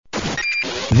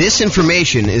This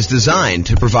information is designed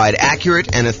to provide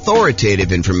accurate and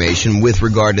authoritative information with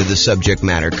regard to the subject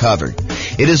matter covered.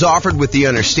 It is offered with the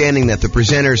understanding that the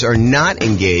presenters are not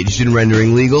engaged in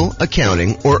rendering legal,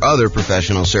 accounting, or other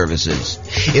professional services.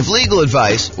 If legal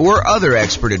advice or other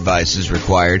expert advice is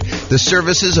required, the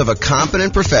services of a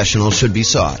competent professional should be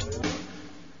sought.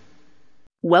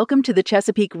 Welcome to the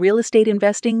Chesapeake Real Estate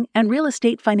Investing and Real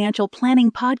Estate Financial Planning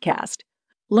Podcast.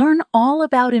 Learn all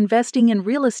about investing in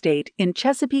real estate in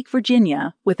Chesapeake,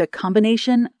 Virginia, with a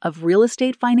combination of real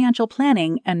estate financial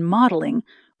planning and modeling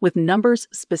with numbers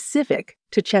specific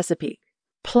to Chesapeake,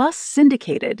 plus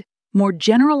syndicated, more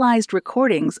generalized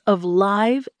recordings of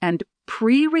live and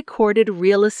pre-recorded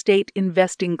real estate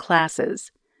investing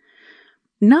classes.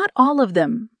 Not all of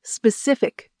them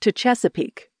specific to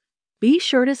Chesapeake. Be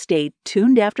sure to stay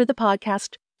tuned after the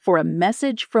podcast for a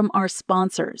message from our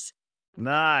sponsors.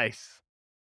 Nice.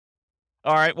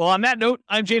 All right. Well, on that note,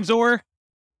 I'm James Orr.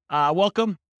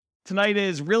 Welcome. Tonight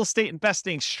is Real Estate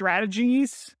Investing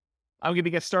Strategies. I'm going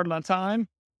to get started on time.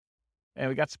 And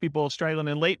we got some people straggling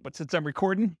in late, but since I'm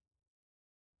recording.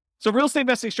 So Real Estate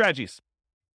Investing Strategies.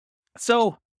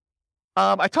 So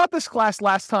I taught this class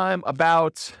last time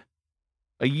about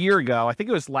a year ago. I think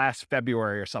it was last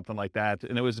February or something like that.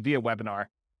 And it was via webinar.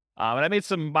 And I made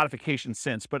some modifications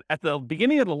since. But at the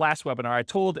beginning of the last webinar, I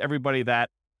told everybody that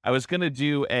I was going to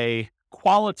do a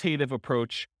qualitative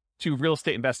approach to real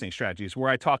estate investing strategies, where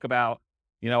I talk about,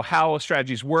 how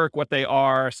strategies work, what they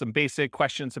are, some basic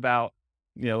questions about,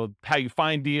 how you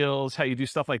find deals, how you do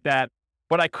stuff like that.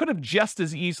 But I could have just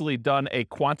as easily done a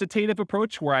quantitative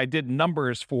approach where I did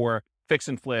numbers for fix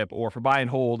and flip or for buy and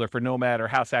hold or for nomad or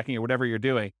house hacking or whatever you're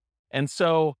doing. And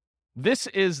so this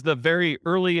is the very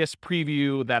earliest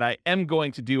preview that I am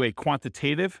going to do a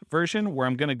quantitative version where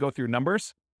I'm going to go through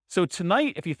numbers. So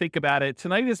tonight, if you think about it,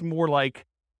 tonight is more like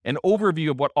an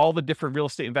overview of what all the different real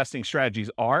estate investing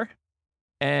strategies are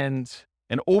and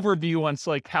an overview on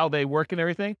like how they work and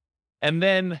everything. And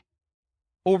then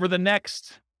over the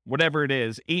next, whatever it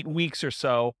is, 8 weeks or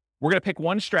so, we're going to pick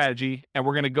one strategy and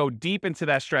we're going to go deep into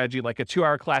that strategy, like a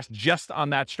 2-hour class just on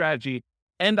that strategy.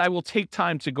 And I will take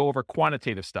time to go over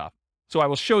quantitative stuff. So I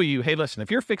will show you, hey, listen, if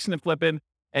you're fixing and flipping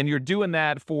and you're doing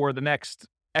that for the next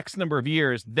X number of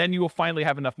years, then you will finally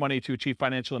have enough money to achieve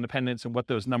financial independence and what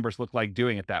those numbers look like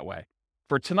doing it that way.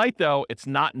 For tonight, though, it's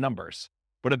not numbers,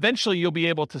 but eventually you'll be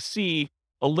able to see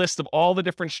a list of all the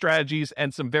different strategies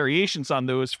and some variations on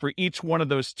those for each one of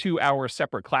those 2-hour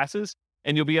separate classes.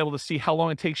 And you'll be able to see how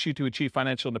long it takes you to achieve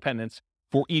financial independence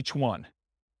for each one.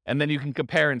 And then you can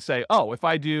compare and say, oh, if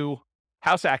I do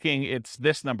house hacking, it's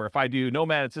this number. If I do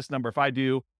nomad, it's this number. If I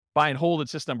do buy and hold,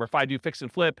 it's this number. If I do fix and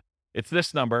flip, it's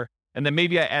this number. And then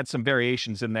maybe I add some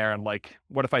variations in there and like,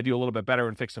 what if I do a little bit better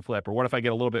in fix and flip? Or what if I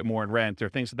get a little bit more in rent or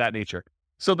things of that nature?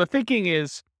 So the thinking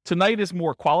is tonight is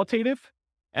more qualitative.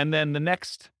 And then the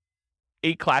next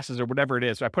 8 classes or whatever it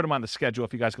is, so I put them on the schedule.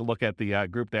 If you guys can look at the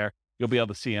group there, you'll be able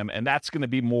to see them. And that's going to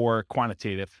be more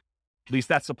quantitative. At least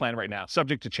that's the plan right now,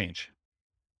 subject to change.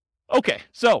 Okay,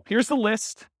 so here's the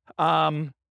list.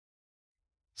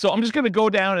 So I'm just going to go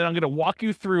down and I'm going to walk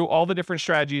you through all the different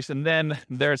strategies. And then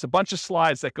there's a bunch of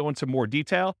slides that go into more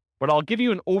detail, but I'll give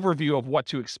you an overview of what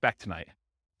to expect tonight.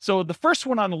 So the first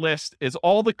one on the list is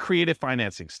all the creative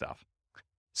financing stuff.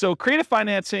 So creative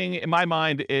financing, in my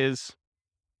mind, is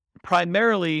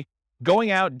primarily going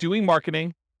out, doing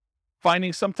marketing,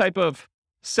 finding some type of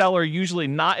seller, usually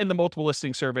not in the multiple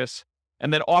listing service,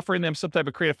 and then offering them some type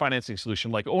of creative financing solution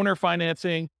like owner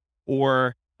financing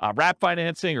or wrap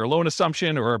financing or loan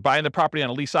assumption or buying the property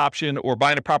on a lease option or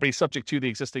buying a property subject to the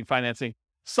existing financing,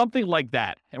 something like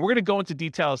that. And we're going to go into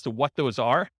detail as to what those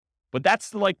are, but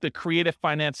that's like the creative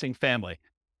financing family.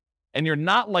 And you're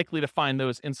not likely to find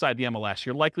those inside the MLS.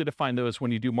 You're likely to find those when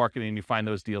you do marketing and you find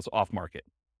those deals off market.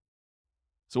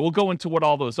 So we'll go into what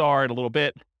all those are in a little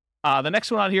bit. The next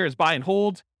one on here is buy and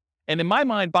hold. And in my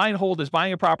mind, buy and hold is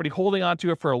buying a property, holding onto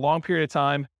it for a long period of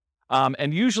time,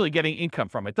 and usually getting income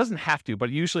from it. It doesn't have to, but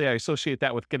usually I associate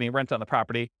that with getting rent on the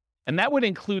property. And that would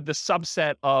include the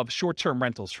subset of short-term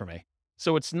rentals for me.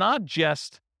 So it's not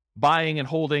just buying and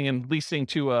holding and leasing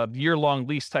to a year-long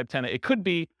lease type tenant. It could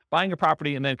be buying a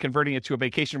property and then converting it to a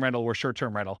vacation rental or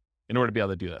short-term rental in order to be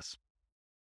able to do this.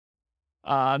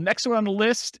 Next one on the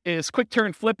list is quick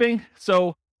turn flipping.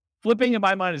 So flipping in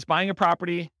my mind is buying a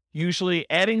property, usually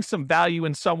adding some value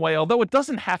in some way, although it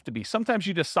doesn't have to be. Sometimes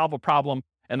you just solve a problem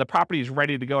and the property is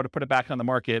ready to go to put it back on the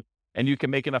market and you can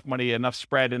make enough money, enough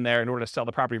spread in there in order to sell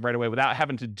the property right away without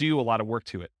having to do a lot of work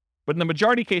to it. But in the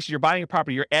majority of cases, you're buying a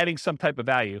property, you're adding some type of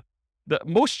value.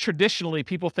 Most traditionally,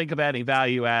 people think of adding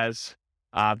value as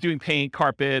doing paint,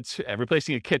 carpets,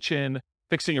 replacing a kitchen,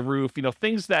 fixing a roof,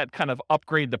 things that kind of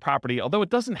upgrade the property. Although it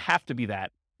doesn't have to be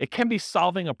that. It can be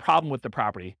solving a problem with the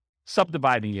property,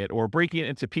 subdividing it or breaking it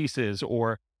into pieces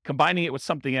or combining it with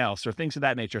something else or things of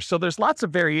that nature. So there's lots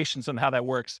of variations on how that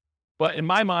works. But in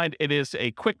my mind, it is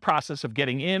a quick process of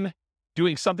getting in,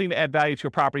 doing something to add value to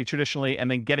a property traditionally, and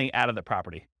then getting out of the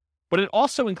property. But it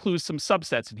also includes some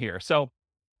subsets in here. So,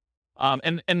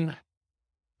 and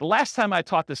the last time I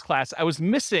taught this class, I was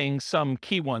missing some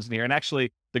key ones in here. And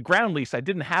actually, the ground lease I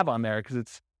didn't have on there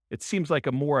because it seems like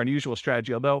a more unusual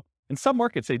strategy, although in some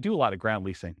markets, they do a lot of ground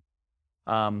leasing.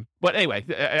 But anyway,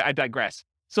 I digress.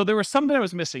 So there were some that I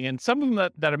was missing, and some of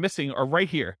them that are missing are right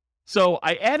here. So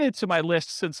I added to my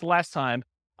list since the last time,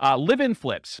 live-in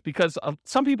flips, because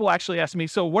some people actually ask me,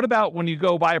 so what about when you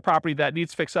go buy a property that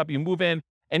needs fix up, you move in,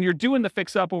 and you're doing the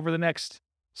fix up over the next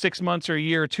 6 months or a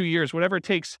year or 2 years, whatever it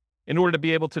takes in order to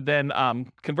be able to then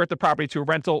convert the property to a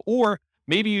rental, or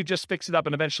maybe you just fix it up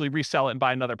and eventually resell it and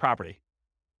buy another property.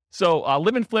 So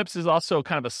live-in flips is also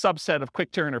kind of a subset of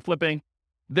quick turn or flipping.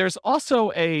 There's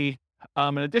also an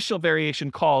additional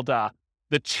variation called the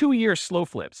 2-year slow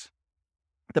flips.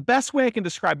 The best way I can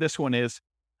describe this one is,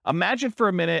 imagine for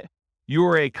a minute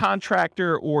you're a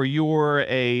contractor or you're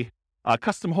a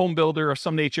custom home builder of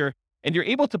some nature, and you're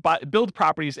able to build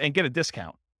properties and get a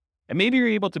discount. And maybe you're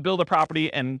able to build a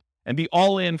property and be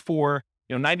all in for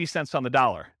 90 cents on the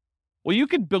dollar. Well, you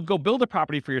could go build a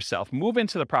property for yourself, move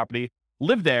into the property,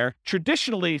 live there.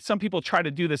 Traditionally, some people try to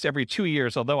do this every 2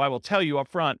 years, although I will tell you up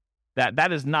front that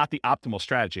that is not the optimal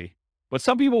strategy. But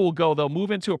some people will they'll move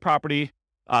into a property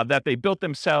that they built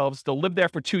themselves. They'll live there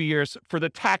for 2 years for the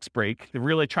tax break. They're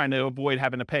really trying to avoid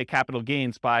having to pay capital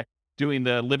gains by doing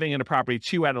the living in a property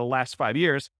 2 out of the last 5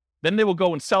 years. Then they will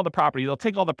go and sell the property. They'll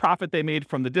take all the profit they made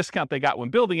from the discount they got when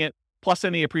building it, plus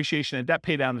any appreciation and debt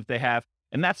pay down that they have.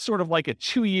 And that's sort of like a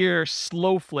 2-year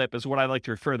slow flip is what I like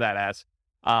to refer that as.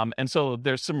 And so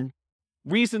there's some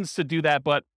reasons to do that,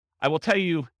 but I will tell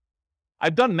you,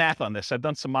 I've done math on this. I've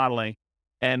done some modeling,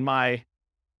 and my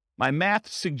math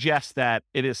suggests that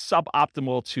it is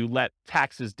suboptimal to let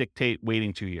taxes dictate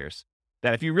waiting 2 years.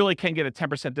 That if you really can get a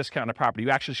 10% discount on a property, you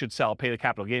actually should sell, pay the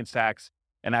capital gains tax,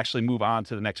 and actually move on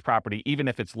to the next property, even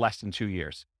if it's less than 2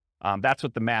 years. That's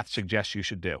what the math suggests you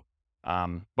should do.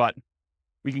 But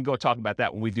we can go talk about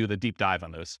that when we do the deep dive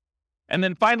on those. And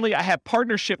then finally, I have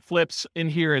partnership flips in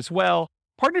here as well.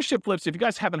 Partnership flips, if you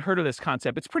guys haven't heard of this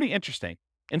concept, it's pretty interesting.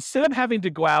 Instead of having to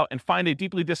go out and find a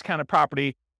deeply discounted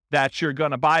property that you're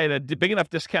going to buy at a big enough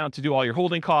discount to do all your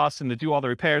holding costs and to do all the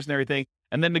repairs and everything,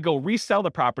 and then to go resell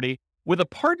the property, with a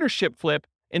partnership flip,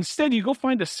 instead you go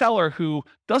find a seller who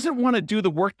doesn't want to do the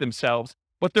work themselves,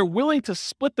 but they're willing to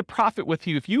split the profit with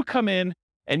you if you come in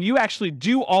and you actually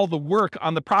do all the work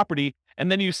on the property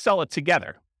and then you sell it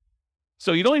together.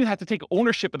 So you don't even have to take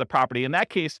ownership of the property. In that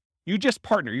case, you just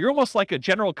partner. You're almost like a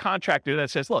general contractor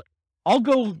that says, look, I'll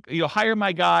go, hire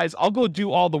my guys. I'll go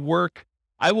do all the work.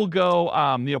 I will go,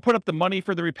 put up the money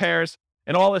for the repairs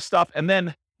and all this stuff. And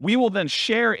then we will then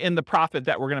share in the profit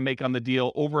that we're going to make on the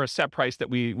deal over a set price that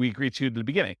we agreed to at the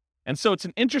beginning. And so it's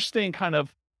an interesting kind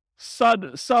of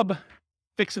sub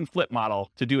fix and flip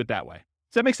model to do it that way.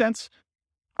 Does that make sense?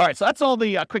 All right. So that's all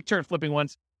the quick turn flipping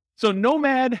ones. So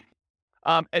Nomad,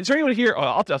 is there anyone here? Oh,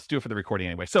 I'll just do it for the recording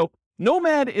anyway. So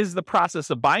Nomad is the process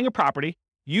of buying a property,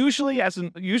 usually as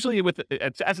an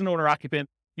owner occupant,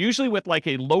 usually with like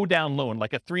a low down loan,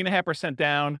 like a 3.5%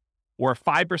 down or a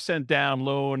 5% down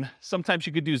loan. Sometimes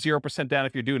you could do 0% down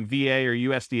if you're doing VA or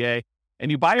USDA. And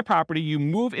you buy a property, you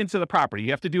move into the property.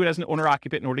 You have to do it as an owner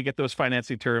occupant in order to get those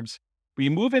financing terms. But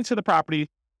you move into the property,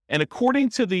 and according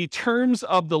to the terms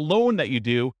of the loan that you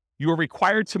do, you are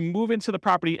required to move into the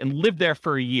property and live there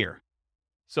for a year.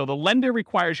 So the lender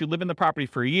requires you live in the property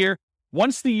for a year.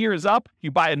 Once the year is up,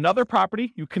 you buy another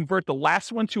property, you convert the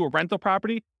last one to a rental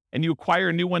property, and you acquire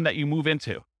a new one that you move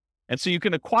into. And so you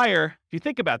can acquire, if you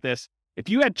think about this, if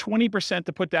you had 20%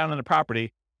 to put down on a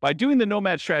property, by doing the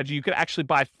Nomad strategy, you could actually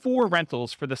buy 4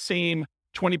 rentals for the same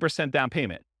 20% down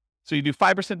payment. So you do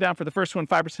 5% down for the first one,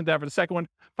 5% down for the second one,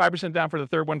 5% down for the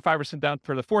third one, 5% down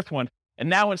for the fourth one. And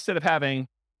now instead of having,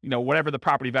 whatever the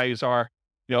property values are,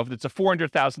 if it's a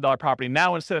 $400,000 property,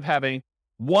 now instead of having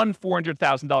one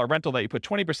 $400,000 rental that you put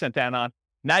 20% down on,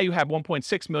 now you have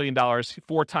 $1.6 million,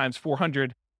 4 times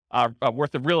 400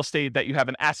 worth of real estate that you have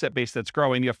an asset base that's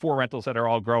growing. You have 4 rentals that are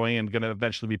all growing and going to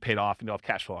eventually be paid off and you'll have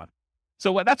cash flow on.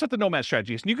 So that's what the Nomad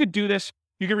strategy is. And you could do this.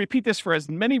 You can repeat this for as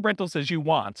many rentals as you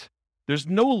want. There's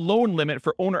no loan limit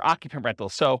for owner-occupant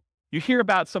rentals. So you hear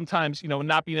about sometimes,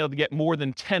 not being able to get more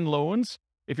than 10 loans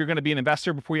if you're going to be an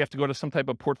investor before you have to go to some type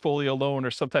of portfolio loan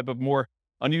or some type of more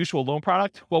unusual loan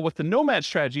product. Well, with the Nomad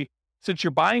strategy, since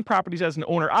you're buying properties as an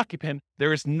owner-occupant,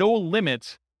 there is no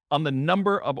limit on the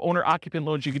number of owner-occupant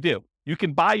loans you could do. You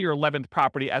can buy your 11th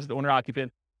property as an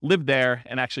owner-occupant, live there,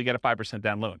 and actually get a 5%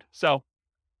 down loan. So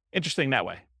interesting that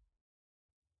way.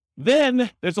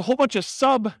 Then there's a whole bunch of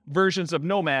sub versions of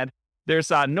Nomad. There's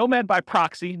Nomad by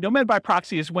proxy. Nomad by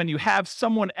proxy is when you have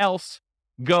someone else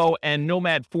go and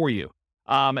Nomad for you.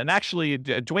 And actually,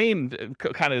 Dwayne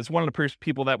kind of is one of the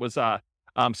people that was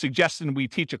suggesting we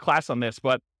teach a class on this.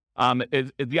 But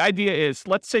the idea is,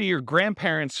 let's say your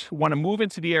grandparents want to move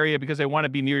into the area because they want to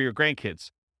be near your grandkids.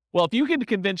 Well, if you can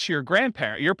convince your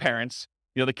parents,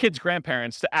 the kids'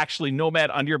 grandparents, to actually Nomad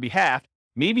on your behalf,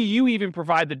 maybe you even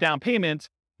provide the down payment.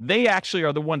 They actually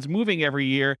are the ones moving every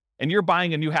year, and you're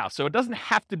buying a new house. So it doesn't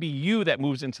have to be you that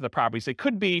moves into the properties. It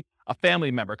could be a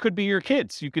family member. It could be your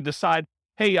kids. You could decide,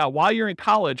 hey, while you're in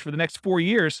college for the next 4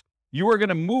 years, you are going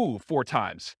to move 4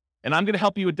 times. And I'm going to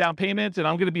help you with down payment, and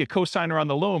I'm going to be a co-signer on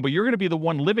the loan, but you're going to be the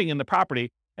one living in the property.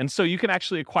 And so you can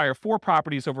actually acquire 4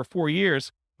 properties over 4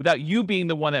 years without you being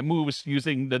the one that moves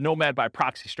using the Nomad by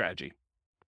proxy strategy.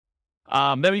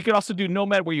 Then you can also do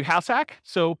Nomad where you house hack.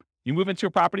 So you move into a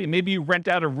property and maybe you rent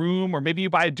out a room, or maybe you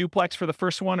buy a duplex for the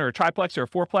first one, or a triplex or a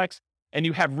fourplex, and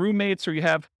you have roommates, or you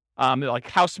have like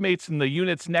housemates in the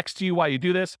units next to you while you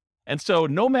do this. And so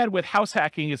Nomad with house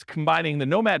hacking is combining the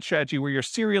Nomad strategy where you're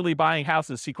serially buying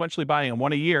houses, sequentially buying them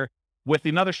 1 a year, with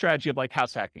another strategy of like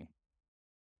house hacking.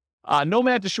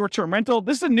 Nomad to short-term rental.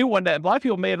 This is a new one that a lot of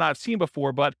people may not have seen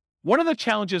before, but one of the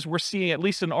challenges we're seeing, at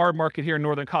least in our market here in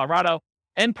Northern Colorado,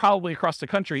 and probably across the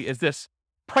country, is this: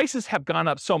 prices have gone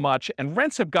up so much and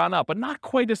rents have gone up, but not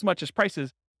quite as much as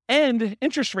prices. And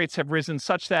interest rates have risen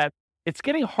such that it's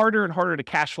getting harder and harder to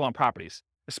cash flow on properties,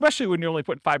 especially when you're only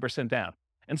putting 5% down.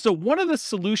 And so one of the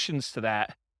solutions to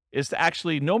that is to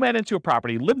actually Nomad into a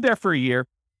property, live there for a year,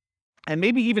 and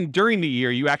maybe even during the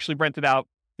year, you actually rent it out,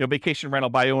 vacation rental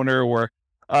by owner, or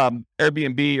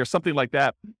Airbnb or something like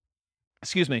that.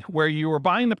 Where you are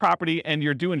buying the property and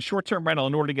you're doing short-term rental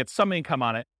in order to get some income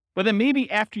on it. But then maybe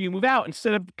after you move out,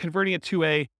 instead of converting it to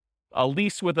a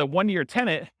lease with a 1-year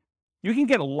tenant, you can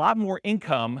get a lot more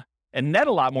income and net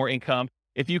a lot more income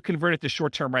if you convert it to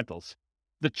short-term rentals.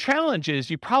 The challenge is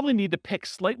you probably need to pick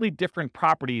slightly different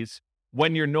properties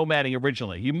when you're nomading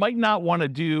originally. You might not want to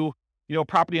do,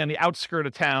 property on the outskirt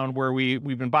of town where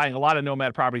we've been buying a lot of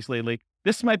nomad properties lately.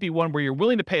 This might be one where you're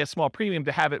willing to pay a small premium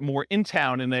to have it more in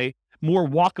town in a more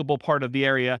walkable part of the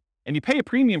area. And you pay a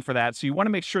premium for that. So you want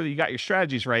to make sure that you got your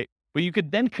strategies right, but you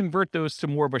could then convert those to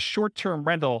more of a short-term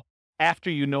rental after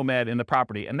you nomad in the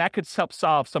property. And that could help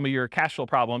solve some of your cash flow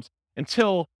problems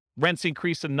until rents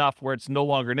increase enough where it's no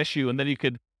longer an issue. And then you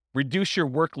could reduce your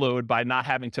workload by not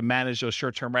having to manage those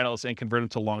short-term rentals and convert them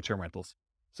to long-term rentals.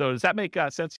 So does that make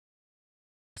sense?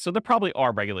 So there probably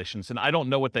are regulations, and I don't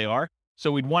know what they are.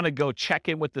 So we'd want to go check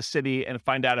in with the city and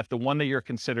find out if the one that you're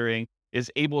considering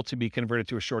is able to be converted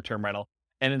to a short-term rental.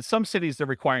 And in some cities, they're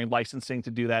requiring licensing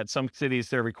to do that. Some cities,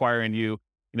 they're requiring you,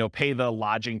 pay the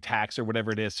lodging tax or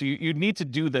whatever it is. So you need to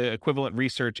do the equivalent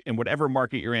research in whatever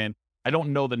market you're in. I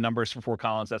don't know the numbers for Fort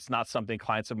Collins. That's not something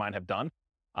clients of mine have done.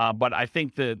 But I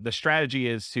think the strategy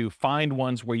is to find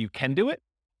ones where you can do it.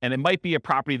 And it might be a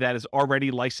property that is already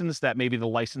licensed, that maybe the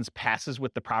license passes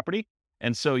with the property.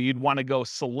 And so you'd want to go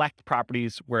select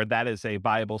properties where that is a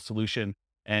viable solution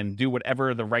and do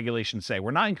whatever the regulations say.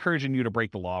 We're not encouraging you to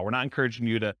break the law. We're not encouraging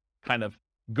you to kind of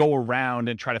go around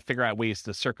and try to figure out ways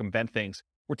to circumvent things.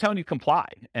 We're telling you comply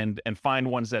and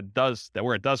find ones that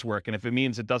where it does work. And if it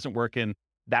means it doesn't work in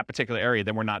that particular area,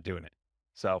 then we're not doing it.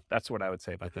 So that's what I would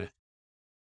say about that.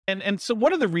 And so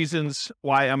one of the reasons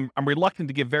why I'm reluctant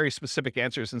to give very specific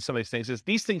answers in some of these things is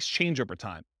these things change over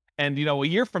time. And, a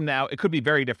year from now, it could be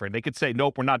very different. They could say,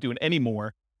 nope, we're not doing any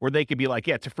more. Or they could be like,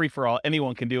 yeah, it's a free for all.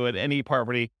 Anyone can do it. Any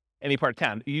property, any part of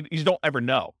town. You just don't ever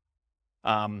know.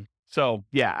 So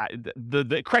yeah,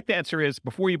 the correct answer is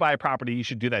before you buy a property, you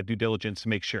should do that due diligence to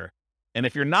make sure. And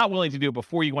if you're not willing to do it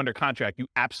before you go under contract, you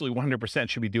absolutely 100%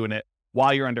 should be doing it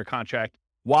while you're under contract,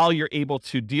 while you're able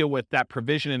to deal with that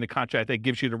provision in the contract that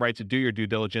gives you the right to do your due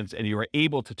diligence, and you are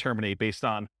able to terminate based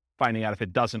on finding out if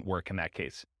it doesn't work in that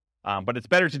case. But it's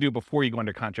better to do before you go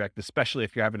under contract, especially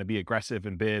if you're having to be aggressive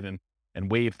and bid and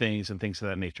waive things and things of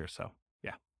that nature. So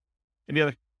yeah. Any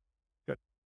other? Good.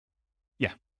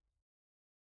 Yeah.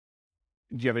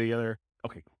 Do you have any other?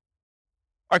 Okay.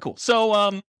 All right, cool.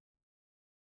 So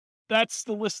that's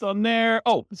the list on there.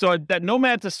 Oh, so that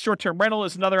Nomad to short-term rental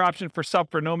is another option for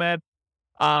Nomad.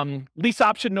 Lease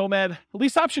option Nomad.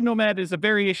 Lease option Nomad is a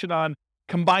variation on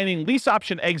combining lease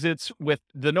option exits with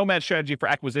the Nomad strategy for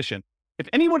acquisition. If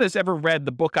anyone has ever read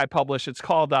the book I published, it's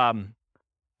called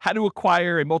how to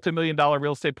acquire a multi-million-dollar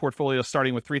real estate portfolio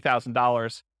starting with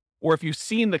 $3,000, or if you've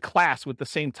seen the class with the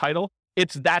same title,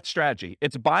 it's that strategy.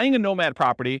 It's buying a nomad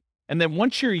property, and then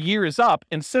once your year is up,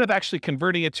 instead of actually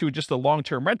converting it to just a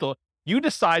long-term rental, you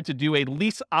decide to do a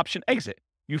lease option exit.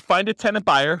 You find a tenant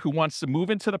buyer who wants to move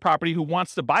into the property, who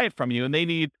wants to buy it from you, and they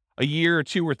need a year or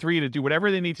 2 or 3 to do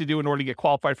whatever they need to do in order to get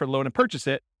qualified for the loan and purchase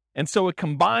it. And so it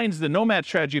combines the nomad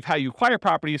strategy of how you acquire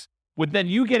properties with then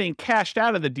you getting cashed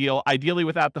out of the deal, ideally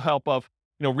without the help of,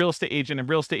 real estate agent and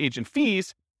real estate agent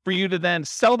fees, for you to then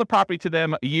sell the property to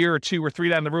them a year or 2 or 3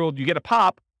 down the road. You get a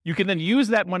pop. You can then use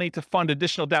that money to fund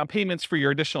additional down payments for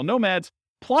your additional nomads,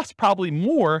 plus probably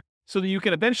more, so that you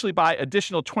can eventually buy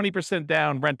additional 20%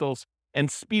 down rentals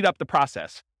and speed up the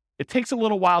process. It takes a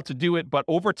little while to do it, but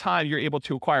over time, you're able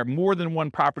to acquire more than one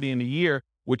property in a year,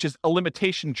 which is a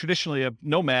limitation traditionally of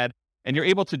nomad. And you're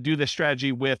able to do this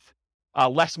strategy with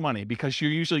less money, because you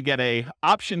usually get a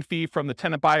option fee from the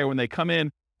tenant buyer when they come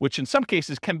in, which in some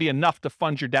cases can be enough to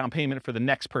fund your down payment for the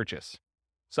next purchase.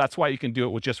 So that's why you can do it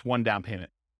with just one down payment.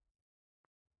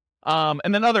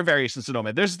 And then other variations of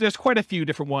nomad. There's quite a few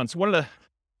different ones. One of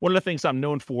the things I'm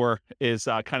known for is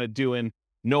kind of doing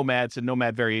nomads and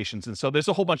nomad variations. And so there's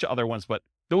a whole bunch of other ones, but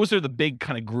those are the big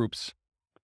kind of groups.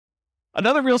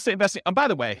 Another real estate investing. By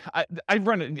the way, I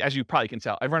run, as you probably can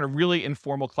tell, I run a really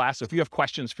informal class. So if you have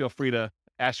questions, feel free to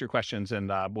ask your questions,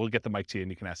 and we'll get the mic to you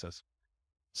and you can ask us.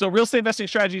 So real estate investing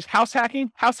strategies, house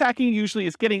hacking. House hacking usually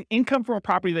is getting income from a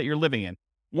property that you're living in.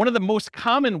 One of the most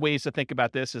common ways to think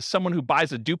about this is someone who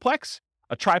buys a duplex,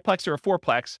 a triplex, or a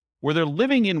fourplex, where they're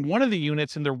living in one of the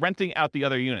units and they're renting out the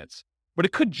other units. But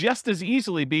it could just as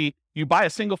easily be you buy a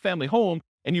single family home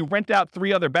and you rent out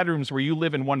 3 other bedrooms where you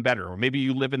live in one bedroom, or maybe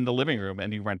you live in the living room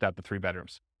and you rent out the 3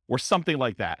 bedrooms, or something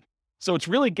like that. So it's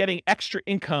really getting extra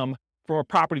income from a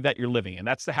property that you're living in.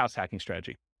 That's the house hacking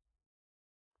strategy.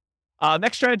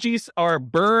 Next strategies are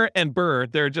BRRRR and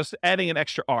BRRRR. They're just adding an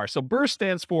extra R. So BRRRR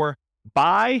stands for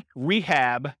buy,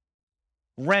 rehab,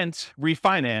 rent,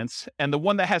 refinance. And the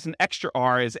one that has an extra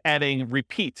R is adding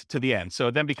repeat to the end. So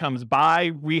it then becomes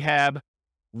buy, rehab,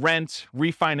 rent,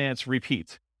 refinance,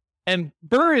 repeat. And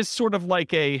BRRRR is sort of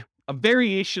like a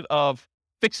variation of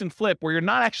fix and flip, where you're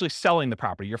not actually selling the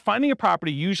property. You're finding a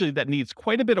property usually that needs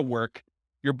quite a bit of work.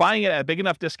 You're buying it at a big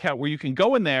enough discount where you can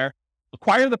go in there,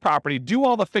 acquire the property, do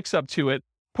all the fix up to it,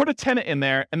 put a tenant in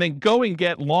there, and then go and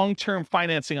get long-term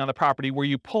financing on the property, where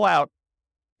you pull out,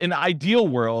 in an ideal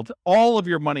world, all of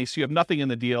your money so you have nothing in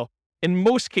the deal. In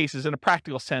most cases, in a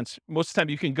practical sense, most of the time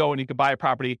you can go and you can buy a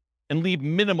property and leave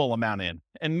minimal amount in.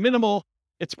 And minimal,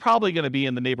 it's probably going to be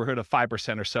in the neighborhood of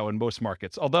 5% or so in most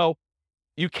markets. Although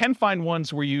you can find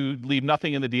ones where you leave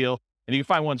nothing in the deal, and you can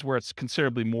find ones where it's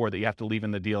considerably more that you have to leave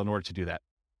in the deal in order to do that.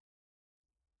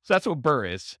 So that's what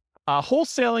BRRRR is.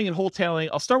 Wholesaling and wholetailing.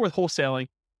 I'll start with wholesaling.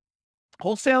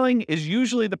 Wholesaling is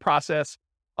usually the process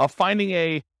of finding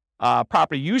a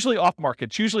property, usually off market.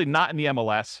 It's usually not in the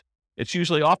MLS. It's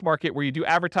usually off market, where you do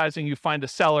advertising, you find a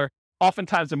seller,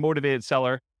 oftentimes a motivated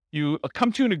seller. You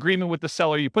come to an agreement with the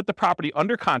seller, you put the property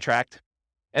under contract,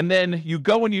 and then you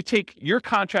go and you take your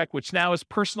contract, which now is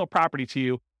personal property to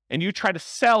you, and you try to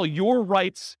sell your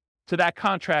rights to that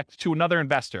contract to another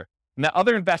investor. And that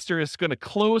other investor is going to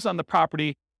close on the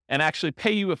property and actually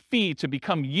pay you a fee to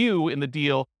become you in the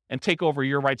deal and take over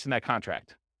your rights in that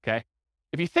contract. Okay.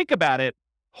 If you think about it,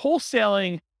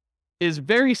 wholesaling is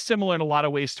very similar in a lot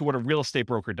of ways to what a real estate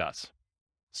broker does.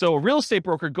 So a real estate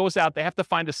broker goes out, they have to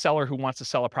find a seller who wants to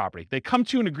sell a property. They come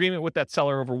to an agreement with that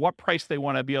seller over what price they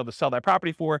want to be able to sell that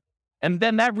property for. And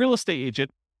then that real estate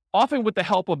agent, often with the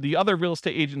help of the other real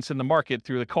estate agents in the market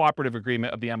through the cooperative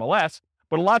agreement of the MLS,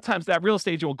 but a lot of times that real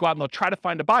estate agent will go out and they'll try to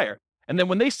find a buyer. And then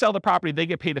when they sell the property, they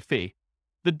get paid a fee.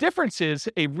 The difference is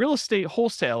a real estate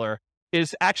wholesaler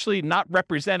is actually not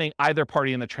representing either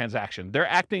party in the transaction. They're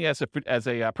acting as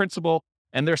a principal,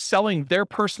 and they're selling their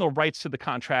personal rights to the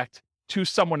contract to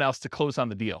someone else to close on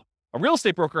the deal. A real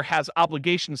estate broker has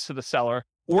obligations to the seller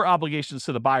or obligations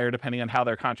to the buyer, depending on how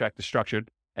their contract is structured.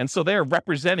 And so they're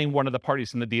representing one of the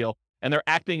parties in the deal, and they're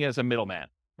acting as a middleman,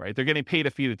 right? They're getting paid a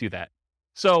fee to do that.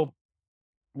 So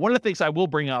one of the things I will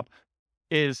bring up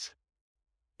is,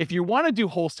 if you want to do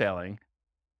wholesaling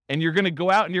and you're going to go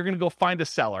out and you're going to go find a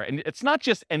seller, and it's not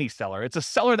just any seller, it's a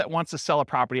seller that wants to sell a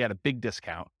property at a big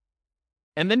discount.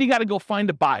 And then you got to go find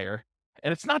a buyer.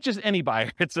 And it's not just any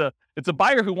buyer. It's a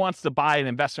buyer who wants to buy an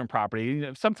investment property,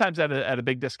 sometimes at a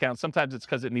big discount. Sometimes it's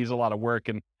because it needs a lot of work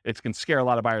and it can scare a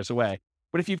lot of buyers away.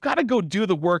 But if you've got to go do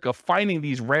the work of finding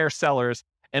these rare sellers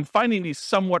and finding these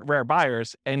somewhat rare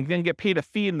buyers and then get paid a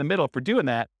fee in the middle for doing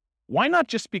that, why not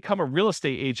just become a real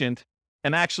estate agent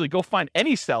and actually go find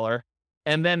any seller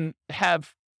and then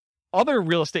have other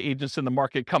real estate agents in the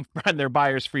market come find their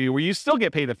buyers for you, where you still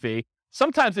get paid a fee.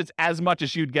 Sometimes it's as much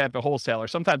as you'd get at a wholesaler.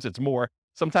 Sometimes it's more.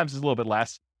 Sometimes it's a little bit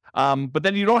less. But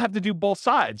then you don't have to do both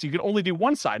sides. You can only do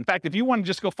one side. In fact, if you want to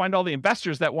just go find all the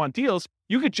investors that want deals,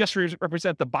 you could just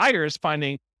represent the buyers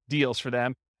finding deals for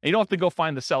them. And you don't have to go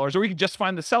find the sellers, or you can just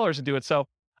find the sellers and do it. So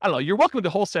I don't know. You're welcome to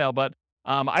wholesale, but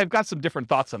I've got some different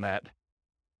thoughts on that.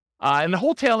 And the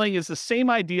wholetailing is the same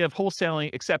idea of wholesaling,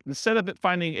 except instead of it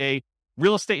finding a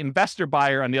real estate investor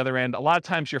buyer on the other end, a lot of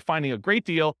times you're finding a great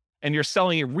deal and you're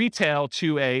selling it retail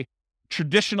to a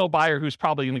traditional buyer who's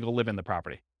probably going to go live in the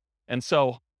property. And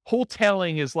so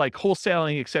wholetailing is like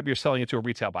wholesaling, except you're selling it to a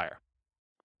retail buyer.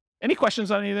 Any questions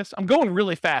on any of this? I'm going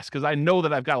really fast because I know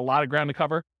that I've got a lot of ground to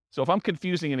cover. So if I'm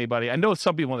confusing anybody, I know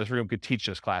some people in this room could teach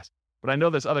this class, but I know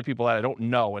there's other people that I don't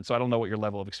know. And so I don't know what your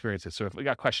level of experience is. So if we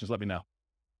got questions, let me know.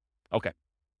 Okay.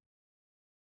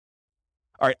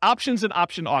 All right. Options and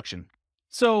option auction.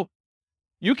 So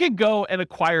you can go and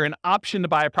acquire an option to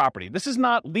buy a property. This is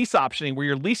not lease optioning where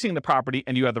you're leasing the property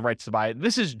and you have the rights to buy it.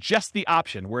 This is just the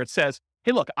option where it says,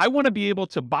 hey, look, I want to be able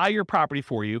to buy your property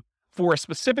for you for a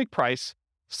specific price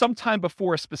sometime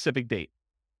before a specific date.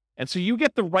 And so you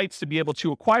get the rights to be able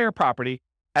to acquire a property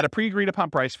at a pre-agreed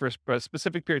upon price for a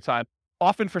specific period of time,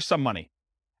 often for some money.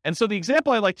 And so the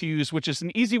example I like to use, which is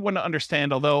an easy one to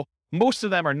understand, although most of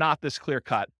them are not this clear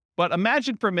cut, but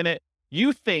imagine for a minute,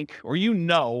 you think, or you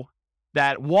know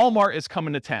that Walmart is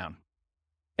coming to town,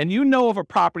 and you know of a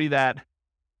property that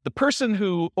the person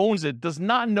who owns it does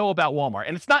not know about Walmart,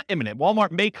 and it's not imminent.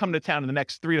 Walmart may come to town in the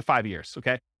next 3 to 5 years,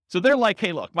 okay? So they're like,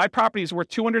 hey, look, my property is worth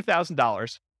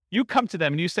 $200,000. You come to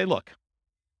them and you say, look,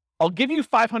 I'll give you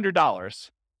 $500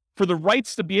 for the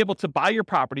rights to be able to buy your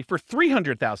property for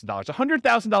 $300,000,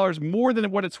 $100,000 more than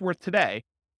what it's worth today,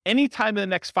 anytime in the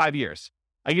next 5 years.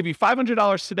 I give you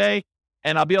 $500 today,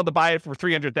 and I'll be able to buy it for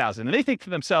 $300,000. And they think to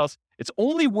themselves, it's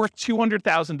only worth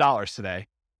 $200,000 today.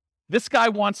 This guy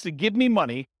wants to give me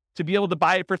money to be able to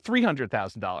buy it for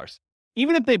 $300,000.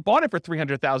 Even if they bought it for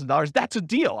 $300,000, that's a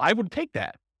deal. I would take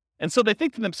that. And so they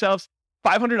think to themselves,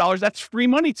 $500, that's free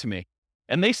money to me.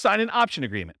 And they sign an option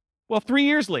agreement. Well, 3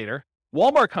 years later,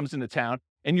 Walmart comes into town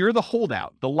and you're the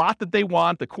holdout. The lot that they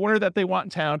want, the corner that they want in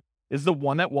town is the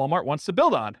one that Walmart wants to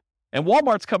build on. And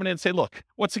Walmart's coming in and say, look,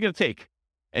 what's it going to take?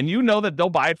 And you know that they'll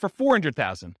buy it for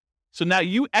 $400,000. So now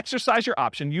you exercise your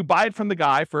option. You buy it from the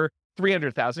guy for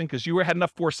 $300,000 because you had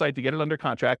enough foresight to get it under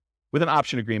contract with an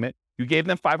option agreement. You gave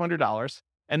them $500.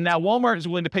 And now Walmart is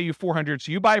willing to pay you $400.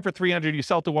 So you buy it for $300, you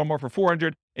sell it to Walmart for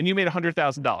 $400, and you made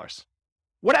 $100,000.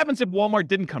 What happens if Walmart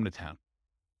didn't come to town?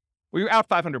 Well, you're out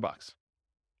 $500.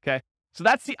 Okay. So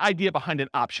that's the idea behind an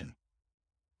option.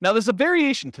 Now there's a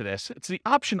variation to this. It's the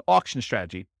option auction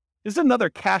strategy. This is another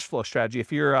cash flow strategy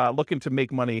if you're looking to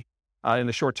make money in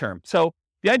the short term. So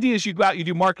the idea is you go out, you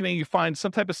do marketing, you find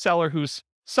some type of seller who's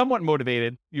somewhat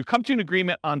motivated. You come to an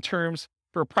agreement on terms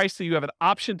for a price that you have an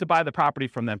option to buy the property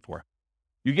from them for.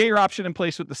 You get your option in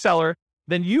place with the seller.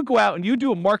 Then you go out and you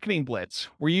do a marketing blitz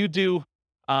where you do,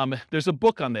 there's a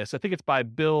book on this. I think it's by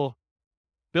Bill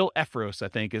Efros, I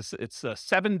think. It's a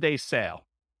 7-day sale.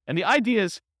 And the idea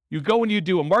is you go and you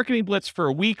do a marketing blitz for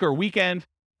a week or a weekend,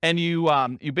 and you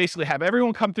basically have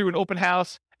everyone come through an open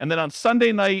house. And then on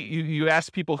Sunday night, you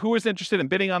ask people who is interested in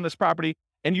bidding on this property,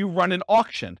 and you run an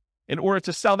auction in order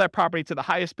to sell that property to the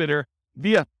highest bidder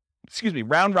via,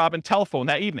 round robin telephone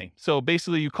that evening. So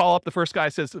basically you call up the first guy,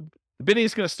 says, the bidding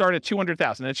is going to start at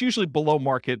 $200,000. And it's usually below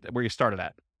market where you started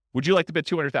at. Would you like to bid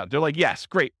 $200,000? They're like, yes,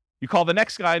 great. You call the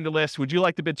next guy in the list. Would you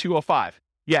like to bid $205,000?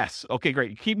 Yes. Okay,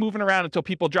 great. You keep moving around until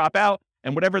people drop out,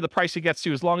 and whatever the price it gets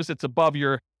to, as long as it's above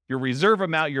your reserve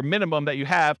amount, your minimum that you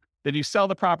have, then you sell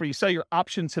the property, you sell your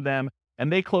option to them,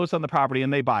 and they close on the property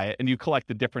and they buy it, and you collect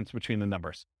the difference between the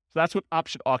numbers. So that's what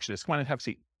option auction is. Come on and have a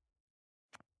seat.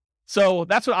 So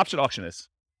that's what option auction is.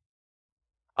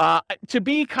 To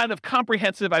be kind of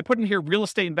comprehensive, I put in here real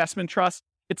estate investment trust.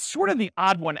 It's sort of the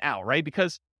odd one out, right?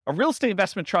 Because a real estate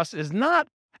investment trust is not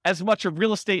as much a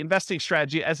real estate investing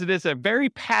strategy as it is a very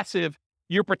passive,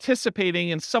 you're participating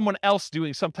in someone else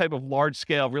doing some type of large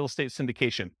scale real estate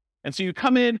syndication. And so you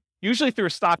come in, usually through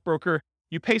a stockbroker,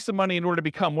 you pay some money in order to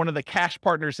become one of the cash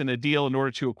partners in a deal in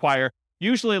order to acquire,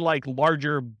 usually like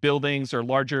larger buildings or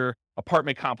larger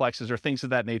apartment complexes or things of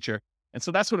that nature. And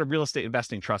so that's what a real estate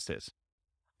investing trust is.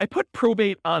 I put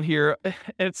probate on here.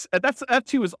 That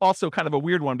too is also kind of a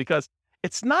weird one because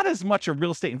it's not as much a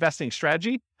real estate investing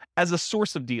strategy as a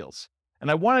source of deals. And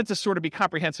I wanted to sort of be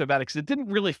comprehensive about it because it didn't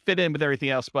really fit in with everything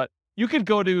else. But you could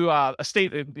go to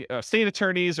state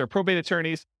attorneys or probate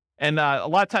attorneys, and a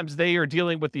lot of times they are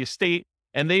dealing with the estate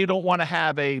and they don't want to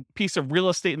have a piece of real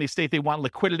estate in the estate. They want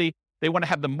liquidity. they want to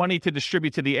have the money to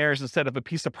distribute to the heirs instead of a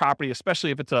piece of property,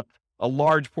 especially if it's a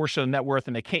large portion of net worth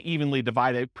and they can't evenly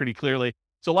divide it pretty clearly.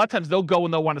 So a lot of times they'll go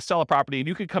and they'll want to sell a property, and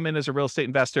you could come in as a real estate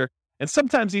investor. And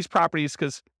sometimes these properties,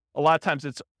 because a lot of times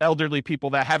it's elderly people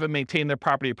that haven't maintained their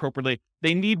property appropriately,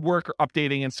 they need work or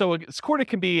updating. And so it sort of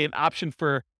can be an option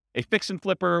for a fix and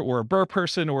flipper or a burr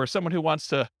person or someone who wants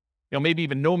to, maybe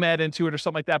even nomad into it or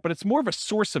something like that. But it's more of a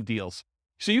source of deals.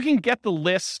 So you can get the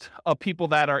list of people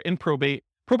that are in probate.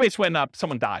 Probate's when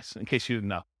someone dies, in case you didn't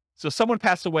know. So someone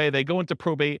passed away, they go into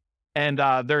probate, and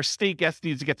their estate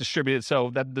needs to get distributed. So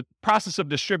that the process of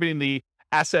distributing the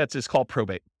assets is called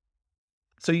probate.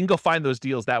 So you can go find those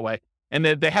deals that way. And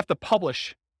then they have to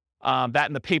publish that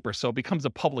in the paper. So it becomes a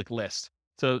public list.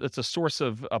 So it's a source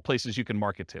of places you can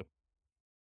market to.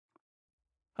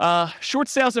 Short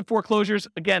sales and foreclosures.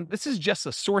 Again, this is just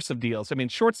a source of deals. I mean,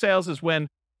 short sales is when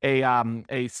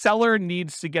a seller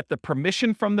needs to get the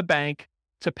permission from the bank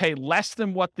to pay less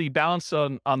than what the balance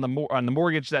on the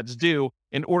mortgage that's due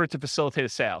in order to facilitate a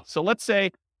sale. So let's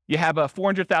say you have a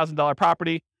 $400,000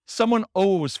 property. Someone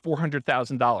owes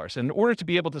 $400,000. In order to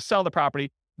be able to sell the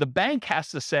property, the bank has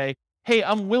to say, hey,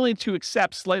 I'm willing to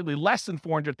accept slightly less than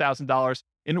 $400,000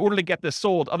 in order to get this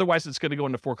sold. Otherwise, it's going to go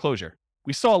into foreclosure.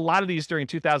 We saw a lot of these during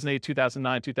 2008,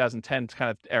 2009, 2010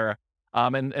 kind of era.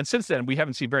 And since then, we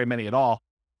haven't seen very many at all.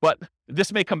 But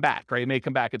this may come back, right? It may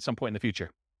come back at some point in the future.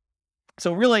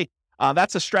 So really,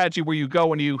 that's a strategy where you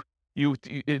go and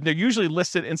they're usually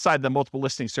listed inside the multiple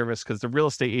listing service because the real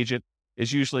estate agent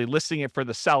is usually listing it for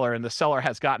the seller, and the seller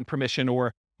has gotten permission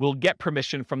or will get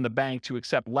permission from the bank to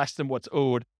accept less than what's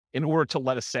owed in order to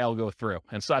let a sale go through.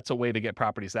 And so that's a way to get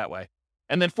properties that way.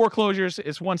 And then foreclosures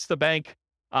is once the bank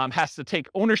has to take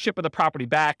ownership of the property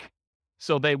back.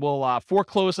 So they will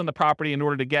foreclose on the property in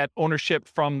order to get ownership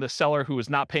from the seller who is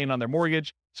not paying on their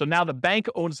mortgage. So now the bank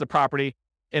owns the property.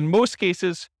 In most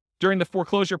cases, during the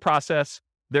foreclosure process,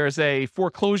 there's a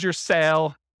foreclosure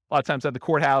sale, a lot of times at the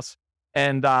courthouse,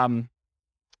 and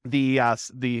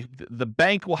the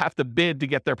bank will have to bid to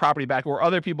get their property back, or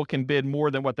other people can bid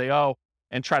more than what they owe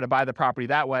and try to buy the property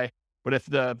that way. But if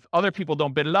the other people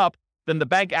don't bid it up, then the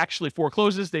bank actually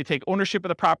forecloses. They take ownership of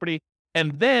the property,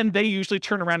 and then they usually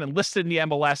turn around and list it in the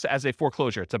MLS as a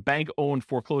foreclosure. It's a bank-owned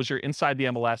foreclosure inside the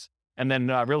MLS, and then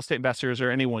real estate investors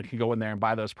or anyone can go in there and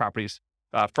buy those properties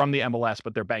from the MLS,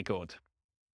 but they're bank-owned.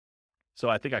 So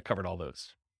I think I covered all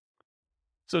those.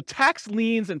 So tax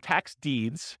liens and tax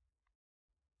deeds.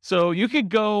 So you could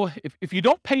go, if you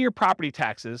don't pay your property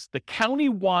taxes, the county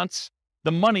wants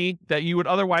the money that you would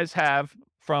otherwise have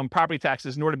from property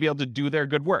taxes in order to be able to do their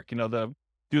good work,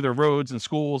 do their roads and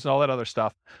schools and all that other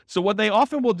stuff. So what they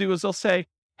often will do is they'll say,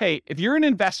 hey, if you're an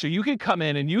investor, you can come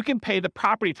in and you can pay the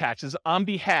property taxes on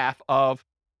behalf of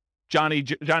Johnny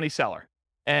Seller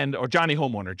or Johnny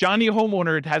Homeowner. Johnny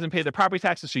Homeowner hasn't paid the property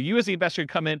taxes, so you as the investor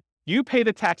come in, you pay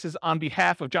the taxes on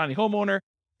behalf of Johnny Homeowner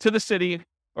to the city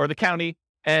or the county,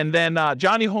 and then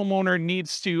Johnny Homeowner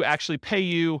needs to actually pay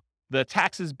you the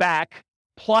taxes back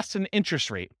plus an interest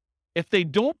rate. If they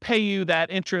don't pay you that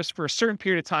interest for a certain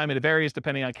period of time, it varies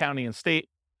depending on county and state,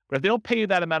 but if they don't pay you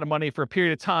that amount of money for a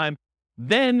period of time,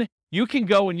 then you can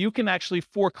go and you can actually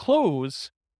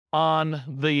foreclose on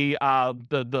the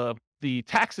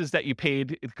taxes that you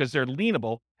paid because they're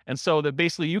lienable. And so that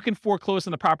basically you can foreclose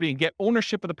on the property and get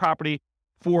ownership of the property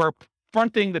for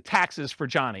fronting the taxes for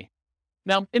Johnny.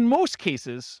 Now, in most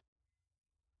cases,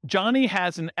 Johnny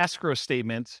has an escrow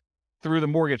statement through the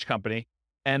mortgage company,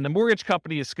 and the mortgage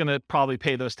company is going to probably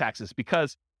pay those taxes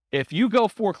because if you go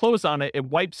foreclose on it, it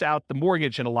wipes out the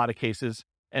mortgage in a lot of cases.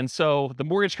 And so the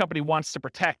mortgage company wants to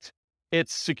protect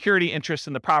its security interest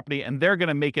in the property, and they're going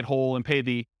to make it whole and pay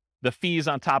the fees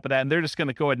on top of that. And they're just going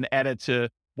to go ahead and add it to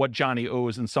what Johnny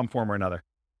owes in some form or another.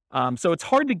 So it's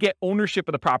hard to get ownership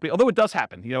of the property, although it does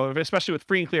happen, especially with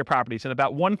free and clear properties. And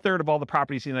about 1/3 of all the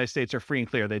properties in the United States are free and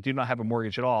clear. They do not have a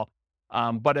mortgage at all.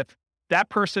 But if that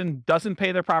person doesn't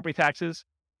pay their property taxes,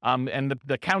 and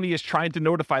the county is trying to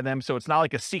notify them, so it's not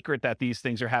like a secret that these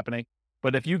things are happening.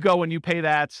 But if you go and you pay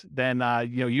that, then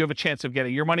you have a chance of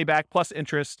getting your money back plus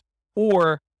interest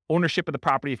or ownership of the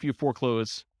property if you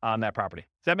foreclose on that property.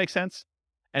 Does that make sense?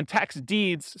 And tax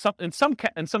deeds, in some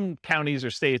counties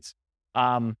or states,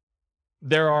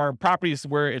 there are properties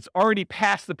where it's already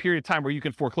past the period of time where you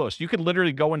can foreclose. You can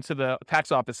literally go into the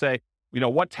tax office, say,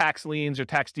 what tax liens or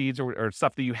tax deeds or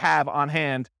stuff that you have on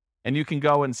hand, and you can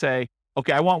go and say,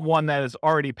 okay, I want one that is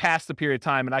already past the period of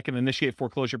time, and I can initiate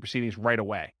foreclosure proceedings right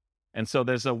away. And so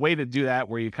there's a way to do that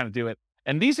where you kind of do it.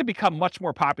 And these have become much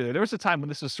more popular. There was a time when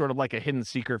this was sort of like a hidden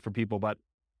secret for people, but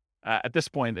at this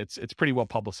point, it's pretty well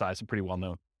publicized and pretty well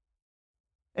known.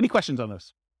 Any questions on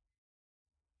this?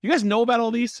 You guys know about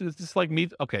all these? Is this like me?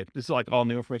 Okay, this is like all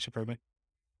new information for everybody.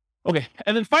 Okay,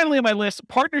 and then finally on my list,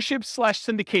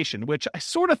 partnership/syndication, which I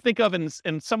sort of think of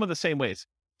in some of the same ways.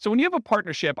 So when you have a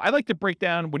partnership, I like to break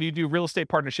down when you do real estate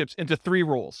partnerships into 3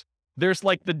 roles. There's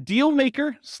like the deal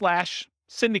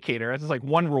maker/syndicator. That's like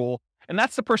one role, and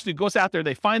that's the person who goes out there,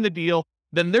 they find the deal,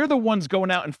 then they're the ones going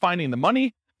out and finding the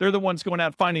money. They're the ones going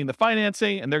out finding the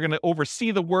financing, and they're going to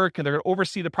oversee the work, and they're going to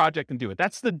oversee the project and do it.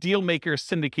 That's the deal maker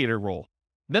syndicator role.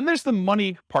 Then there's the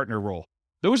money partner role.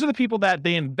 Those are the people that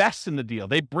they invest in the deal.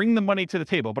 They bring the money to the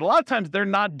table, but a lot of times they're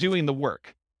not doing the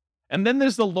work. And then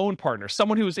there's the loan partner,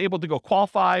 someone who is able to go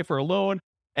qualify for a loan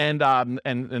and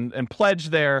pledge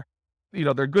their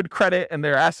good credit and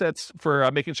their assets for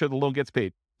making sure the loan gets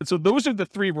paid. And so those are the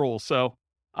 3 roles. So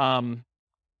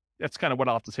that's kind of what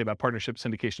I'll have to say about partnership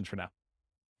syndications for now.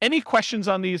 Any questions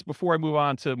on these before I move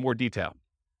on to more detail?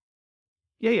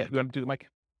 Yeah. You want to do the mic?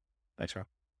 Thanks, Rob.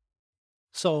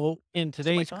 So in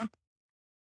today's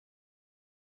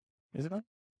Is it on?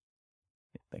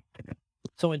 Yeah,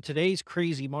 So in today's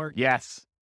crazy market, yes.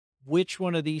 which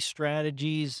one of these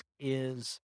strategies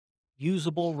is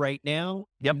usable right now?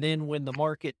 Yep. And then when the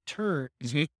market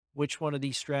turns, which one of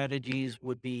these strategies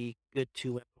would be good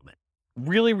to implement?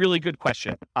 Really, really good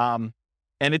question.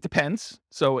 And it depends.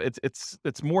 So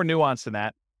it's more nuanced than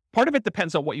that. Part of it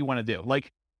depends on what you want to do.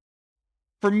 Like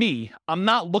for me, I'm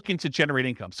not looking to generate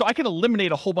income. So I can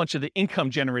eliminate a whole bunch of the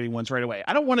income generating ones right away.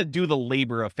 I don't want to do the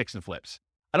labor of fix and flips.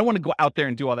 I don't want to go out there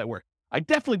and do all that work. I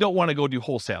definitely don't want to go do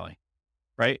wholesaling,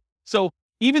 right? So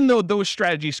even though those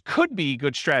strategies could be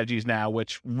good strategies now,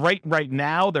 which right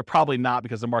now, they're probably not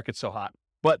because the market's so hot,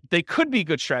 but they could be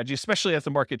good strategies, especially as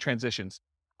the market transitions.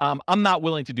 I'm not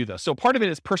willing to do those. So part of it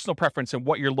is personal preference and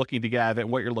what you're looking to get out of it and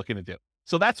what you're looking to do.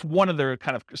 So that's one of the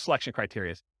kind of selection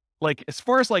criteria. Like as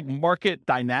far as like market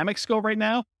dynamics go right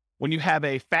now, when you have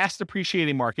a fast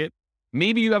appreciating market,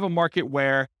 maybe you have a market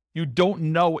where you don't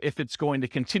know if it's going to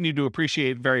continue to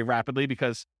appreciate very rapidly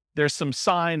because there's some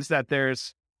signs that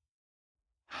there's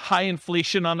high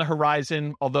inflation on the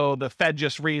horizon, although the Fed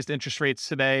just raised interest rates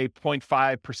today,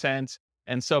 0.5%.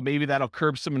 And so maybe that'll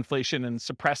curb some inflation and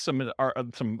suppress some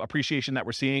appreciation that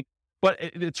we're seeing. But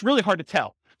it's really hard to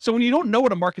tell. So when you don't know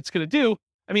what a market's going to do,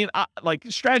 I mean, like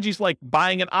strategies like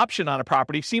buying an option on a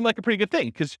property seem like a pretty good thing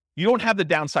because you don't have the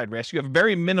downside risk. You have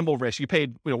very minimal risk. You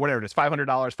paid, whatever it is, $500,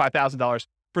 $5,000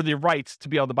 for the rights to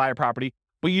be able to buy a property,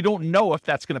 but you don't know if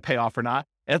that's going to pay off or not.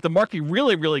 And if the market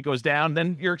really, really goes down,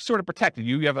 then you're sort of protected.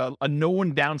 You have a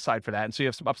known downside for that. And so you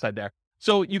have some upside there.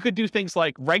 So you could do things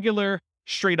like regular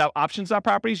straight up options on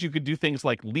properties. You could do things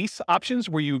like lease options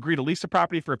where you agree to lease a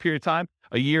property for a period of time,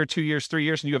 a year, 2 years, 3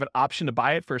 years, and you have an option to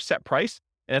buy it for a set price.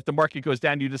 And if the market goes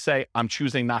down, you just say, I'm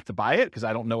choosing not to buy it because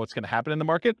I don't know what's going to happen in the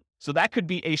market. So that could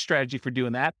be a strategy for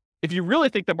doing that. If you really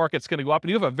think the market's going to go up and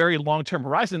you have a very long-term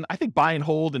horizon, I think buy and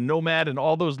hold and nomad and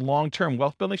all those long-term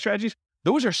wealth building strategies,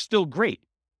 those are still great.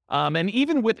 And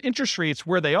even with interest rates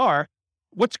where they are,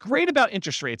 what's great about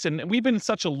interest rates, and we've been in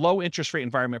such a low interest rate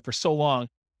environment for so long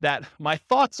that my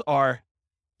thoughts are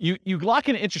you lock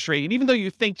in an interest rate. And even though you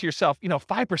think to yourself,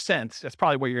 5%, that's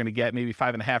probably what you're going to get, maybe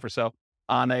 5.5 or so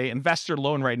on a investor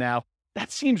loan right now.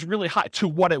 That seems really high to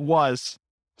what it was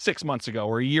 6 months ago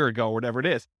or a year ago, or whatever it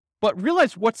is. But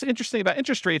realize what's interesting about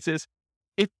interest rates is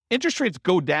if interest rates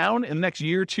go down in the next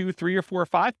year, 2, 3, or 4, or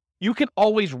 5, you can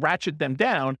always ratchet them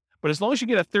down. But as long as you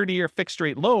get a 30-year fixed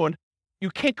rate loan, you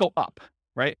can't go up,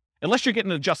 right? Unless you're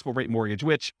getting an adjustable rate mortgage,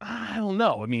 which I don't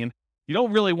know. I mean, you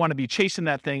don't really want to be chasing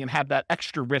that thing and have that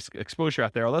extra risk exposure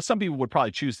out there. Although some people would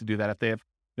probably choose to do that if they have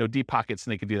deep pockets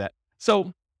and they could do that.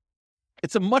 So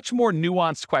it's a much more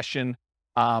nuanced question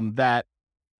that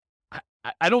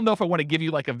I don't know if I want to give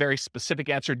you like a very specific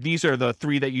answer. These are the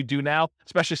 3 that you do now,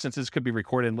 especially since this could be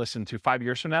recorded and listened to 5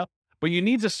 years from now. But you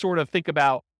need to sort of think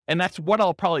about, and that's what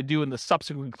I'll probably do in the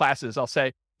subsequent classes. I'll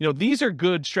say, these are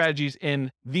good strategies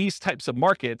in these types of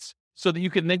markets so that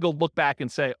you can then go look back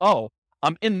and say, oh,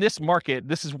 I'm in this market.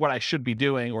 This is what I should be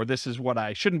doing, or this is what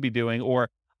I shouldn't be doing, or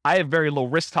I have very low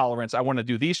risk tolerance. I want to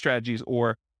do these strategies,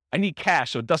 or I need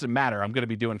cash, so it doesn't matter. I'm going to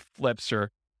be doing flips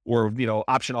or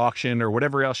option auction or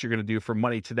whatever else you're going to do for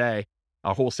money today,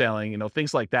 wholesaling,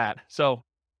 things like that. So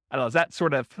I don't know, is that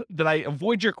sort of, did I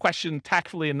avoid your question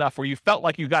tactfully enough where you felt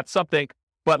like you got something,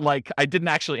 but like I didn't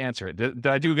actually answer it? Did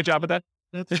I do a good job at that?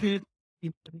 That's good.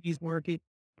 He's working.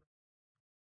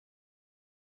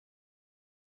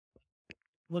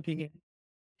 Looking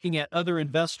at other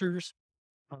investors,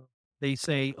 they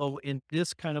say, oh, in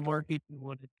this kind of market, you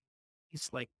want to,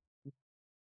 it's like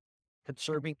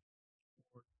conserving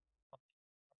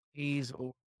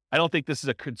or I don't think this is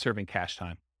a conserving cash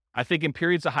time. I think in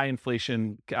periods of high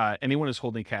inflation, anyone who's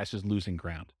holding cash is losing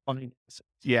ground.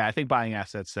 Yeah, I think buying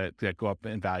assets that go up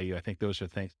in value, I think those are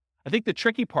things. I think the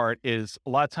tricky part is a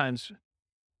lot of times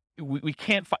we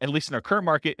can't, at least in our current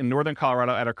market in Northern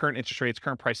Colorado, at our current interest rates,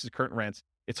 current prices, current rents,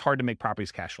 it's hard to make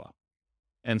properties cash flow.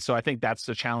 And so I think that's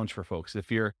the challenge for folks.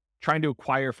 If you're trying to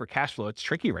acquire for cash flow, it's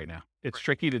tricky right now. It's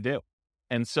tricky to do.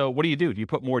 And so what do? Do you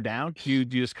put more down? Do you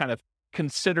just kind of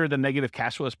consider the negative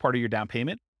cash flow as part of your down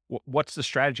payment? What's the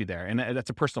strategy there? And that's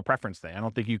a personal preference thing. I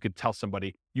don't think you could tell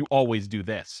somebody you always do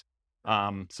this.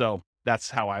 So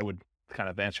that's how I would kind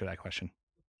of answer that question.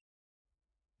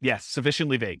 Yes,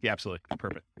 sufficiently vague. Yeah, absolutely.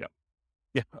 Perfect. Yep.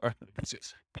 Yeah. All right. That's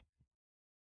it.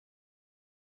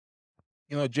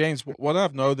 James, what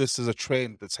I've noticed is a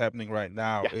trend that's happening right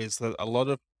now Yeah. is that a lot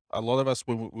of us,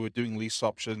 when we were doing lease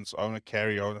options, owner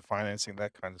carry, owner financing,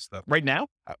 that kind of stuff, Right now?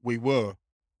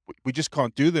 we just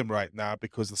can't do them right now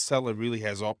because the seller really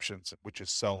has options, which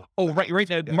is sell. Oh, right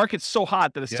now, the market's so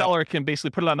hot that a seller can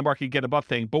basically put it on the market and get above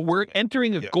thing. But we're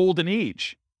entering a golden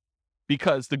age,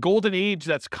 because the golden age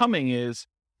that's coming is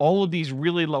all of these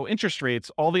really low interest rates,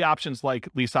 all the options like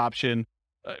lease option,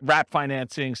 wrap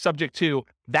financing, subject to,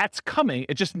 that's coming.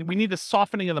 We need a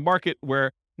softening of the market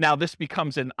where now this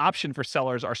becomes an option for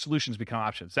sellers. Our solutions become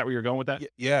options. Is that where you're going with that?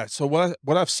 Yeah. So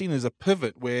what I've seen is a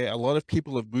pivot where a lot of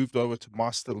people have moved over to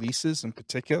master leases in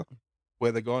particular,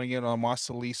 where they're going in on a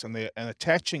master lease and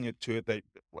attaching it to it.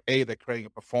 They're creating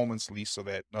a performance lease so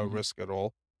that no risk at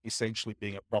all, essentially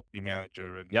being a property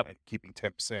manager and keeping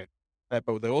 10%.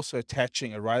 But they're also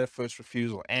attaching a right of first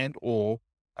refusal and or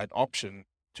an option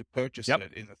to purchase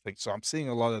it in the thing. So I'm seeing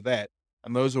a lot of that.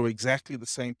 And those are exactly the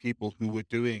same people who were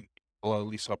doing a lot of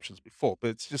lease options before. But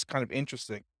it's just kind of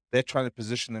interesting. They're trying to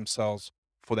position themselves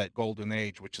for that golden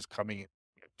age, which is coming in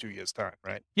 2 years' time,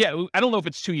 right? Yeah, I don't know if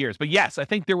it's 2 years, but yes, I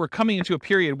think we're coming into a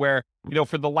period where,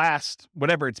 for the last,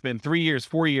 whatever it's been, 3 years,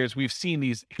 4 years, we've seen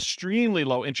these extremely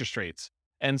low interest rates.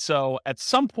 And so at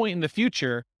some point in the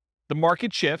future, the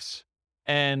market shifts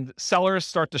and sellers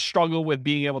start to struggle with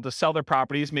being able to sell their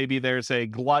properties. Maybe there's a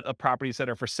glut of properties that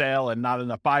are for sale and not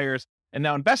enough buyers. And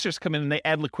now investors come in and they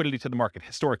add liquidity to the market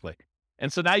historically.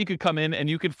 And so now you could come in and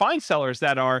you could find sellers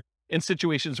that are in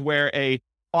situations where a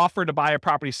offer to buy a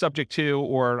property subject to,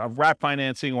 or a wrap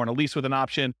financing, or a lease with an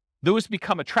option, those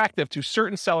become attractive to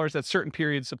certain sellers at certain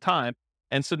periods of time.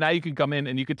 And so now you can come in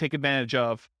and you could take advantage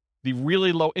of the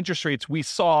really low interest rates we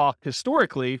saw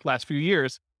historically last few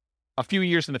years, a few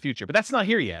years in the future. But that's not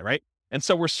here yet, right? And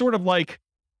so we're sort of like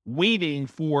waiting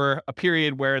for a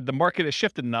period where the market has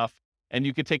shifted enough and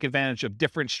you could take advantage of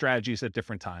different strategies at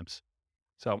different times.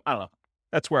 So I don't know.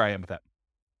 That's where I am with that.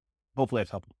 Hopefully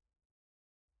that's helpful.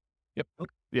 Yep.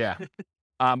 Yeah.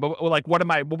 But like, what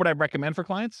would I recommend for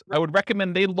clients? I would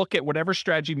recommend they look at whatever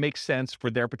strategy makes sense for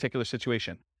their particular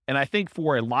situation. And I think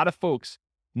for a lot of folks,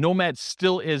 Nomad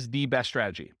still is the best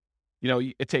strategy.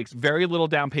 It takes very little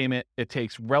down payment. It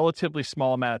takes relatively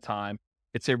small amount of time.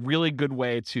 It's a really good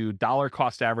way to dollar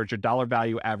cost average or dollar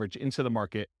value average into the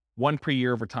market one per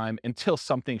year over time until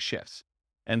something shifts.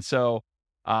 And so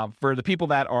for the people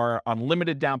that are on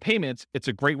limited down payments, it's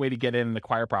a great way to get in and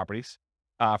acquire properties.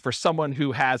 For someone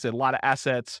who has a lot of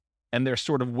assets and they're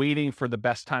sort of waiting for the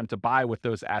best time to buy with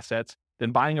those assets,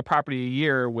 then buying a property a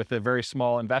year with a very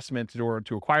small investment in order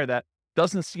to acquire that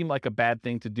doesn't seem like a bad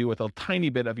thing to do with a tiny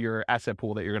bit of your asset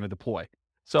pool that you're going to deploy.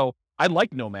 So I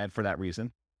like Nomad for that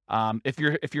reason. If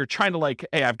you're trying to like,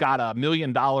 hey, I've got $1 million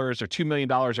or $2 million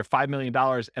or $5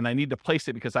 million and I need to place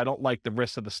it because I don't like the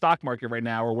risks of the stock market right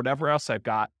now or whatever else I've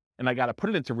got, and I got to put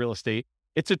it into real estate,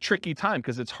 it's a tricky time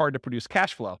because it's hard to produce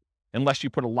cash flow unless you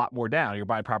put a lot more down. You're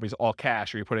buying properties all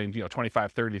cash or you're putting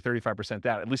 25, 30, 35%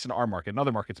 down, at least in our market. In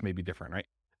other markets may be different, right?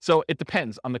 So it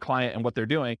depends on the client and what they're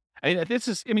doing. You're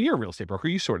a real estate broker.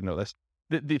 You sort of know this.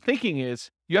 The thinking is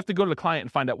you have to go to the client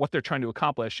and find out what they're trying to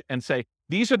accomplish and say,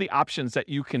 these are the options that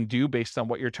you can do based on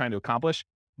what you're trying to accomplish.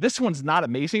 This one's not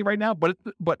amazing right now, but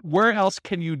where else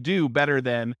can you do better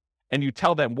than, and you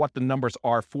tell them what the numbers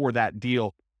are for that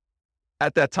deal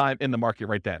at that time in the market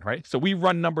right then, right? So we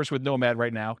run numbers with Nomad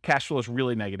right now. Cash flow is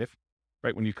really negative,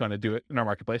 right? When you kind of do it in our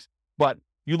marketplace, but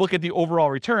you look at the overall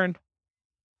return.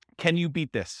 Can you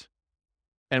beat this?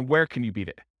 And where can you beat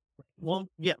it? Long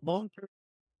term.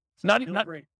 Not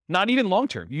even long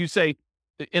term. You say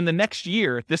in the next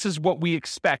year, this is what we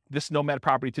expect this Nomad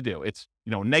property to do. It's,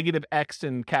 negative X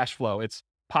in cash flow. It's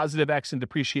positive X in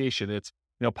depreciation. It's,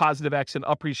 positive X in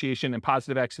appreciation and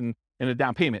positive X in a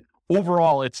down payment.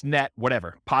 Overall, it's net,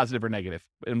 whatever, positive or negative.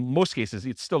 In most cases,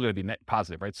 it's still going to be net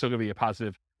positive, right? It's still going to be a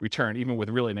positive return, even with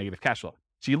really negative cash flow.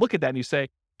 So you look at that and you say,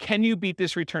 can you beat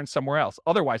this return somewhere else?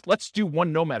 Otherwise, let's do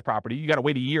one Nomad property. You got to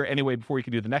wait a year anyway before you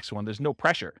can do the next one. There's no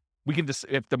pressure. We can just,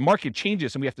 if the market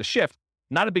changes and we have to shift,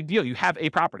 not a big deal. You have a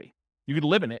property. You could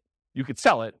live in it. You could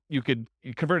sell it. You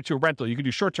convert it to a rental. You could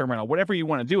do short-term rental, whatever you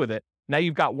want to do with it. Now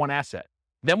you've got one asset.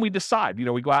 Then we decide,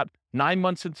 we go out 9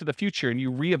 months into the future and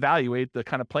you reevaluate the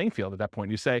kind of playing field at that point.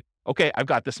 You say, okay, I've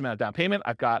got this amount of down payment.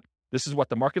 This is what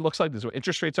the market looks like. This is what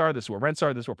interest rates are. This is what rents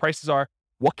are. This is what prices are.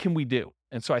 What can we do?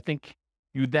 And so I think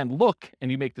you then look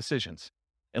and you make decisions.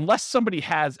 Unless somebody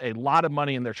has a lot of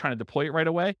money and they're trying to deploy it right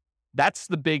away, that's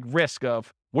the big risk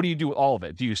of what do you do with all of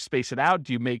it? Do you space it out?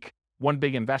 Do you make one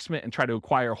big investment and try to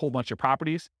acquire a whole bunch of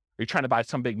properties? Are you trying to buy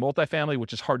some big multifamily,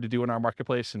 which is hard to do in our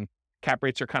marketplace and cap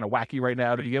rates are kind of wacky right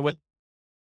now to begin with?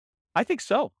 I think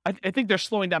so. I think they're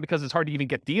slowing down because it's hard to even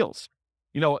get deals.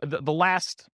 The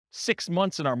last 6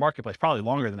 months in our marketplace, probably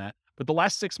longer than that, but the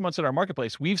last 6 months in our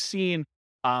marketplace, we've seen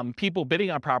people bidding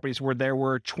on properties where there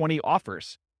were 20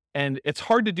 offers. And it's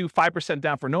hard to do 5%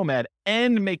 down for Nomad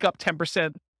and make up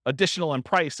 10% additional in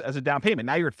price as a down payment.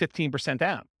 Now you're at 15%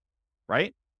 down,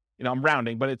 right? I'm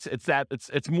rounding, but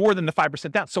it's more than the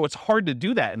 5% down. So it's hard to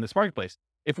do that in this marketplace.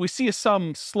 If we see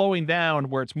some slowing down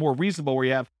where it's more reasonable, where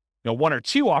you have 1 or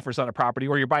 2 offers on a property,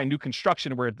 or you're buying new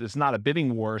construction where there's not a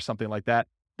bidding war or something like that,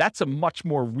 that's a much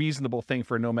more reasonable thing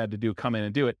for a Nomad to do, come in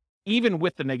and do it, even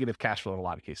with the negative cash flow in a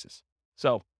lot of cases.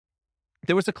 So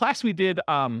there was a class we did,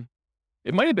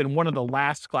 it might have been one of the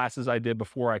last classes I did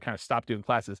before I kind of stopped doing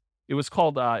classes. It was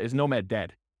called, Is Nomad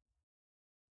Dead?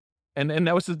 And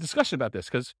there was a discussion about this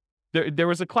because there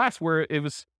was a class where it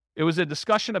was a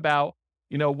discussion about,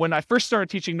 when I first started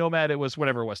teaching Nomad, it was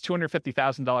whatever it was,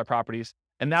 $250,000 properties.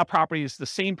 And now properties, the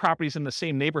same properties in the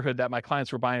same neighborhood that my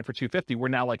clients were buying for $250 were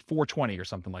now like $420 or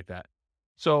something like that.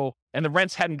 So, and the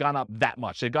rents hadn't gone up that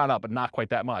much. They'd gone up, but not quite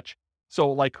that much.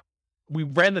 So like we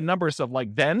ran the numbers of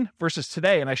like then versus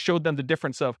today. And I showed them the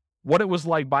difference of what it was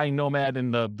like buying Nomad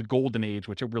in the golden age,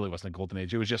 which it really wasn't a golden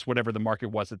age. It was just whatever the market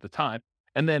was at the time.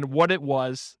 And then what it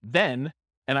was then.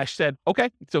 And I said, okay,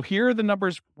 so here are the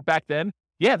numbers back then.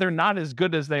 Yeah, they're not as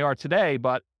good as they are today,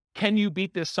 but can you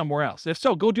beat this somewhere else? If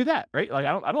so, go do that, right? Like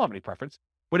I don't have any preference.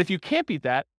 But if you can't beat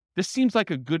that, this seems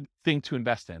like a good thing to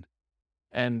invest in.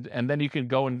 And then you can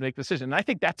go and make the decision. And I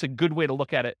think that's a good way to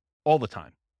look at it all the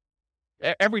time.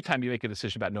 Every time you make a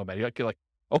decision about Nomad, you're like,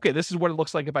 okay, this is what it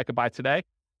looks like if I could buy today.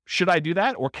 Should I do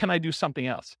that? Or can I do something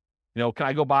else? Can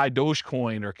I go buy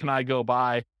Dogecoin, or can I go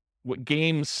buy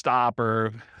GameStop,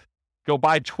 or go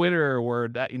buy Twitter, or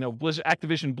that, Blizzard,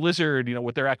 Activision Blizzard,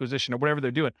 with their acquisition or whatever they're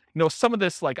doing. Some of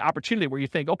this like opportunity where you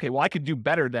think, okay, well, I could do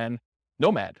better than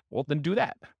Nomad. Well, then do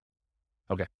that.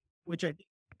 Okay. Which I think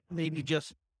maybe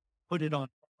just put it on.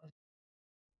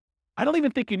 I don't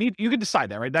even think you can decide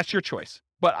that, right? That's your choice.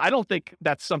 But I don't think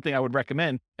that's something I would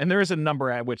recommend. And there is a number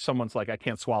at which someone's like, I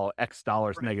can't swallow X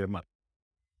dollars negative money.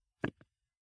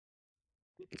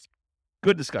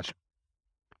 Good discussion.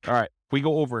 All right. We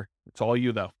go over. It's all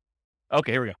you though.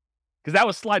 Okay, here we go. Because that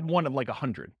was slide 1 of like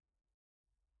 100.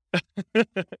 All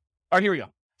right, here we go.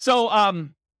 So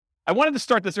I wanted to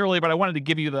start this earlier, but I wanted to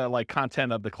give you the like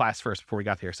content of the class first before we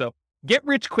got here. So get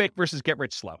rich quick versus get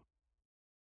rich slow.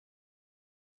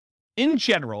 In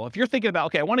general, if you're thinking about,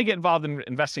 okay, I want to get involved in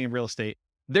investing in real estate,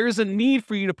 there's a need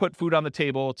for you to put food on the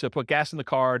table, to put gas in the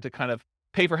car, to kind of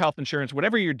pay for health insurance,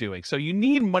 whatever you're doing. So you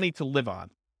need money to live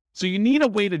on. So you need a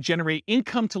way to generate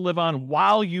income to live on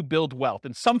while you build wealth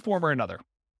in some form or another.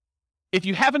 If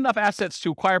you have enough assets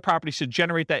to acquire properties to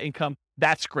generate that income,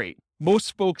 that's great.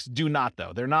 Most folks do not,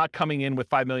 though. They're not coming in with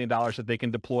 $5 million that they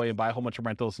can deploy and buy a whole bunch of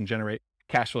rentals and generate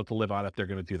cash flow to live on if they're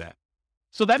going to do that.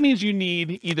 So that means you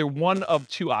need either one of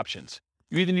 2 options.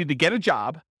 You either need to get a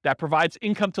job that provides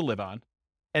income to live on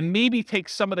and maybe take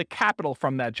some of the capital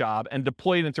from that job and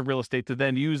deploy it into real estate to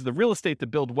then use the real estate to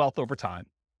build wealth over time.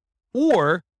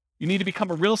 Or you need to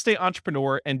become a real estate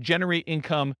entrepreneur and generate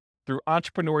income through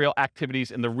entrepreneurial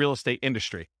activities in the real estate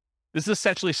industry. This is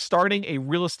essentially starting a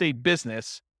real estate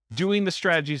business, doing the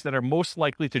strategies that are most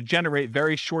likely to generate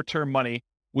very short-term money,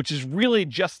 which is really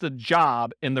just a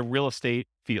job in the real estate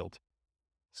field.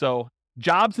 So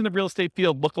jobs in the real estate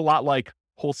field look a lot like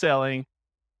wholesaling,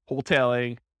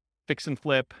 fix and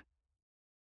flip,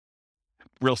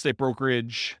 real estate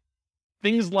brokerage,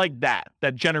 things like that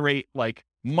generate like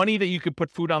money that you could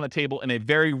put food on the table in a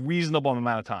very reasonable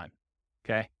amount of time.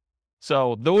 Okay.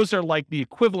 So those are like the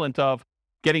equivalent of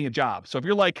getting a job. So if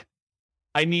you're like,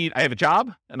 I have a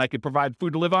job and I could provide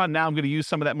food to live on. Now I'm going to use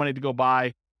some of that money to go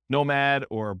buy Nomad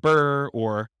or Burr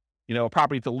or, a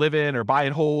property to live in or buy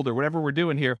and hold or whatever we're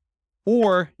doing here.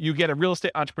 Or you get a real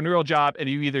estate entrepreneurial job and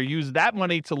you either use that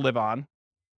money to live on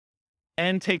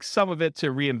and take some of it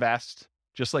to reinvest,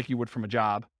 just like you would from a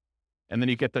job, And then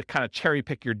you get to kind of cherry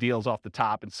pick your deals off the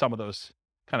top in some of those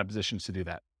kind of positions to do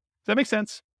that. Does that make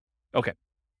sense? Okay.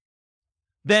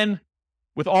 Then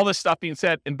with all this stuff being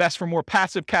said, invest for more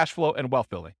passive cash flow and wealth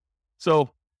building. So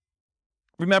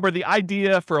remember, the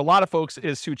idea for a lot of folks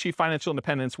is to achieve financial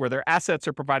independence where their assets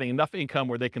are providing enough income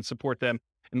where they can support them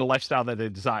in the lifestyle that they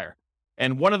desire.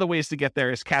 And one of the ways to get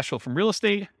there is cash flow from real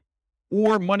estate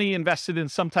or money invested in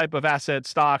some type of asset,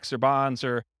 stocks or bonds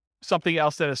or something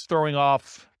else that is throwing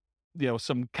off,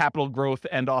 some capital growth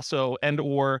and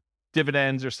or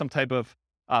dividends or some type of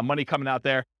money coming out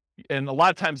there. And a lot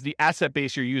of times the asset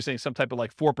base, you're using some type of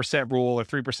like 4% rule or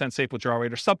 3% safe withdrawal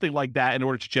rate or something like that in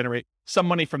order to generate some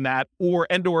money from that or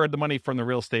the money from the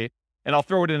real estate. And I'll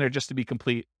throw it in there just to be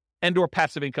complete, or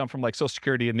passive income from like Social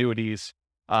Security, annuities,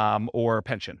 or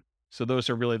pension. So those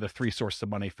are really the three sources of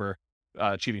money for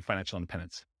achieving financial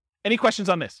independence. Any questions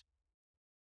on this?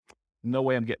 No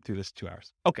way I'm getting through this 2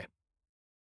 hours. Okay.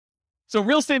 So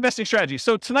real estate investing strategy.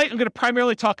 So tonight I'm going to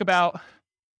primarily talk about,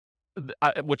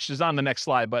 which is on the next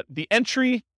slide, but the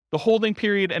entry, the holding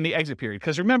period, and the exit period.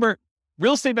 Because remember,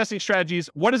 real estate investing strategies,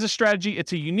 what is a strategy?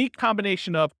 It's a unique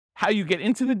combination of how you get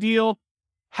into the deal,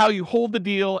 how you hold the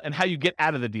deal, and how you get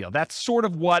out of the deal. That's sort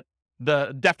of what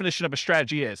the definition of a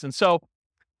strategy is. And so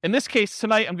in this case,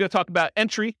 tonight, I'm going to talk about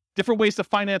entry, different ways to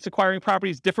finance acquiring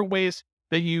properties, different ways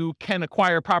that you can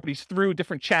acquire properties through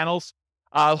different channels.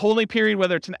 Holding period,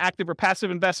 whether it's an active or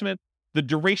passive investment, the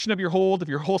duration of your hold, if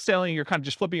you're wholesaling, you're kind of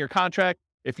just flipping your contract.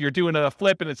 If you're doing a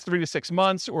flip and it's 3 to 6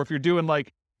 months, or if you're doing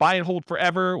like buy and hold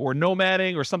forever or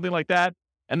nomading or something like that.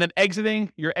 And then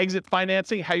exiting, your exit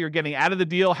financing, how you're getting out of the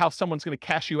deal, how someone's going to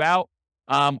cash you out,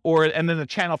 and then the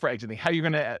channel for exiting, how you're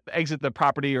going to exit the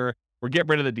property or get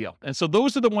rid of the deal. And so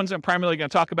those are the ones I'm primarily going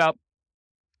to talk about.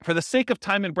 For the sake of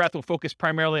time and breath, we'll focus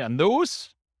primarily on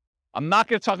those. I'm not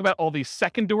going to talk about all these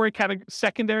secondary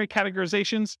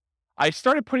categorizations. I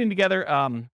started putting together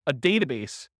a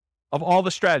database of all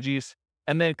the strategies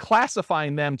and then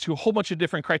classifying them to a whole bunch of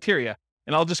different criteria.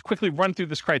 And I'll just quickly run through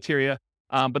this criteria,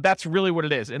 but that's really what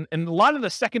it is. And a lot of the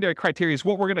secondary criteria is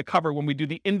what we're going to cover when we do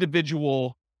the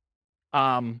individual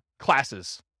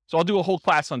classes. So I'll do a whole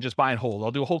class on just buy and hold.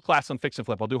 I'll do a whole class on fix and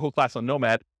flip. I'll do a whole class on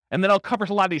nomad. And then I'll cover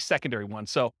a lot of these secondary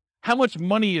ones. So how much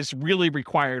money is really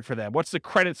required for them? What's the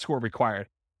credit score required?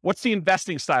 What's the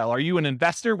investing style? Are you an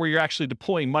investor where you're actually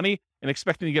deploying money and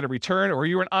expecting to get a return? Or are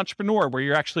you an entrepreneur where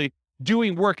you're actually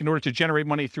doing work in order to generate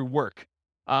money through work?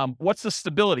 What's the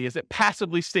stability? Is it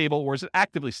passively stable or is it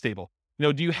actively stable?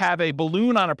 Do you have a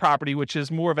balloon on a property, which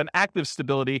is more of an active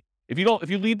stability? If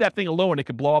you leave that thing alone, it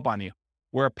could blow up on you.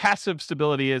 Where a passive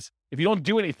stability is, if you don't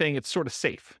do anything, it's sort of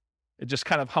safe. It just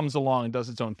kind of hums along and does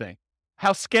its own thing.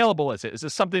 How scalable is it? Is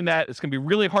this something that is going to be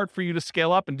really hard for you to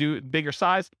scale up and do bigger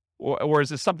size? Or is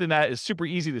this something that is super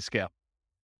easy to scale?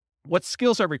 What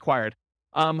skills are required?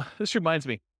 This reminds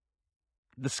me,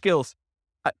 the skills.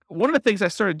 One of the things I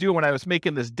started doing when I was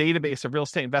making this database of real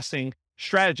estate investing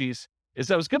strategies is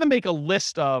I was going to make a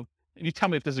list of, and you tell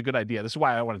me if this is a good idea. This is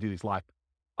why I want to do these live.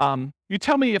 You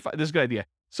tell me if this is a good idea.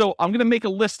 So I'm going to make a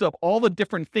list of all the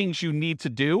different things you need to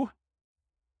do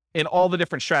in all the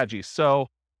different strategies. So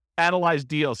analyze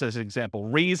deals as an example,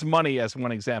 raise money as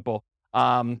one example,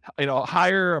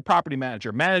 hire a property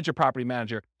manager, manage a property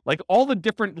manager, like all the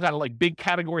different kind of like big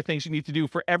category things you need to do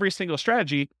for every single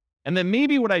strategy. And then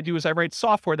maybe what I do is I write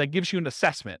software that gives you an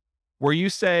assessment where you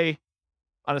say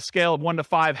on a scale of 1 to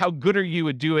 5, how good are you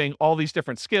at doing all these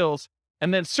different skills?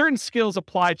 And then certain skills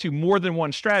apply to more than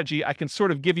one strategy. I can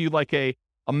sort of give you like a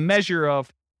measure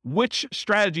of which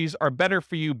strategies are better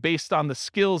for you based on the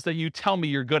skills that you tell me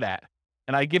you're good at.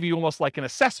 And I give you almost like an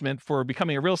assessment for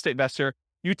becoming a real estate investor.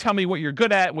 You tell me what you're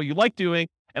good at, what you like doing,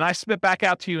 and I spit back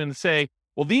out to you and say,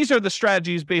 well, these are the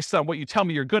strategies based on what you tell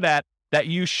me you're good at that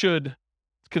you should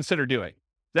consider doing. Is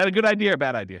that a good idea or a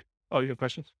bad idea? Oh, you have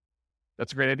questions?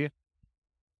 That's a great idea.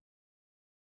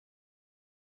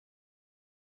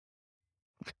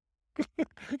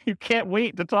 You can't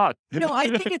wait to talk. No, I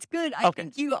think it's good. I Okay.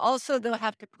 think you also, though,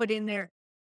 have to put in there,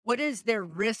 what is their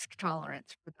risk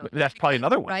tolerance for those? That's probably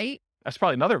another one. Right? That's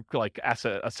probably another like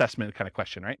asset assessment kind of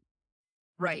question, right?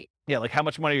 Right. Yeah, like how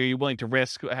much money are you willing to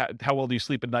risk? How well do you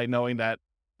sleep at night knowing that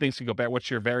things can go bad? What's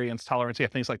your variance tolerance? Yeah,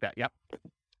 things like that. Yep.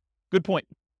 Good point.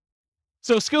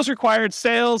 So skills required,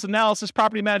 sales, analysis,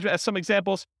 property management as some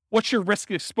examples. What's your risk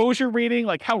exposure rating?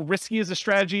 Like how risky is the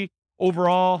strategy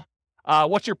overall?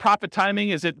 What's your profit timing?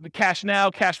 Is it cash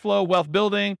now, cash flow, wealth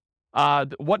building?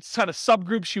 What kind of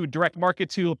subgroups you would direct market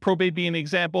to? Probate being an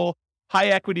example, high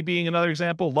equity being another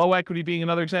example, low equity being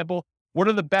another example. What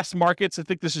are the best markets? I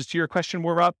think this is to your question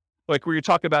more up, like where you're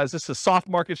talking about, is this a soft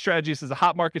market strategy? Is this a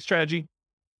hot market strategy?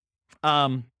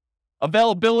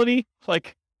 Availability,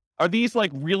 like, are these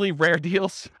like really rare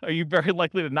deals? Are you very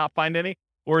likely to not find any?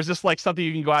 Or is this like something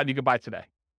you can go out and you can buy today?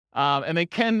 And then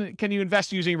can you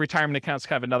invest using retirement accounts?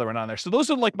 Kind of another one on there. So those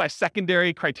are like my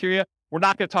secondary criteria. We're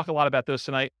not going to talk a lot about those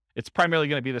tonight. It's primarily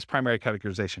going to be this primary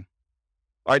categorization.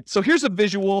 All right, so here's a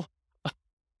visual.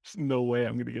 There's no way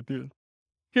I'm going to get through this.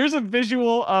 Here's a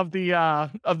visual of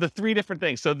the three different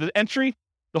things. So the entry,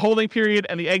 the holding period,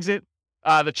 and the exit.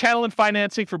 The channel and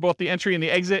financing for both the entry and the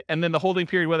exit, and then the holding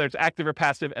period, whether it's active or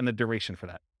passive, and the duration for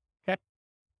that. Okay,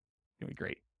 gonna be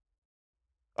great.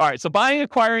 All right, so buying,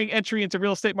 acquiring, entry into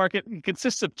real estate market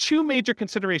consists of two major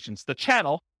considerations: the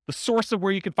channel, the source of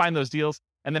where you can find those deals,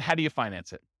 and then how do you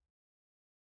finance it?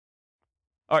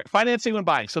 All right, financing when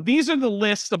buying. So these are the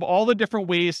lists of all the different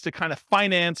ways to kind of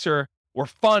finance or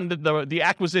fund the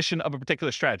acquisition of a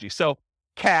particular strategy. So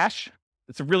cash,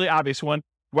 it's a really obvious one.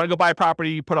 You want to go buy a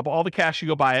property, you put up all the cash, you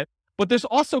go buy it. But there's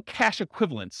also cash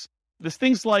equivalents. There's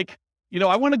things like,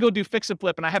 I want to go do fix and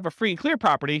flip and I have a free and clear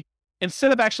property.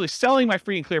 Instead of actually selling my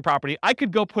free and clear property, I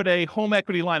could go put a home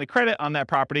equity line of credit on that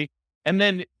property and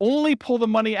then only pull the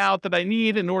money out that I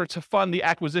need in order to fund the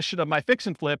acquisition of my fix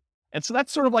and flip. And so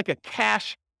that's sort of like a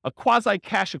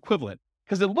quasi-cash equivalent,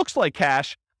 because it looks like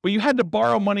cash, but you had to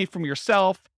borrow money from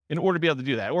yourself in order to be able to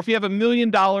do that. Or if you have $1 million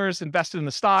invested in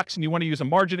the stocks and you want to use a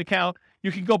margin account,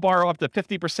 you can go borrow up to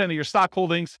 50% of your stock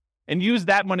holdings and use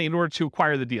that money in order to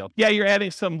acquire the deal. Yeah, you're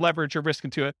adding some leverage or risk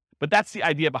into it, but that's the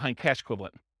idea behind cash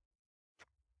equivalent.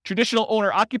 Traditional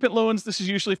owner-occupant loans, this is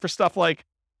usually for stuff like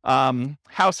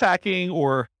house hacking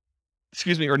or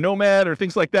Nomad or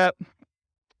things like that.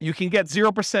 You can get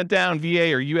 0% down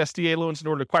VA or USDA loans in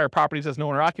order to acquire properties as an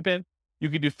owner-occupant. You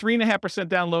can do 3.5%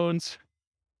 down loans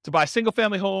to buy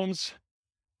single-family homes,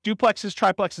 duplexes,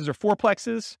 triplexes, or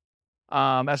fourplexes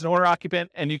as an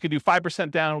owner-occupant, and you can do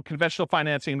 5% down conventional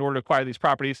financing in order to acquire these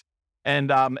properties.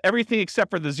 And everything except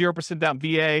for the 0% down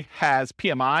VA has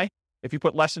PMI. If you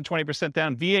put less than 20%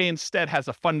 down, VA instead has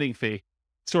a funding fee,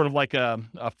 sort of like a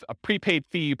prepaid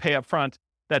fee you pay up front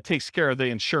that takes care of the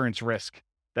insurance risk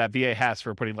that VA has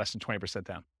for putting less than 20%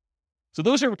 down. So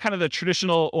those are kind of the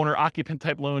traditional owner-occupant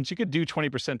type loans. You could do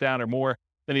 20% down or more,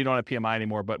 then you don't have PMI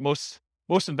anymore, but most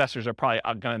investors are probably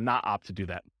going to not opt to do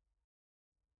that.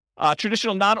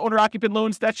 Traditional non-owner-occupant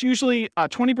loans, that's usually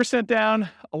 20% down.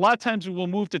 A lot of times we will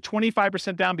move to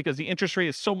 25% down because the interest rate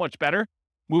is so much better,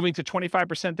 moving to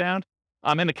 25% down.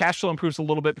 And the cash flow improves a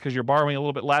little bit because you're borrowing a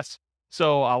little bit less.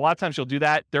 So a lot of times you'll do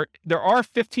that. There are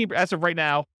 15, as of right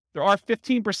now, there are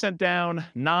 15% down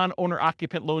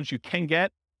non-owner-occupant loans you can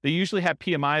get. They usually have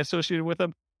PMI associated with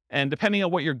them. And depending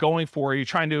on what you're going for, are you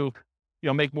trying to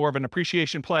make more of an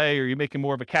appreciation play, or you're making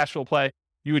more of a cash flow play,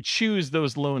 you would choose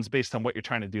those loans based on what you're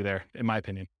trying to do there, in my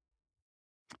opinion.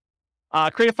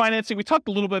 Creative financing, we talked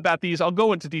a little bit about these. I'll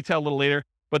go into detail a little later,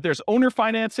 but there's owner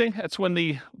financing. That's when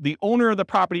the owner of the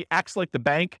property acts like the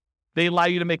bank. They allow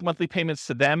you to make monthly payments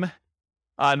to them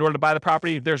in order to buy the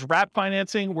property. There's wrap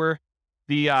financing, where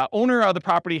the owner of the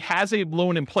property has a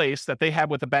loan in place that they have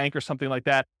with a bank or something like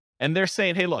that. And they're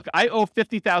saying, hey, look, I owe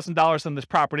 $50,000 on this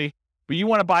property, but you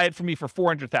want to buy it from me for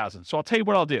 $400,000. So I'll tell you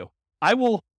what I'll do. I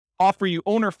will offer you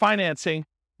owner financing,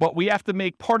 but we have to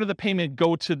make part of the payment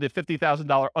go to the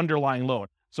 $50,000 underlying loan.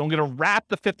 So I'm going to wrap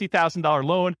the $50,000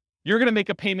 loan. You're going to make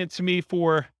a payment to me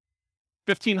for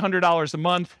 $1,500 a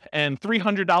month, and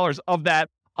 $300 of that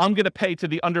I'm going to pay to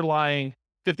the underlying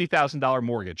 $50,000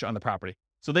 mortgage on the property.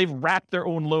 So they've wrapped their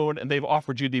own loan and they've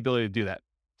offered you the ability to do that.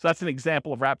 So that's an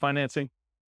example of wrap financing.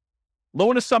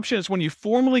 Loan assumption is when you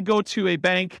formally go to a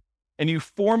bank and you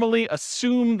formally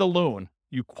assume the loan.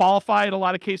 You qualify in a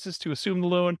lot of cases to assume the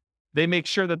loan. They make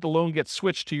sure that the loan gets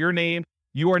switched to your name.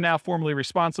 You are now formally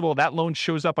responsible. That loan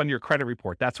shows up on your credit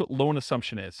report. That's what loan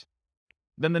assumption is.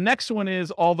 Then the next one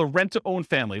is all the rent-to-own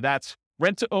family. That's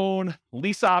rent-to-own,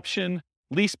 lease option,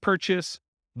 lease purchase.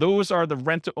 Those are the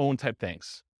rent-to-own type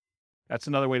things. That's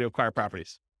another way to acquire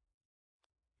properties.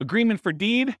 Agreement for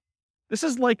deed. This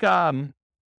is like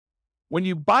when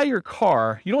you buy your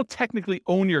car, you don't technically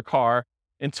own your car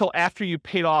until after you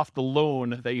paid off the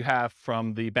loan that you have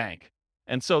from the bank.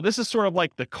 And so this is sort of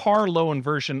like the car loan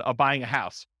version of buying a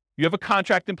house. You have a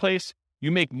contract in place,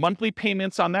 you make monthly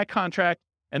payments on that contract,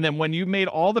 and then when you made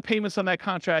all the payments on that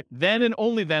contract, then and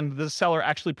only then the seller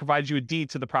actually provides you a deed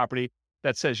to the property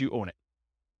that says you own it.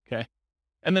 Okay.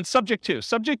 And then subject to.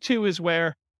 Subject to is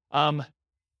where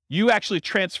you actually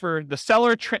transfer, the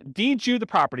seller deeds you the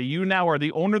property. You now are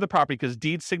the owner of the property because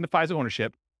deed signifies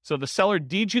ownership. So the seller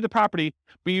deeds you the property,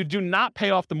 but you do not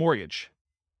pay off the mortgage.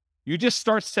 You just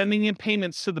start sending in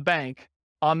payments to the bank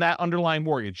on that underlying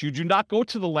mortgage. You do not go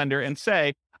to the lender and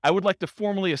say, I would like to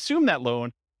formally assume that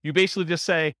loan. You basically just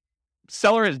say,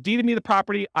 seller has deeded me the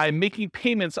property. I'm making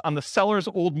payments on the seller's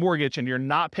old mortgage, and you're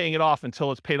not paying it off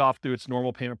until it's paid off through its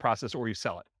normal payment process or you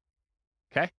sell it.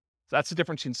 Okay? So that's the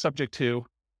difference between subject to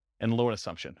and loan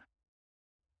assumption.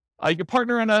 You can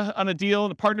partner on a deal,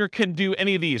 and the partner can do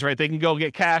any of these, right? They can go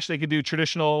get cash. They can do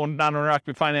traditional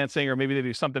non-owner-occupied financing, or maybe they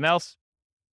do something else.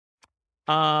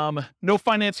 No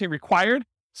financing required.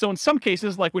 So in some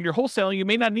cases, like when you're wholesaling, you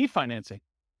may not need financing.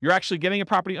 You're actually getting a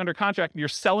property under contract and you're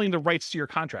selling the rights to your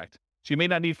contract. So you may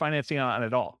not need financing on it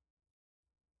at all.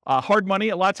 Hard money.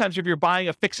 A lot of times if you're buying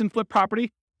a fix and flip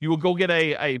property, you will go get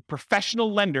a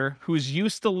professional lender who's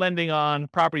used to lending on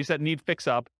properties that need fix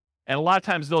up. And a lot of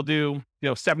times they'll do,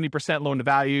 70% loan to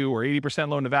value or 80%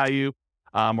 loan to value,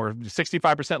 or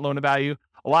 65% loan to value.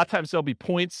 A lot of times there'll be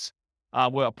points.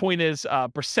 Well, a point is a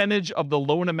percentage of the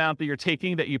loan amount that you're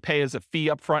taking that you pay as a fee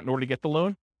up front in order to get the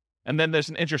loan. And then there's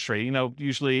an interest rate,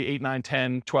 usually 8, 9,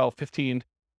 10, 12, 15,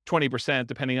 20%,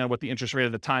 depending on what the interest rate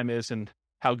at the time is and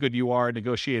how good you are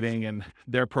negotiating and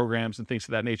their programs and things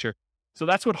of that nature. So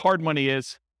that's what hard money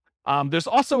is. There's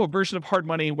also a version of hard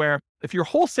money where if you're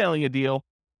wholesaling a deal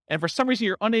and for some reason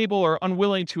you're unable or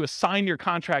unwilling to assign your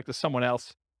contract to someone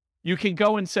else, you can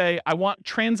go and say, I want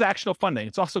transactional funding.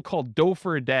 It's also called dough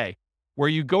for a day, where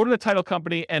you go to the title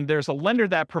company and there's a lender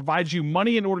that provides you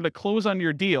money in order to close on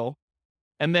your deal.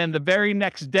 And then the very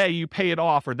next day you pay it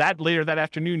off, or later that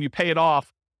afternoon, you pay it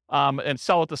off and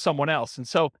sell it to someone else. And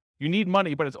so you need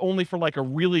money, but it's only for like a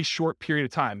really short period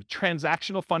of time.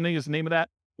 Transactional funding is the name of that,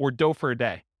 or dough for a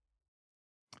day.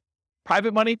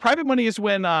 Private money. Private money is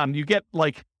when you get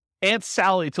like Aunt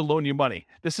Sally to loan you money.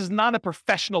 This is not a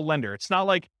professional lender. It's not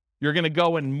like you're going to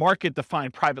go and market to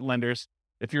find private lenders.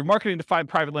 If you're marketing to find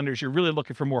private lenders, you're really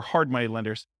looking for more hard money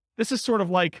lenders. This is sort of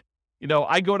like,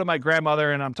 I go to my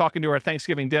grandmother and I'm talking to her at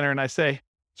Thanksgiving dinner and I say,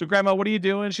 so Grandma, what are you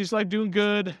doing? She's like, doing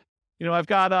good. I've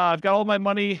got all my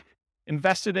money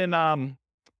invested in, CDs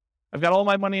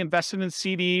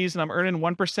and I'm earning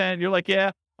 1%. You're like, yeah,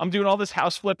 I'm doing all this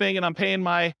house flipping and I'm paying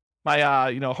my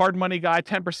hard money guy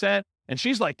 10%. And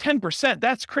she's like, 10%?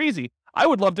 That's crazy. I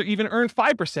would love to even earn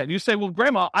 5%. You say, well,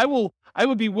 Grandma, I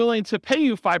would be willing to pay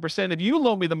you 5% if you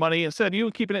loan me the money instead of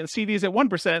you keeping it in CDs at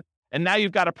 1%. And now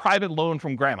you've got a private loan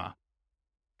from Grandma.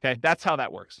 Okay, that's how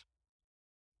that works.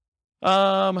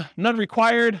 None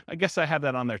required. I guess I have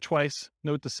that on there twice.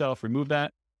 Note to self, remove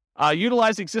that.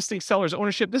 Utilize existing seller's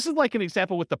ownership. This is like an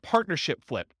example with the partnership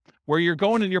flip, where you're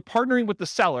going and you're partnering with the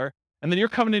seller, and then you're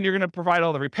coming in, you're going to provide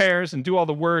all the repairs and do all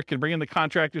the work and bring in the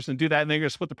contractors and do that, and then you're going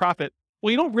to split the profit.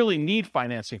 Well, you don't really need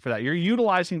financing for that. You're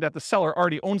utilizing that the seller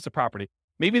already owns the property.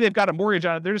 Maybe they've got a mortgage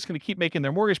on it. They're just going to keep making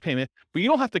their mortgage payment, but you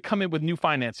don't have to come in with new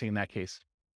financing in that case.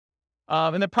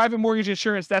 And then private mortgage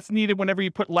insurance, that's needed whenever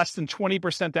you put less than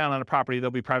 20% down on a property. There'll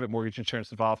be private mortgage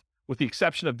insurance involved, with the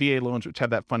exception of VA loans, which have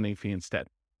that funding fee instead.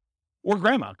 Or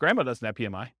Grandma. Grandma doesn't have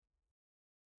PMI.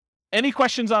 Any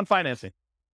questions on financing?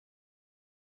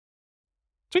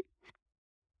 Sweet.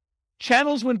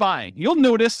 Channels when buying. You'll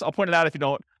notice, I'll point it out if you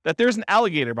don't, that there's an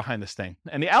alligator behind this thing.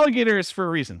 And the alligator is for a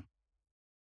reason.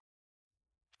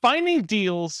 Finding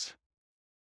deals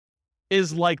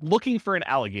is like looking for an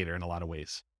alligator in a lot of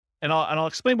ways. And I'll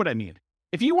explain what I mean.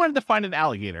 If you wanted to find an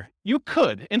alligator, you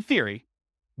could, in theory,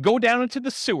 go down into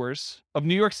the sewers of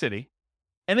New York City,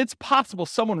 and it's possible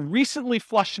someone recently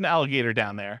flushed an alligator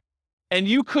down there, and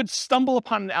you could stumble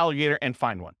upon an alligator and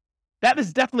find one. That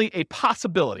is definitely a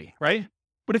possibility, right?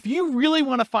 But if you really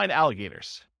want to find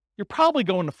alligators, you're probably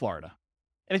going to Florida.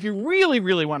 And if you really,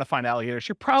 really want to find alligators,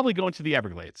 you're probably going to the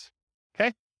Everglades,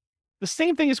 okay? The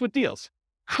same thing is with deals.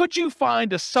 Could you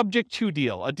find a subject to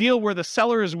deal, a deal where the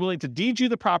seller is willing to deed you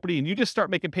the property and you just start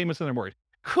making payments on their mortgage?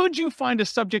 Could you find a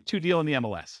subject to deal in the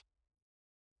MLS?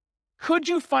 Could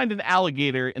you find an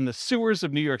alligator in the sewers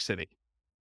of New York City?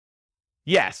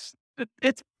 Yes,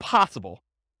 it's possible.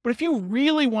 But if you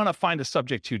really want to find a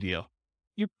subject to deal,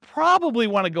 you probably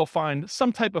want to go find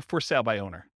some type of for sale by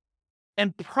owner.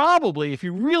 And probably, if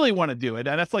you really want to do it,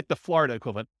 and that's like the Florida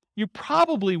equivalent, you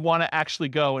probably want to actually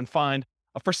go and find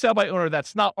a for sale by owner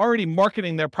that's not already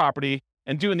marketing their property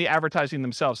and doing the advertising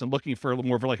themselves and looking for a little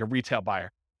more of like a retail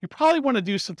buyer. You probably want to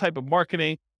do some type of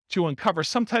marketing to uncover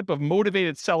some type of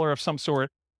motivated seller of some sort,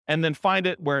 and then find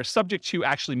it where subject to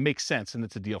actually makes sense and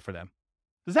it's a deal for them.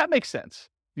 Does that make sense?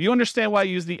 Do you understand why I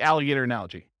use the alligator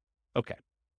analogy? Okay.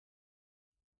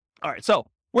 All right, so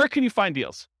where can you find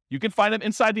deals? You can find them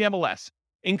inside the MLS,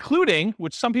 including,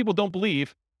 which some people don't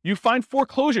believe, you find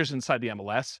foreclosures inside the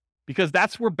MLS, because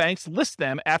that's where banks list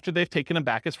them after they've taken them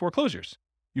back as foreclosures.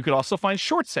 You could also find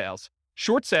short sales.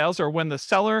 Short sales are when the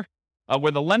seller,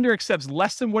 where the lender accepts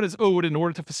less than what is owed in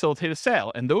order to facilitate a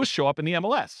sale, and those show up in the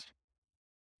MLS.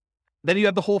 Then you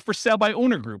have the whole for sale by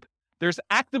owner group. there's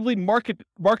actively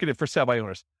marketed for sale by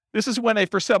owners. This is when a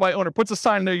for sale by owner puts a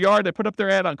sign in their yard, they put up their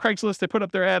ad on Craigslist, they put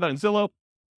up their ad on Zillow,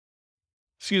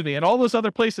 and all those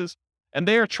other places, and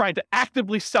they are trying to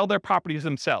actively sell their properties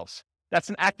themselves. That's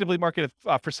an actively marketed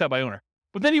for sale by owner.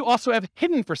 But then you also have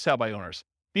hidden for sale by owners.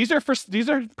 These are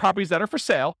properties that are for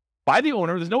sale by the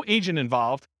owner. There's no agent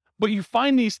involved, but you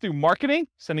find these through marketing,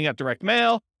 sending out direct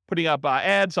mail, putting up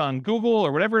ads on Google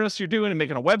or whatever else you're doing, and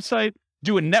making a website,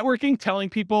 doing networking, telling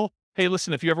people, hey,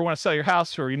 listen, if you ever want to sell your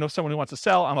house or you know someone who wants to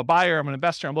sell, I'm a buyer, I'm an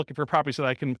investor, I'm looking for a property so that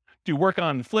I can do work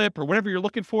on and flip or whatever you're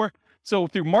looking for. So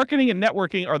through marketing and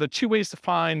networking are the two ways to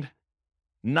find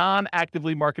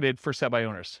non-actively marketed for sale by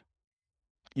owners.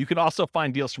 You can also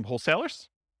find deals from wholesalers.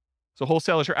 So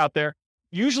wholesalers are out there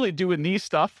usually doing these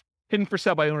stuff, hidden for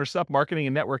sale by owner stuff, marketing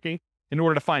and networking in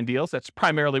order to find deals. That's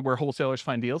primarily where wholesalers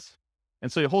find deals.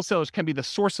 And so the wholesalers can be the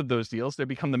source of those deals. They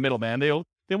become the middleman. They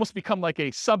almost become like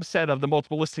a subset of the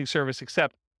multiple listing service,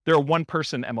 except they're a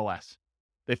one-person MLS.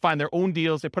 They find their own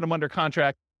deals, they put them under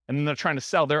contract, and then they're trying to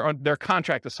sell their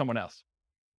contract to someone else.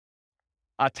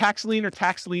 Tax lien or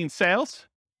tax lien sales.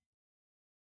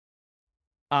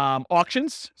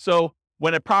 Auctions. So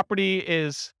when a property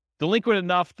is delinquent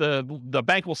enough, the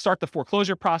bank will start the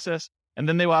foreclosure process, and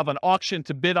then they will have an auction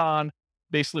to bid on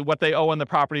basically what they owe on the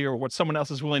property or what someone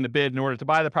else is willing to bid in order to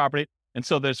buy the property. And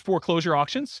so there's foreclosure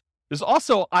auctions. There's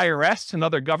also IRS and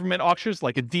other government auctions,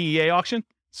 like a DEA auction.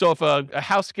 So if a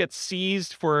house gets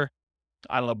seized for,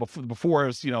 I don't know, before it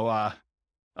was,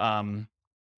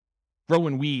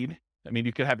 growing weed, I mean,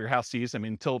 you could have your house seized. I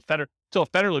mean, until it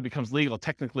federally becomes legal,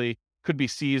 technically could be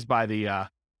seized by the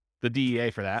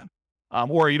DEA for that.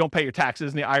 Or you don't pay your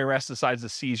taxes and the IRS decides to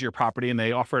seize your property and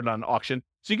they offer it on auction.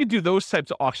 So you can do those types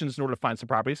of auctions in order to find some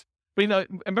properties. But, I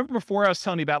remember before I was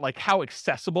telling you about like how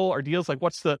accessible are deals, like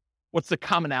what's the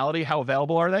commonality, how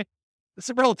available are they? It's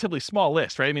a relatively small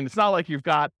list, right? I mean, it's not like you've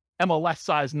got MLS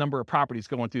size number of properties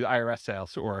going through IRS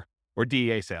sales or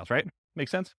DEA sales, right?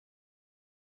 Makes sense?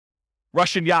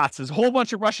 Russian yachts. There's a whole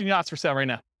bunch of Russian yachts for sale right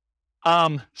now.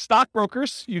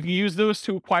 Stockbrokers, you can use those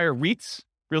to acquire REITs,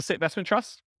 real estate investment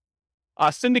trusts.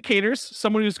 Syndicators,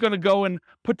 someone who's going to go and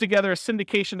put together a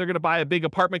syndication. They're going to buy a big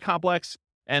apartment complex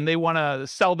and they want to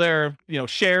sell their,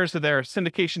 shares of their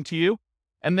syndication to you.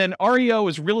 And then REO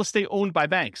is real estate owned by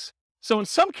banks. So in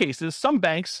some cases, some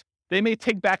banks, they may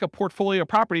take back a portfolio of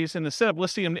properties and instead of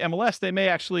listing them in MLS, they may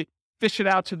actually fish it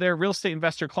out to their real estate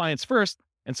investor clients first.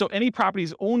 And so any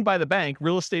properties owned by the bank,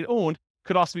 real estate owned,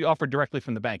 could also be offered directly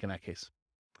from the bank in that case.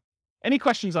 Any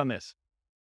questions on this?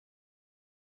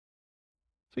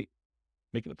 Sweet.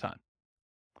 Making up time.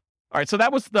 All right, so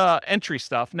that was the entry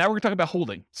stuff. Now we're going to talk about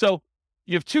holding. So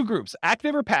you have two groups,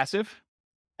 active or passive,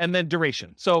 and then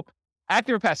duration. So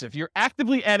active or passive, you're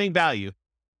actively adding value,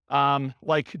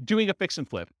 like doing a fix and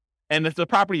flip. And is the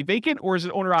property vacant or is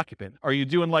it owner occupant? Are you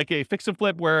doing like a fix and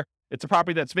flip where it's a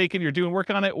property that's vacant, you're doing work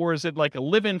on it, or is it like a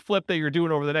live-in flip that you're doing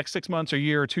over the next 6 months or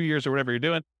year or 2 years or whatever you're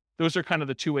doing? Those are kind of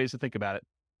the two ways to think about it.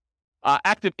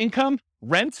 Active income,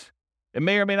 rent. It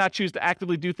may or may not choose to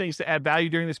actively do things to add value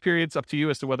during this period. It's up to you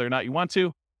as to whether or not you want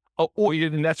to.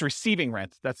 And that's receiving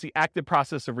rent. That's the active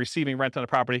process of receiving rent on a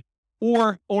property.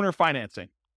 Or owner financing,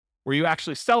 where you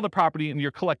actually sell the property and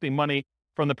you're collecting money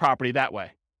from the property that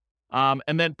way.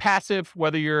 And then passive,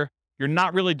 whether you're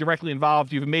not really directly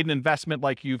involved, you've made an investment,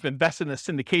 like you've invested in a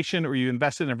syndication or you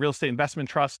invested in a real estate investment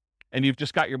trust, and you've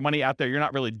just got your money out there. You're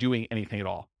not really doing anything at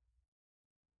all.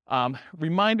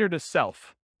 Reminder to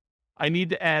self, I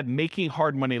need to add making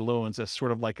hard money loans as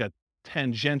sort of like a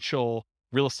tangential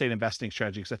real estate investing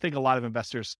strategy, because I think a lot of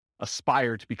investors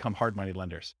aspire to become hard money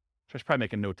lenders. So I should probably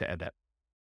make a note to add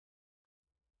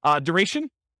that.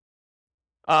 Duration.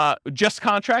 Just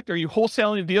contract. Are you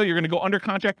wholesaling a deal? You're going to go under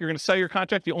contract. You're going to sell your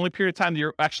contract. The only period of time that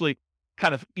you're actually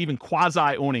kind of even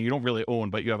quasi owning, you don't really own,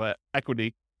 but you have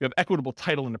equitable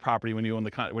title in the property when you own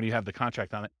when you have the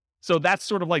contract on it. So that's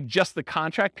sort of like just the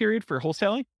contract period for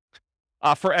wholesaling.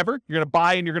 Forever. You're going to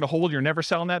buy and you're going to hold. You're never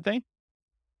selling that thing.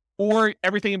 Or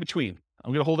everything in between.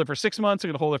 I'm going to hold it for 6 months. I'm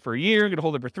going to hold it for a year. I'm going to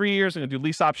hold it for 3 years. I'm going to do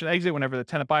lease option exit whenever the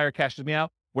tenant buyer cashes me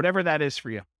out. Whatever that is for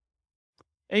you.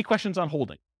 Any questions on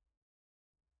holding?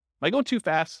 Am I going too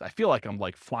fast? I feel like I'm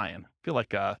like flying. I feel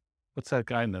like, what's that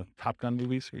guy in the Top Gun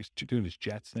movies where he's doing his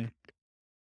jets thing?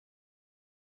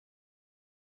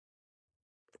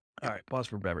 All right, pause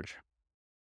for beverage.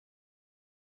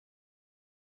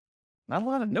 Not a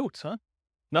lot of notes, huh?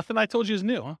 Nothing I told you is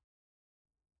new, huh?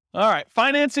 All right,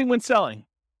 financing when selling.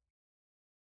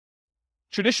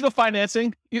 Traditional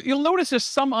financing, you'll notice there's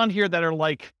some on here that are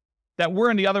like, that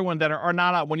were in the other one that are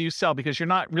not when you sell because you're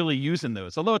not really using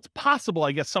those. Although it's possible,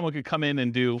 I guess someone could come in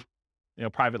and do,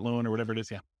 private loan or whatever it is.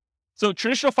 Yeah. So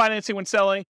traditional financing when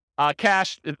selling,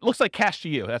 cash, it looks like cash to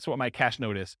you. That's what my cash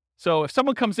note is. So if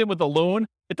someone comes in with a loan,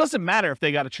 it doesn't matter if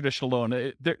they got a traditional loan.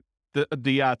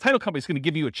 The title company is going to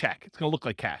give you a check. It's going to look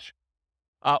like cash.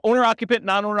 Owner-occupant,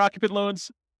 non-owner-occupant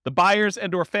loans, the buyers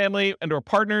and or family and or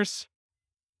partners,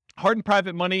 hard and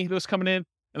private money, those coming in,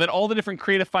 and then all the different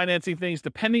creative financing things,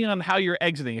 depending on how you're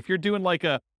exiting. If you're doing like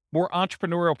a more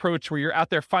entrepreneurial approach where you're out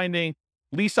there finding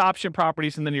lease option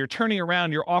properties and then you're turning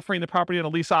around, you're offering the property on a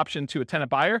lease option to a tenant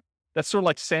buyer, that's sort of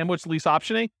like sandwich lease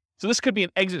optioning. So this could be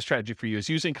an exit strategy for you. It's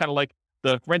using kind of like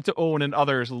the rent to own and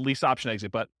others, lease option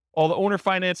exit, but all the owner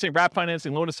financing, wrap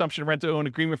financing, loan assumption, rent to own,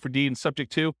 agreement for deed, and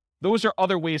subject to, those are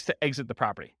other ways to exit the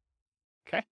property.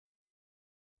 Okay.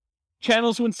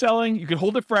 Channels when selling, you can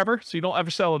hold it forever, so you don't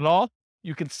ever sell it at all.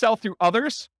 You can sell through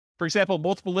others. For example,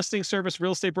 multiple listing service,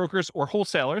 real estate brokers, or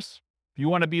wholesalers. If you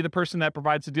want to be the person that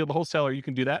provides the deal to the wholesaler, you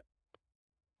can do that.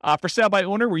 For sale by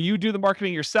owner, where you do the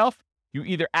marketing yourself, you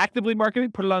either actively market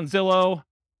it, put it on Zillow,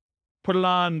 put it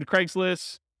on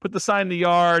Craigslist, put the sign in the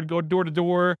yard, go door to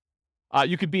door.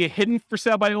 You could be a hidden for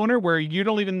sale by owner where you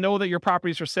don't even know that your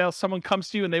property is for sale. Someone comes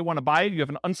to you and they want to buy it. You have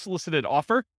an unsolicited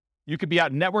offer. You could be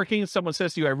out networking. Someone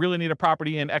says to you, I really need a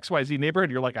property in XYZ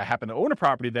neighborhood. You're like, I happen to own a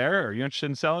property there. Are you interested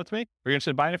in selling it to me? Are you interested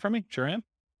in buying it from me? Sure am.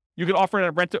 You could offer it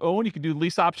at rent to own. You could do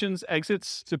lease options,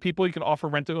 exits to people. You can offer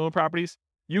rent to own properties.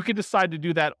 You could decide to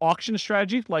do that auction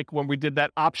strategy, like when we did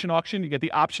that option auction. You get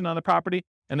the option on the property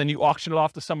and then you auction it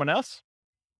off to someone else.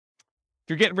 If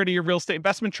you're getting rid of your real estate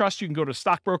investment trust, you can go to a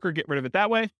stockbroker, get rid of it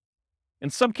that way. In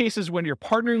some cases, when you're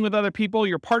partnering with other people,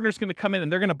 your partner's going to come in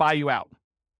and they're going to buy you out.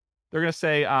 They're going to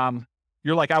say,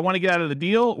 you're like, I want to get out of the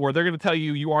deal, or they're going to tell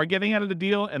you you are getting out of the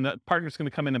deal, and the partner's going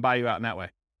to come in and buy you out in that way.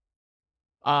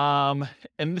 And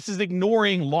this is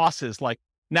ignoring losses like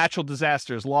natural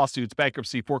disasters, lawsuits,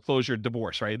 bankruptcy, foreclosure,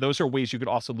 divorce, right? Those are ways you could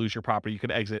also lose your property. You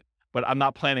could exit, but I'm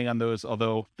not planning on those,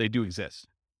 although they do exist.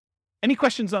 Any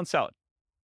questions on selling?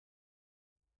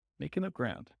 Making up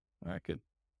ground. All right, good.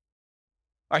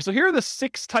 All right, so here are the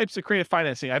 6 types of creative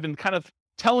financing. I've been kind of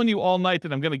telling you all night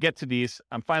that I'm going to get to these.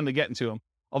 I'm finally getting to them,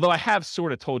 although I have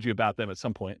sort of told you about them at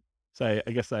some point. So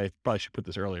I guess I probably should put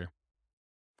this earlier.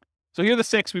 So here are the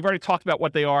 6. We've already talked about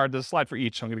what they are. There's a slide for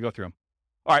each, so I'm going to go through them.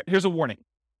 All right, here's a warning.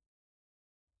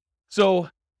 So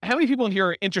how many people in here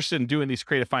are interested in doing these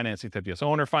creative financing type deals?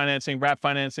 Owner financing, wrap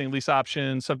financing, lease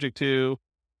option, subject to,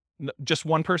 just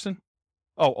one person?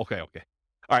 Oh, okay. All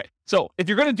right, so if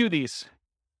you're going to do these,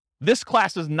 this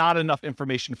class is not enough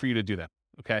information for you to do them,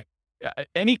 okay?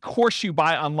 Any course you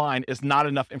buy online is not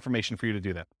enough information for you to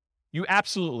do that. You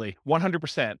absolutely,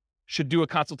 100%, should do a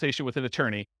consultation with an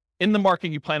attorney in the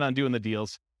market you plan on doing the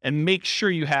deals and make sure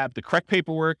you have the correct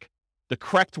paperwork, the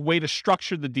correct way to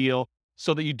structure the deal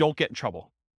so that you don't get in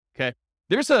trouble, okay?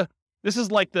 There's a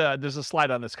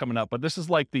slide on this coming up, but this is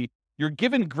like you're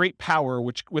given great power,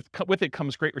 which with it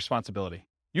comes great responsibility.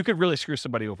 You could really screw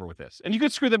somebody over with this. And you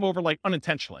could screw them over like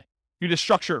unintentionally. You just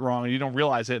structure it wrong and you don't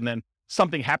realize it, and then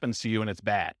something happens to you and it's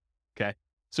bad, okay?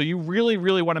 So you really,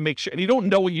 really want to make sure, and you don't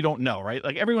know what you don't know, right?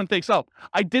 Like everyone thinks, oh,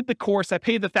 I did the course, I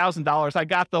paid the $1,000, I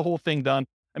got the whole thing done.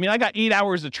 I mean, I got 8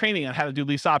 hours of training on how to do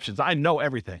lease options. I know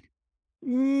everything.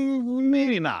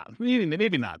 Maybe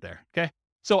not there, okay?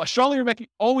 So I strongly recommend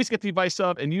always get the advice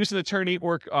of and use an attorney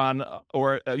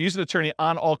use an attorney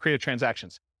on all creative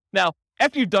transactions. Now,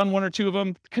 after you've done 1 or 2 of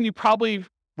them, can you probably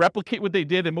replicate what they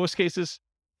did in most cases?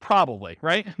 Probably,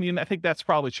 right? I mean, I think that's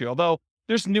probably true. Although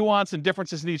there's nuance and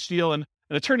differences in each deal, and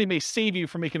an attorney may save you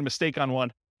from making a mistake on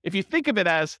one. If you think of it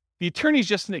as the attorney is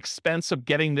just an expense of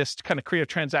getting this kind of creative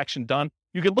transaction done,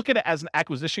 you could look at it as an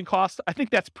acquisition cost. I think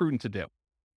that's prudent to do.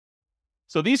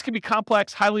 So these can be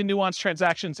complex, highly nuanced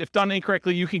transactions. If done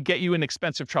incorrectly, you can get you in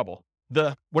expensive trouble.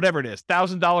 Whatever it is,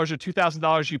 $1,000 or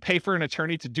 $2,000 you pay for an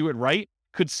attorney to do it right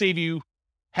could save you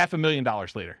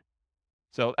 $500,000 later.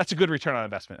 So that's a good return on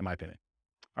investment, in my opinion.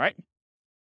 All right.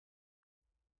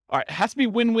 It has to be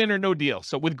win-win or no deal.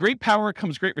 So with great power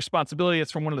comes great responsibility.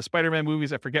 It's from one of the Spider-Man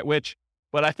movies. I forget which,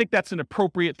 but I think that's an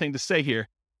appropriate thing to say here.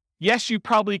 Yes, you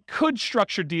probably could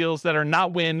structure deals that are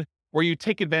not win, where you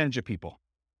take advantage of people,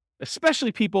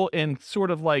 especially people in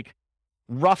sort of like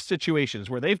rough situations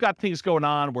where they've got things going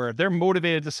on, where they're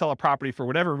motivated to sell a property for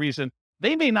whatever reason.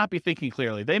 They may not be thinking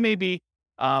clearly. They may be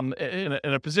in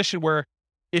a position where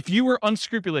if you were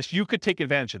unscrupulous, you could take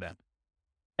advantage of them.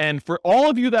 And for all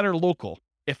of you that are local,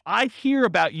 if I hear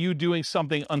about you doing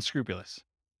something unscrupulous,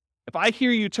 if I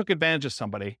hear you took advantage of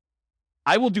somebody,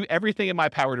 I will do everything in my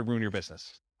power to ruin your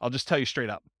business. I'll just tell you straight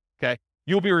up, okay?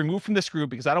 You'll be removed from this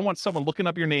group because I don't want someone looking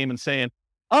up your name and saying,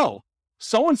 oh,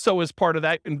 so-and-so is part of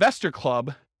that investor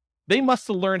club. They must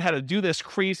have learned how to do this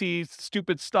crazy,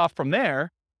 stupid stuff from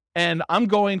there. And I'm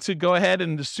going to go ahead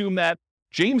and assume that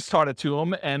James taught it to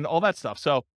him and all that stuff.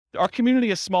 So our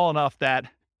community is small enough that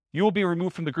you will be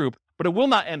removed from the group, but it will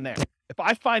not end there. If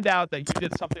I find out that you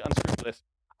did something unscrupulous,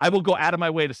 I will go out of my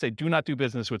way to say, do not do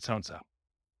business with so-and-so.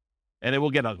 And it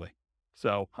will get ugly.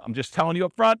 So I'm just telling you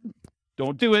up front,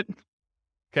 don't do it.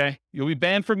 Okay. You'll be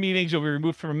banned from meetings. You'll be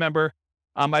removed from a member.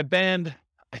 I banned,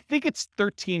 I think it's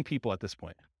 13 people at this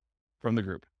point from the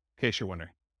group, in case you're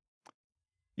wondering.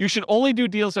 You should only do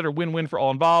deals that are win-win for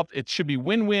all involved. It should be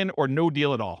win-win or no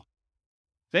deal at all.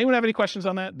 Does anyone have any questions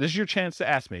on that? This is your chance to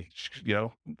ask me. Yeah,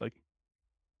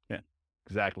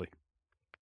 exactly.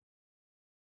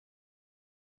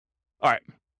 All right.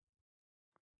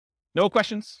 No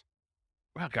questions?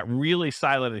 Wow, it got really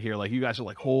silent in here. Like, you guys are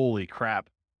like, holy crap.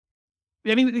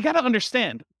 I mean, you got to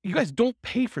understand, you guys don't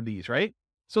pay for these, right?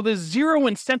 So there's zero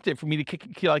incentive for me to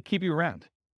keep you around.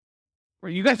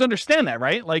 You guys understand that,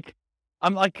 right? Like,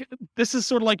 I'm like, this is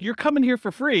sort of like, you're coming here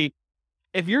for free.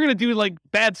 If you're going to do like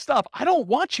bad stuff, I don't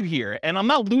want you here. And I'm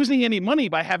not losing any money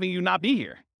by having you not be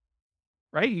here.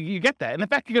 Right? You get that. And in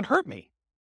fact, you could hurt me.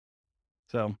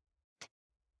 So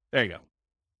there you go.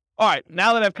 All right.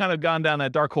 Now that I've kind of gone down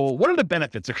that dark hole, what are the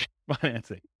benefits of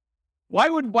financing? Why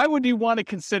would you want to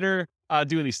consider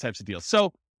doing these types of deals?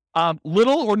 So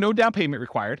little or no down payment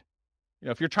required.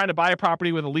 If you're trying to buy a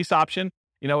property with a lease option,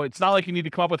 it's not like you need to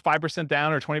come up with 5%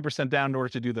 down or 20% down in order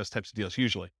to do those types of deals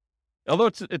usually.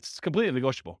 Although it's completely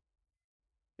negotiable.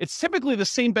 It's typically the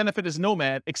same benefit as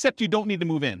Nomad, except you don't need to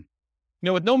move in.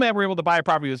 With Nomad, we're able to buy a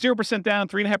property with 0% down,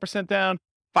 3.5% down,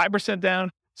 5%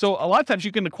 down. So a lot of times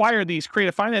you can acquire these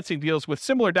creative financing deals with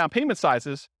similar down payment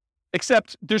sizes,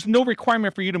 except there's no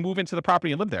requirement for you to move into the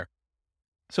property and live there.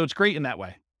 So it's great in that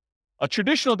way. A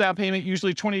traditional down payment,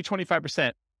 usually 20 to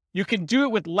 25%. You can do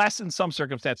it with less in some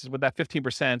circumstances with that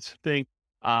 15% thing.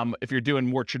 If you're doing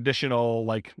more traditional,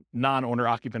 like non-owner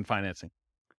occupant financing.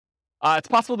 It's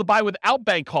possible to buy without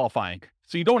bank qualifying.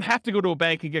 So you don't have to go to a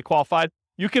bank and get qualified.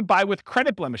 You can buy with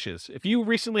credit blemishes. If you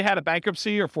recently had a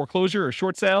bankruptcy or foreclosure or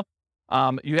short sale,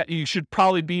 you should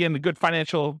probably be in a good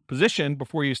financial position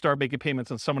before you start making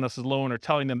payments on someone else's loan or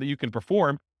telling them that you can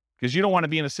perform, because you don't want to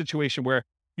be in a situation where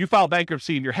you file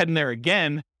bankruptcy and you're heading there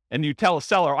again and you tell a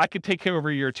seller, I could take care of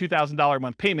your $2,000 a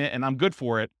month payment and I'm good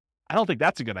for it. I don't think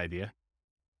that's a good idea.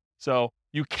 So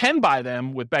you can buy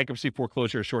them with bankruptcy,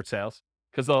 foreclosure, or short sales,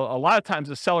 because a lot of times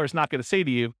the seller is not going to say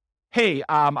to you, hey,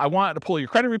 I want to pull your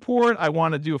credit report. I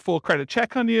want to do a full credit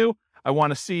check on you. I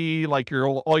want to see like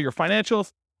all your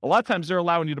financials. A lot of times they're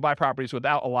allowing you to buy properties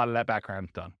without a lot of that background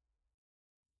done.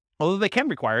 Although they can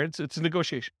require it, it's a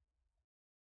negotiation.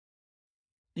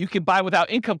 You can buy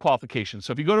without income qualification.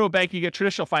 So if you go to a bank, you get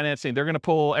traditional financing, they're going to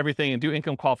pull everything and do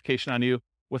income qualification on you.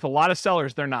 With a lot of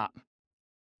sellers, they're not.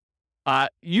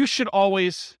 You should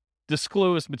always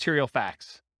disclose material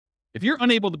facts. If you're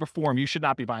unable to perform, you should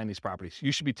not be buying these properties.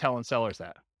 You should be telling sellers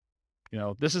that,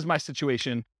 this is my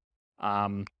situation.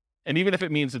 And even if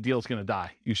it means the deal is going to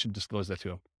die, you should disclose that to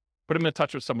them. Put them in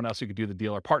touch with someone else who could do the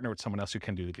deal or partner with someone else who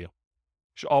can do the deal.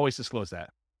 You should always disclose that.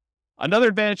 Another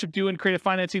advantage of doing creative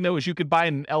financing, though, is you could buy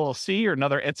an LLC or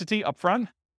another entity up front.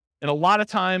 And a lot of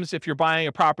times, if you're buying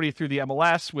a property through the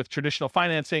MLS with traditional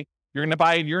financing, you're going to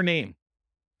buy in your name.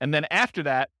 And then after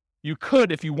that, you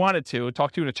could, if you wanted to,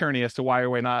 talk to an attorney as to why or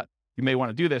why not you may want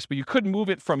to do this, but you could move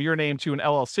it from your name to an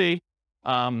LLC.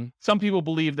 Some people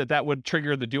believe that would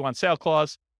trigger the due on sale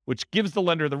clause, which gives the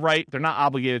lender the right, they're not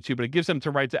obligated to, but it gives them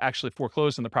the right to actually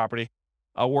foreclose on the property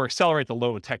or accelerate the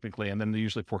loan technically, and then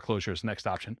usually foreclosure is the next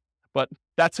option. But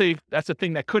that's a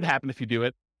thing that could happen if you do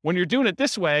it. When you're doing it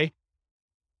this way,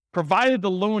 provided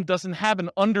the loan doesn't have an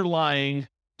underlying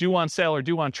due on sale or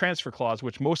due on transfer clause,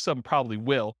 which most of them probably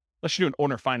will, unless you're doing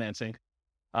owner financing.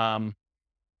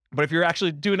 But if you're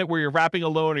actually doing it where you're wrapping a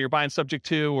loan or you're buying subject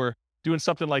to or doing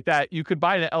something like that, you could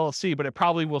buy an LLC, but it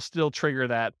probably will still trigger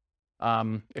that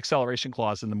acceleration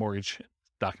clause in the mortgage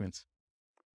documents.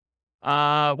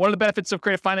 One of the benefits of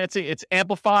creative financing, it's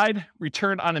amplified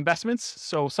return on investments.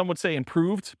 So some would say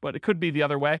improved, but it could be the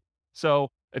other way. So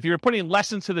if you're putting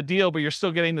less into the deal, but you're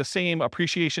still getting the same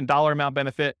appreciation dollar amount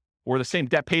benefit or the same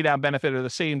debt pay down benefit or the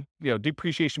same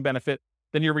depreciation benefit,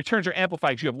 then your returns are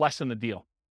amplified because you have less in the deal.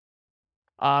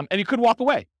 And you could walk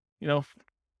away.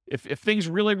 If things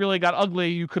really, really got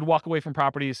ugly, you could walk away from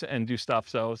properties and do stuff.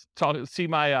 So see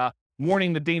my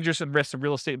warning the dangers and risks of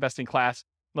real estate investing class.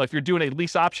 Well, if you're doing a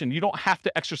lease option, you don't have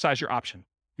to exercise your option.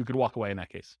 You could walk away in that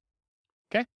case.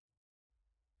 Okay.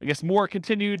 I guess more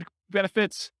continued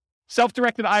benefits,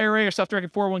 self-directed IRA or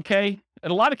self-directed 401k.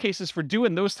 In a lot of cases for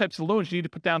doing those types of loans, you need to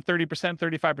put down 30%,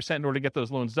 35% in order to get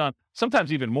those loans done.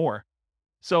 Sometimes even more.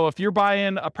 So if you're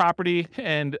buying a property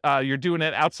and you're doing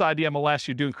it outside the MLS,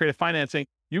 you're doing creative financing,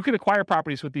 you can acquire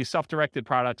properties with these self-directed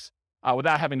products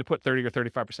without having to put 30 or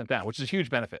 35% down, which is a huge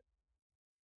benefit.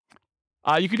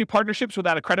 You can do partnerships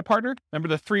without a credit partner. Remember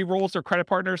the 3 roles of credit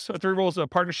partners, 3 roles of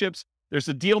partnerships. There's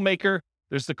the deal maker,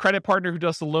 there's the credit partner who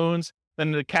does the loans,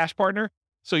 then the cash partner.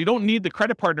 So you don't need the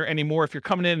credit partner anymore if you're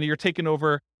coming in and you're taking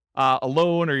over a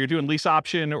loan, or you're doing lease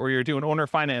option, or you're doing owner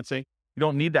financing. You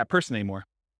don't need that person anymore.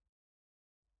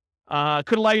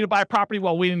 Could allow you to buy a property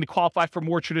while waiting to qualify for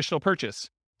more traditional purchase.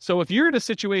 So if you're in a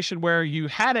situation where you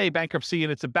had a bankruptcy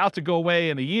and it's about to go away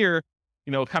in a year,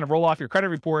 kind of roll off your credit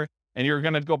report, and you're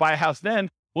going to go buy a house then,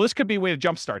 well, this could be a way to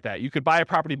jumpstart that. You could buy a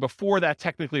property before that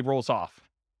technically rolls off.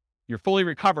 You're fully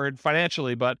recovered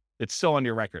financially, but it's still on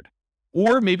your record.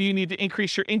 Or maybe you need to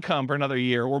increase your income for another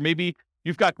year, or maybe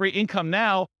you've got great income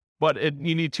now, but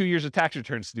you need 2 years of tax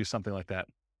returns to do something like that.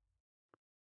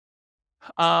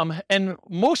 And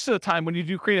most of the time when you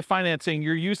do creative financing,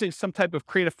 you're using some type of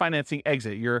creative financing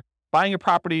exit. You're buying a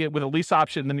property with a lease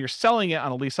option, then you're selling it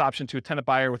on a lease option to a tenant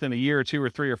buyer within a year or 2 or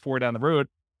 3 or 4 down the road.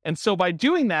 And so by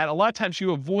doing that, a lot of times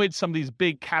you avoid some of these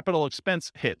big capital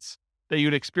expense hits that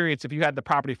you'd experience if you had the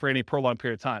property for any prolonged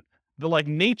period of time. The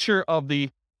nature of the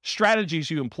strategies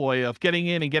you employ of getting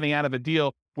in and getting out of a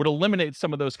deal would eliminate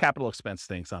some of those capital expense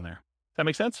things on there. Does that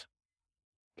make sense?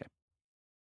 Okay.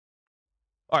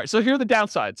 All right, so here are the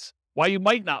downsides, why you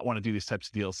might not want to do these types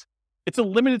of deals. It's a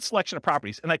limited selection of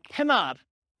properties, and I cannot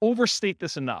overstate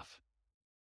this enough.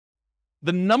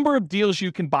 The number of deals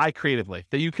you can buy creatively,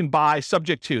 that you can buy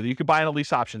subject to, that you can buy on a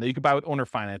lease option, that you can buy with owner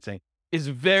financing, is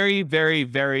very, very,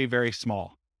 very, very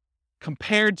small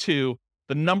compared to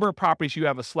the number of properties you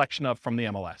have a selection of from the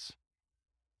MLS.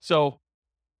 So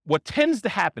what tends to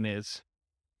happen is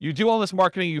you do all this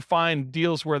marketing, you find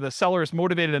deals where the seller is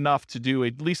motivated enough to do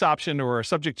a lease option or a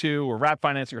subject to or wrap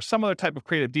financing or some other type of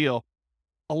creative deal.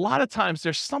 A lot of times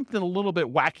there's something a little bit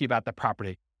wacky about that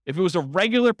property. If it was a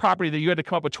regular property that you had to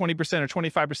come up with 20% or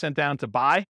 25% down to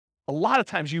buy, a lot of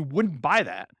times you wouldn't buy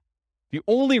that. The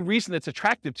only reason it's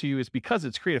attractive to you is because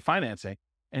it's creative financing.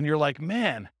 And you're like,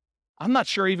 man, I'm not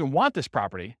sure I even want this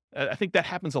property. I think that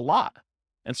happens a lot.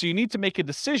 And so you need to make a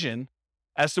decision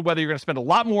as to whether you're going to spend a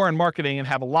lot more on marketing and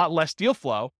have a lot less deal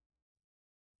flow,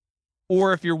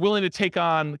 or if you're willing to take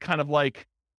on kind of like,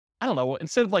 I don't know,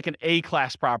 instead of like an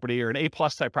A-class property or an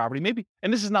A-plus type property, maybe,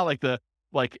 and this is not like the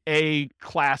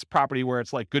A-class property where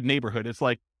it's like good neighborhood. It's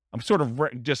like, I'm sort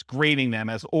of just grading them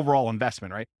as overall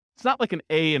investment, right? It's not like an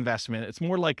A investment. It's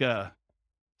more like a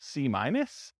C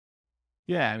minus.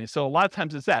 Yeah, I mean, so a lot of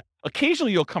times it's that.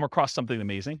 Occasionally you'll come across something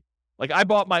amazing. Like I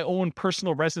bought my own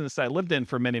personal residence that I lived in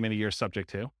for many, many years subject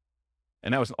to.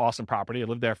 And that was an awesome property. I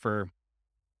lived there for,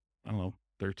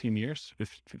 13 years,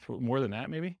 more than that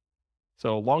maybe.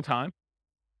 So a long time,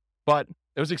 but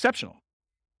it was exceptional.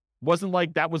 It wasn't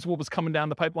like that was what was coming down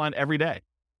the pipeline every day.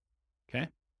 Okay.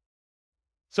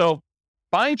 So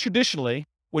buying traditionally,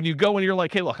 when you go and you're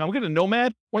like, hey, look, I'm going to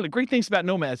Nomad. One of the great things about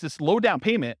Nomad is this low down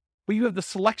payment, but you have the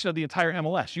selection of the entire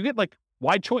MLS. You get like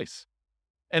wide choice.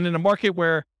 And in a market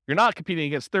where you're not competing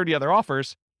against 30 other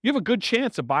offers, you have a good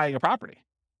chance of buying a property,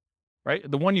 right?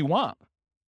 The one you want.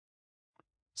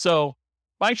 So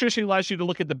buying traditionally allows you to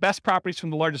look at the best properties from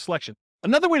the largest selection.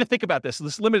 Another way to think about this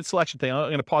limited selection thing, I'm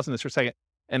going to pause on this for a second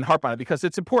and harp on it because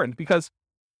it's important, because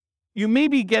you may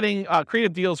be getting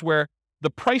creative deals where the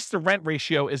price to rent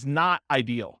ratio is not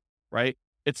ideal, right?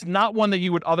 It's not one that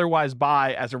you would otherwise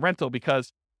buy as a rental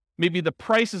because maybe the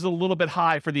price is a little bit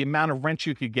high for the amount of rent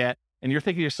you could get. And you're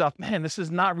thinking to yourself, man, this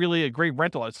is not really a great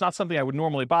rental. It's not something I would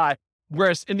normally buy.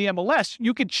 Whereas in the MLS,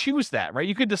 you could choose that, right?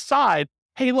 You could decide,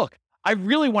 hey, look, I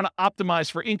really want to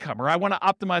optimize for income, or I want to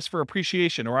optimize for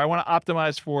appreciation, or I want to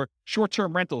optimize for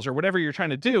short-term rentals, or whatever you're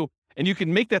trying to do. And you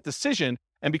can make that decision.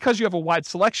 And because you have a wide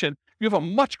selection, you have a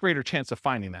much greater chance of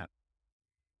finding that.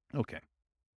 Okay.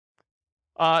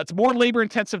 It's more labor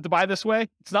intensive to buy this way.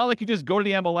 It's not like you just go to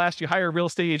the MLS, you hire a real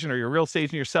estate agent or you're a real estate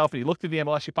agent yourself, and you look through the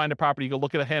MLS, you find a property, you go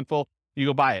look at a handful, you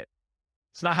go buy it.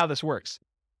 It's not how this works.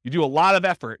 You do a lot of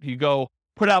effort. You go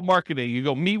put out marketing, you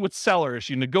go meet with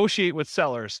sellers, you negotiate with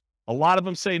sellers. A lot of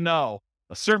them say no.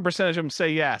 A certain percentage of them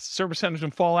say yes. A certain percentage of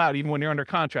them fall out even when you're under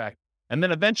contract. And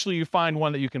then eventually you find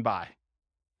one that you can buy.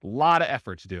 A lot of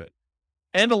effort to do it.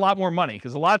 And a lot more money,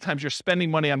 because a lot of times you're spending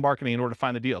money on marketing in order to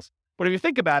find the deals. But if you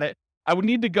think about it, I would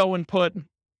need to go and put,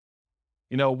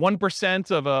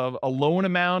 1% of a loan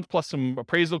amount plus some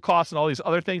appraisal costs and all these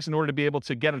other things in order to be able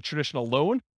to get a traditional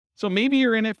loan. So maybe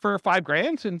you're in it for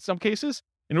 $5,000 in some cases.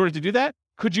 In order to do that,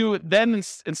 could you then,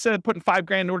 instead of putting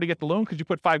 $5,000 in order to get the loan, could you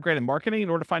put $5,000 in marketing in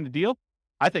order to find a deal?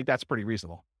 I think that's pretty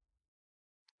reasonable.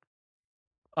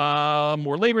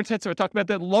 More labor intensive. I talked about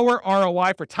that. Lower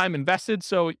ROI for time invested.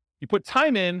 So you put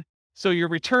time in, so your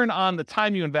return on the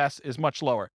time you invest is much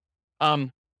lower.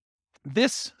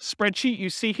 This spreadsheet you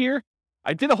see here,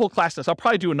 I did a whole class on this. I'll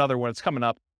probably do another one. It's coming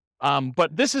up.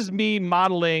 But this is me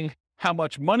modeling how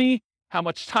much money, how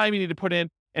much time you need to put in,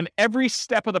 and every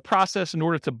step of the process in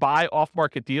order to buy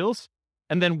off-market deals,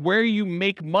 and then where you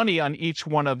make money on each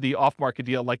one of the off-market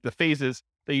deal, like the phases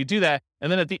that you do that.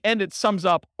 And then at the end, it sums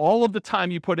up all of the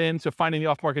time you put into finding the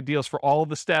off-market deals for all of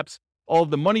the steps, all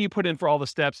of the money you put in for all the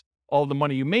steps, all of the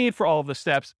money you made for all of the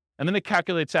steps. And then it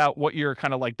calculates out what your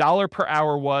kind of like dollar per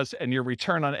hour was and your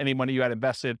return on any money you had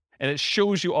invested. And it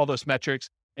shows you all those metrics.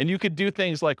 And you could do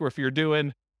things like, where if you're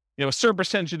doing, a certain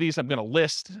percentage of these, I'm going to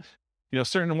list,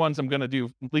 certain ones I'm going to do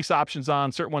lease options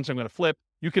on, certain ones I'm going to flip.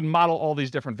 You can model all these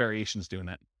different variations doing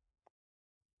that.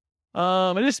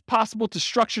 It is possible to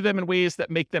structure them in ways that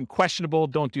make them questionable.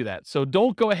 Don't do that. So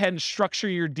don't go ahead and structure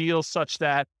your deals such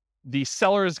that the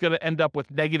seller is going to end up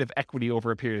with negative equity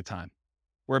over a period of time,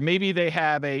 where maybe they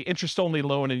have a interest-only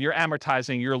loan and you're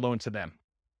amortizing your loan to them.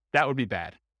 That would be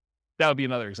bad. That would be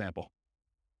another example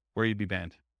where you'd be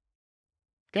banned.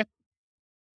 Okay.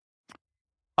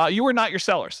 You are not your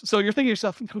sellers. So you're thinking to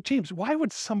yourself, James, why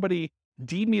would somebody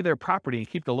deed me their property and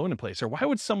keep the loan in place? Or why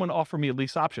would someone offer me a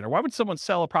lease option? Or why would someone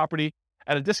sell a property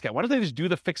at a discount? Why don't they just do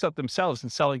the fix up themselves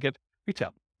and sell and get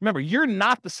retail? Remember, you're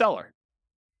not the seller.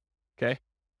 Okay.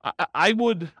 I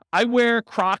wear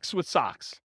Crocs with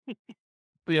socks.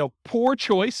 Poor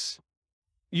choice.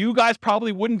 You guys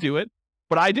probably wouldn't do it,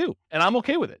 but I do, and I'm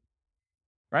okay with it.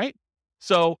 Right?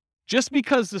 So just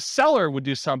because the seller would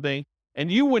do something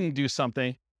and you wouldn't do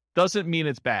something doesn't mean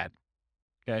it's bad.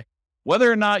 Okay?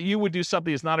 Whether or not you would do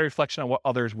something is not a reflection on what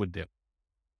others would do.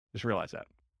 Just realize that.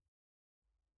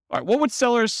 All right, why would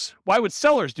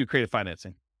sellers do creative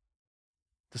financing?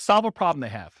 To solve a problem they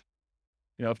have.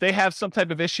 If they have some type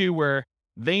of issue where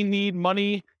they need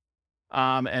money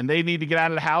and they need to get out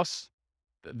of the house,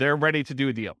 they're ready to do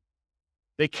a deal.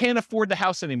 They can't afford the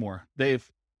house anymore. They've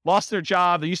lost their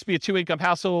job. They used to be a 2-income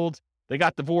household. They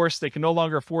got divorced. They can no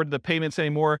longer afford the payments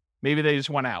anymore. Maybe they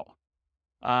just want out.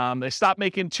 They stopped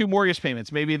making 2 mortgage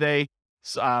payments. Maybe they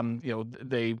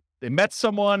met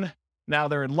someone. Now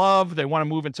they're in love. They want to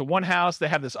move into one house. They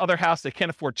have this other house. They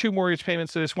can't afford 2 mortgage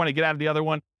payments. So they just want to get out of the other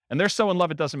one. And they're so in love,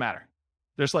 it doesn't matter.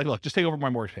 They're just like, look, just take over my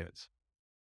mortgage payments.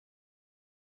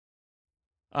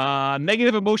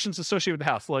 Negative emotions associated with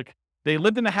the house. Like, they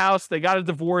lived in the house, they got a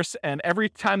divorce, and every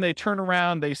time they turn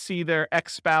around, they see their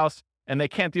ex-spouse, and they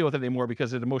can't deal with it anymore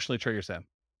because it emotionally triggers them.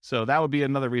 So that would be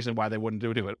another reason why they wouldn't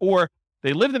do it. Or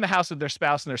they lived in the house with their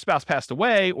spouse, and their spouse passed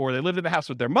away, or they lived in the house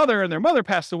with their mother, and their mother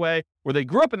passed away, or they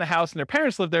grew up in the house, and their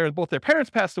parents lived there, and both their parents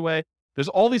passed away. There's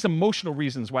all these emotional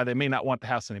reasons why they may not want the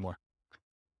house anymore.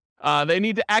 They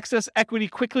need to access equity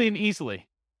quickly and easily.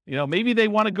 Maybe they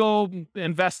want to go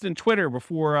invest in Twitter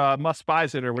before Musk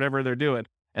buys it or whatever they're doing.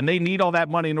 And they need all that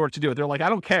money in order to do it. They're like, I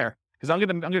don't care, because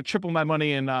I'm gonna triple my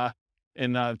money in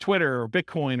Twitter or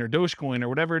Bitcoin or Dogecoin or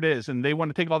whatever it is, and they want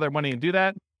to take all their money and do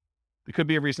that. It could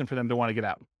be a reason for them to want to get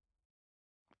out.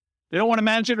 They don't want to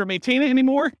manage it or maintain it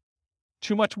anymore.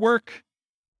 Too much work,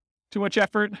 too much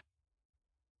effort.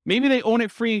 Maybe they own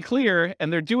it free and clear,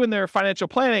 and they're doing their financial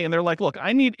planning, and they're like, look,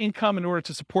 I need income in order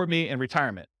to support me in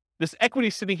retirement. This equity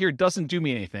sitting here doesn't do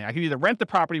me anything. I can either rent the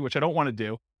property, which I don't want to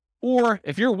do, or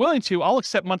if you're willing to, I'll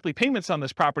accept monthly payments on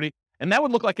this property, and that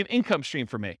would look like an income stream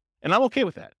for me. And I'm okay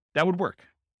with that. That would work.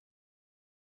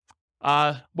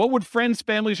 What would friends,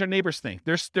 families, or neighbors think?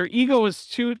 Their ego is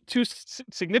too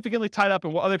significantly tied up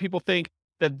in what other people think,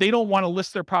 that they don't want to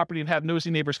list their property and have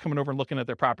nosy neighbors coming over and looking at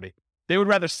their property. They would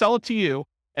rather sell it to you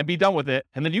and be done with it,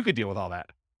 and then you could deal with all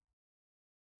that.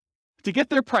 To get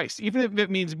their price, even if it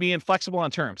means being flexible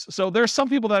on terms. So there are some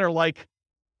people that are like,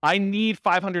 I need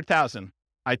 $500,000.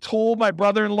 I told my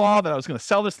brother-in-law that I was going to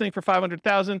sell this thing for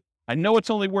 $500,000. I know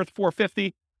it's only worth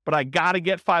 $450,000, but I got to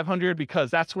get $500,000 because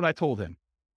that's what I told him.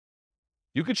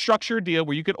 You could structure a deal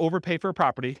where you could overpay for a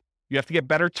property. You have to get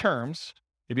better terms,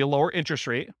 maybe a lower interest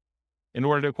rate, in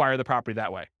order to acquire the property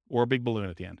that way, or a big balloon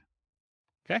at the end.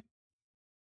 Okay?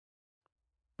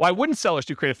 Why wouldn't sellers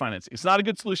do creative financing? It's not a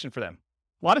good solution for them.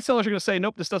 A lot of sellers are going to say,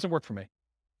 nope, this doesn't work for me.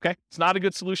 Okay? It's not a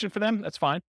good solution for them. That's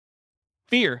fine.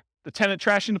 Fear. The tenant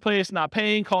trashing the place, not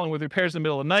paying, calling with repairs in the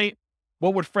middle of the night.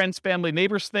 What would friends, family,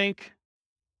 neighbors think?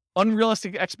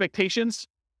 Unrealistic expectations.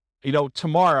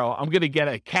 Tomorrow I'm going to get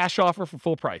a cash offer for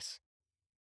full price.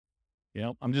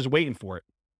 I'm just waiting for it.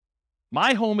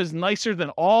 My home is nicer than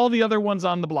all the other ones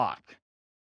on the block.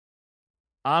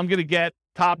 I'm going to get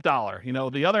top dollar.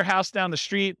 The other house down the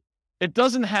street, it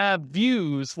doesn't have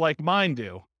views like mine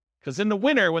do. Because in the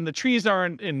winter, when the trees are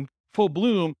in full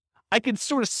bloom, I can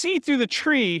sort of see through the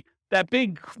tree that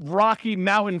big rocky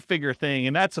mountain figure thing,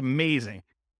 and that's amazing.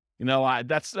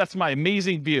 That's my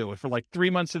amazing view for like 3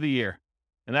 months of the year,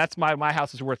 and that's my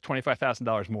house is worth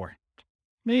 $25,000 more.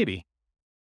 Maybe.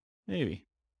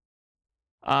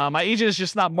 My agent is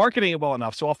just not marketing it well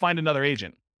enough, so I'll find another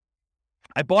agent.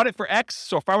 I bought it for X,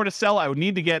 so if I were to sell, I would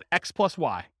need to get X plus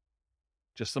Y.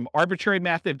 Just some arbitrary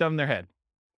math they've done in their head.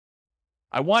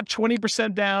 I want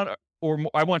 20% down, or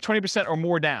I want 20% or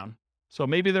more down. So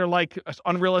maybe they're like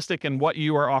unrealistic in what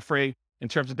you are offering in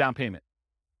terms of down payment.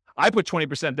 I put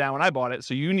 20% down when I bought it,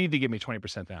 so you need to give me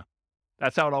 20% down.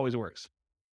 That's how it always works.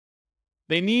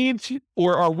 They need to,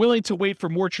 or are willing to wait for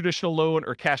more traditional loan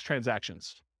or cash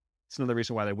transactions. It's another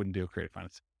reason why they wouldn't do creative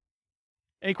finance.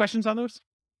 Any questions on those?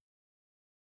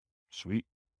 Sweet.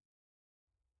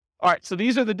 All right, so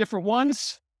these are the different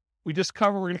ones we're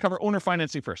going to cover owner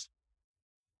financing first.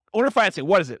 Owner financing,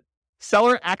 what is it?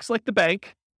 Seller acts like the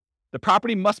bank. The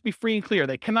property must be free and clear.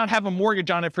 They cannot have a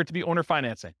mortgage on it for it to be owner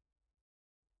financing.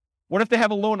 What if they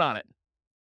have a loan on it?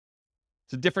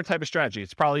 It's a different type of strategy.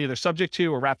 It's probably either subject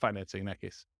to or wrap financing in that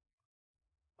case.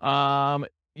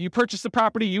 You purchase the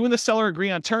property. You and the seller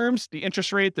agree on terms, the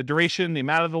interest rate, the duration, the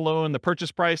amount of the loan, the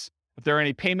purchase price, if there are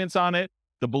any payments on it,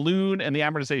 the balloon, and the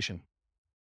amortization.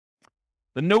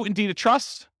 The note and deed of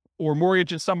trust or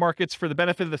mortgage in some markets for the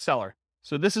benefit of the seller.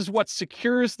 So this is what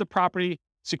secures the property,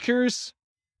 secures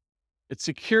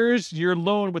your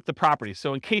loan with the property.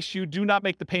 So in case you do not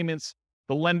make the payments,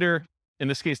 the lender, in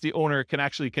this case, the owner, can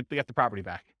actually get the property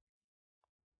back.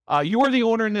 You are the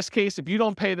owner in this case. If you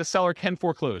don't pay, the seller can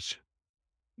foreclose.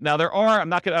 Now I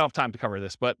don't have time to cover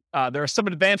this, but there are some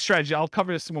advanced strategies. I'll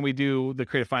cover this when we do the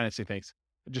creative financing things.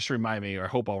 Just remind me, or I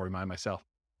hope I'll remind myself.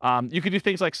 You could do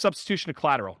things like substitution of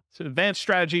collateral. It's an advanced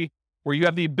strategy where you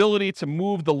have the ability to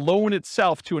move the loan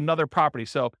itself to another property.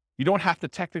 So you don't have to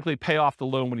technically pay off the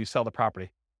loan when you sell the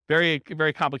property. Very,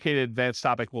 very complicated, advanced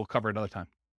topic we'll cover another time.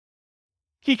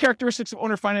 Key characteristics of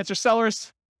owner finance or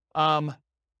sellers.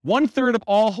 1/3 of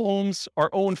all homes are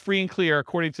owned free and clear,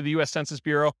 according to the U.S. Census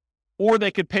Bureau, or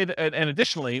they could pay,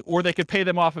 or they could pay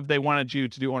them off if they wanted you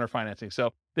to do owner financing.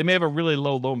 So they may have a really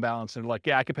low loan balance and like,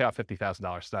 yeah, I could pay off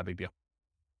 $50,000. It's not a big deal.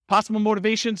 Possible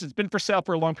motivations. It's been for sale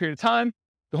for a long period of time.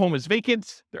 The home is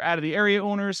vacant. They're out of the area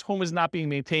owners. Home is not being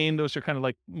maintained. Those are kind of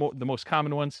like the most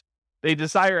common ones. They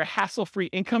desire a hassle-free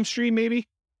income stream, maybe,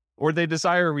 or they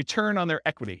desire a return on their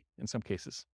equity in some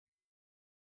cases.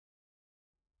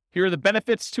 Here are the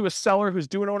benefits to a seller who's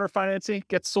doing owner financing.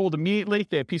 Gets sold immediately.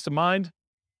 They have peace of mind.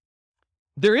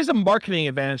 There is a marketing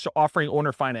advantage to offering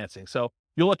owner financing. So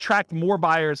you'll attract more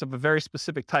buyers of a very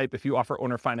specific type if you offer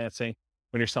owner financing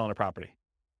when you're selling a property.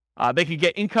 They can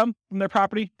get income from their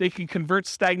property. They can convert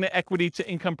stagnant equity to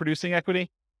income producing equity.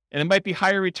 And it might be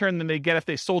higher return than they get if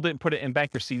they sold it and put it in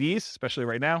bank or CDs, especially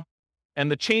right now.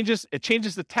 And it changes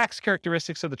the tax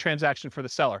characteristics of the transaction for the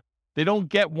seller. They don't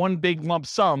get one big lump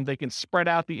sum. They can spread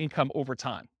out the income over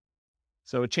time.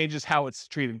 So it changes how it's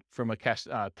treated from a cash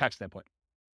tax standpoint.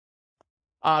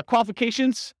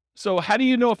 Qualifications. So how do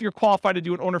you know if you're qualified to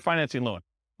do an owner financing loan?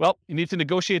 Well, you need to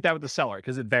negotiate that with the seller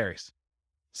because it varies.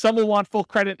 Some will want full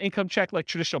credit income check like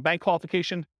traditional bank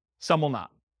qualification. Some will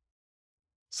not.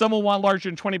 Some will want larger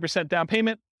than 20% down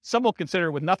payment. Some will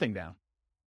consider with nothing down.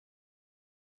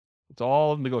 It's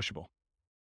all negotiable.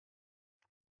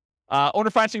 Owner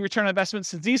financing return on investment.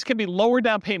 Since these can be lower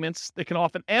down payments, they can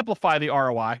often amplify the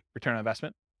ROI, return on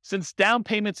investment, since down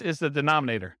payments is the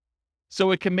denominator.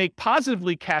 So it can make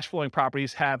positively cash flowing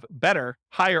properties have better,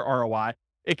 higher ROI.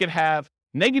 It can have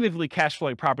negatively cash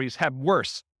flowing properties have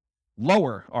worse,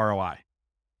 lower ROI.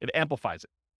 It amplifies it.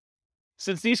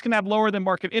 Since these can have lower than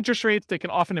market interest rates, they can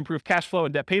often improve cash flow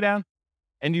and debt paydown.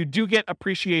 And you do get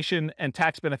appreciation and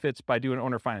tax benefits by doing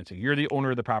owner financing. You're the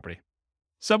owner of the property.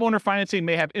 Some owner financing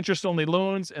may have interest-only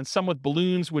loans and some with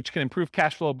balloons, which can improve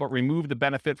cash flow but remove the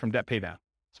benefit from debt paydown.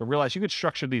 So realize you could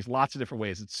structure these lots of different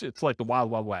ways. It's like the wild,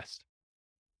 wild west.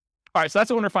 All right, so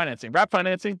that's owner financing. Wrap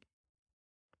financing.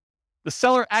 The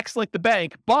seller acts like the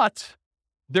bank, but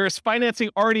there is financing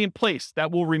already in place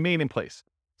that will remain in place.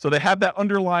 So they have that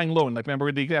underlying loan. Like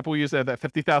remember the example we used, that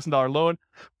 $50,000 loan,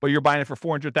 but you're buying it for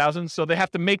 $400,000. So they have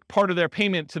to make part of their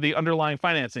payment to the underlying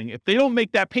financing. If they don't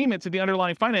make that payment to the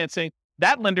underlying financing,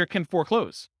 that lender can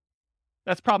foreclose.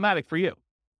 That's problematic for you.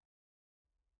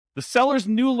 The seller's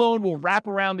new loan will wrap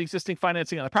around the existing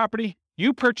financing on the property.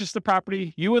 You purchase the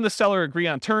property. You and the seller agree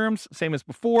on terms, same as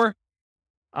before.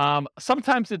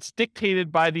 Sometimes it's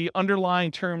dictated by the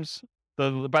underlying terms,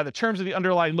 by the terms of the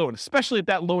underlying loan, especially if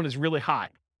that loan is really high.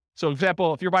 So, for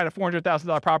example, if you're buying a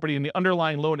 $400,000 property and the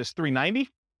underlying loan is $390,000,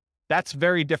 that's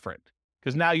very different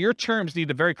because now your terms need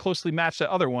to very closely match that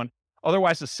other one.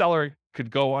 Otherwise, the seller could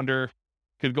go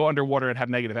underwater and have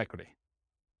negative equity.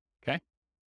 Okay.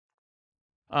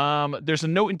 There's a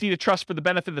note in deed of trust for the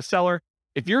benefit of the seller.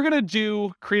 If you're going to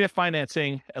do creative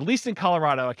financing, at least in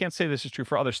Colorado, I can't say this is true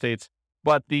for other states,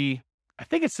 but I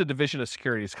think it's the Division of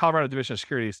Securities, Colorado Division of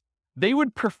Securities, they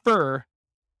would prefer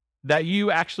that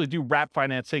you actually do wrap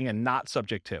financing and not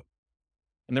subject to.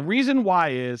 And the reason why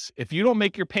is if you don't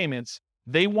make your payments,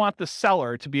 they want the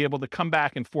seller to be able to come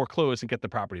back and foreclose and get the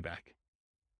property back.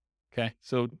 Okay.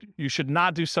 So you should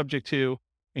not do subject to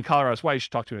in Colorado. That's why you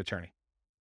should talk to an attorney.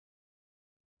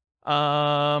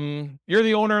 You're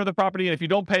the owner of the property, and if you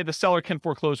don't pay, the seller can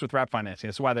foreclose with wrap financing.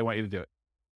 That's why they want you to do it.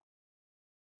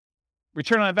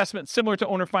 Return on investment, similar to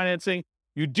owner financing.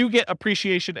 You do get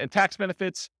appreciation and tax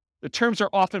benefits. The terms are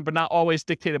often, but not always,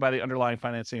 dictated by the underlying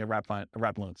financing of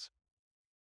wrap loans.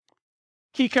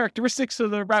 Key characteristics of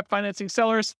the wrap financing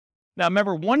sellers. Now,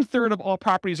 remember, 1/3 of all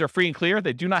properties are free and clear.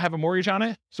 They do not have a mortgage on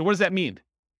it. So what does that mean?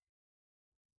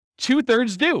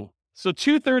 2/3 do. So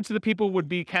 2/3 of the people would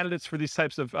be candidates for these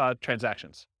types of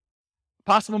transactions.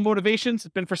 Possible motivations: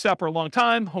 it's been for sale for a long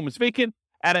time, home is vacant,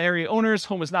 out-of-area owners,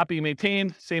 home is not being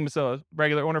maintained, same as a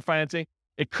regular owner financing.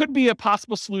 It could be a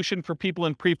possible solution for people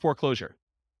in pre-foreclosure.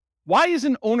 Why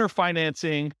isn't owner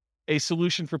financing a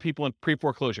solution for people in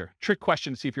pre-foreclosure? Trick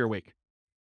question to see if you're awake.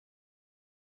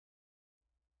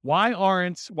 Why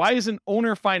isn't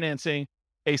owner financing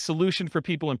a solution for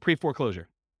people in pre-foreclosure?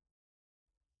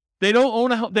 They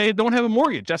don't have a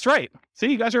mortgage. That's right.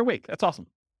 See, you guys are awake. That's awesome.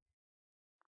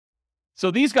 So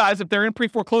these guys, if they're in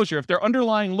pre-foreclosure, if their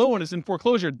underlying loan is in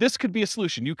foreclosure, this could be a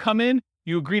solution. You come in,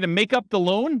 you agree to make up the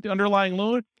loan, the underlying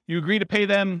loan, you agree to pay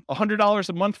them $100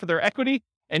 a month for their equity,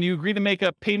 and you agree to make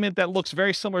a payment that looks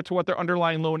very similar to what their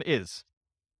underlying loan is.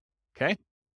 Okay?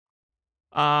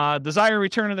 Desire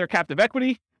return of their captive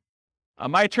equity.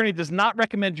 My attorney does not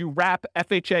recommend you wrap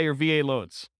FHA or VA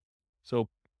loans. So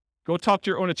go talk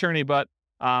to your own attorney, but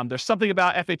there's something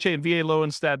about FHA and VA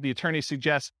loans that the attorney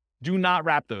suggests do not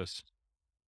wrap those.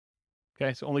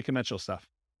 Okay, so only conventional stuff.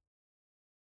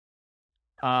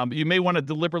 You may want to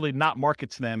deliberately not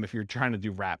market to them if you're trying to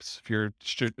do wraps. If you're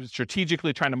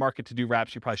strategically trying to market to do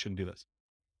wraps, you probably shouldn't do this.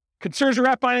 Concerns of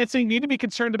wrap financing: you need to be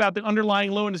concerned about the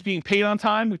underlying loan is being paid on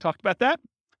time. We talked about that.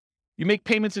 You make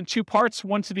payments in 2 parts,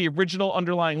 one to the original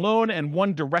underlying loan and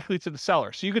one directly to the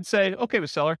seller. So you could say, okay, with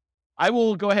seller, I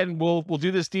will go ahead and we'll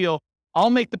do this deal.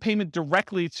 I'll make the payment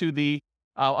directly to the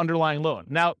underlying loan.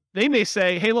 Now, they may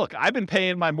say, hey, look, I've been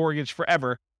paying my mortgage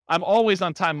forever. I'm always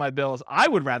on time with my bills. I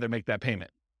would rather make that payment.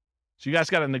 So you guys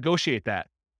got to negotiate that.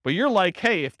 But you're like,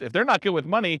 hey, if they're not good with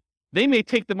money, they may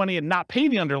take the money and not pay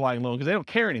the underlying loan because they don't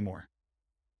care anymore.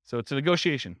 So it's a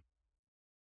negotiation.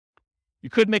 You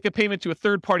could make a payment to a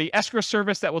third-party escrow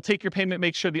service that will take your payment,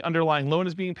 make sure the underlying loan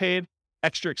is being paid.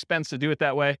 Extra expense to do it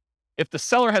that way. If the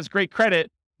seller has great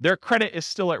credit, their credit is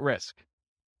still at risk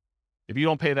if you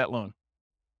don't pay that loan.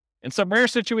 In some rare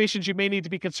situations, you may need to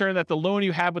be concerned that the loan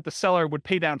you have with the seller would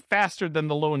pay down faster than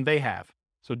the loan they have.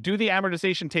 So do the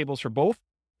amortization tables for both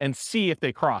and see if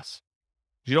they cross.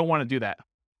 You don't want to do that.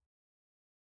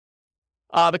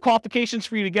 The qualifications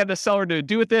for you to get a seller to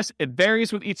do with this, it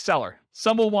varies with each seller.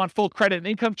 Some will want full credit and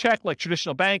income check like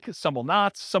traditional bank. Some will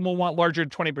not. Some will want larger than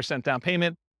 20% down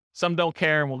payment. Some don't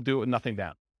care and will do it with nothing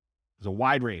down. There's a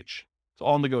wide range. It's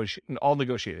all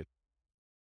negotiated.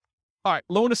 All right,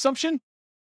 loan assumption.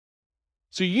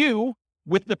 So you,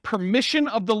 with the permission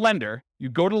of the lender, you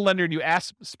go to the lender and you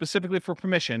ask specifically for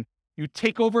permission. You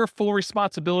take over full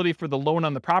responsibility for the loan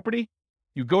on the property.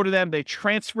 You go to them, they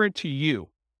transfer it to you.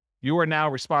 You are now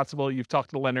responsible. You've talked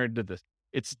to the lender and did this.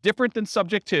 It's different than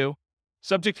subject to.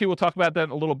 Subject to, we'll talk about that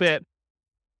in a little bit.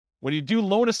 When you do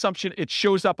loan assumption, it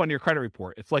shows up on your credit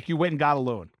report. It's like you went and got a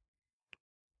loan.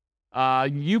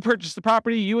 You purchase the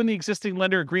property, you and the existing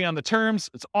lender agree on the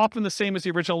terms. It's often the same as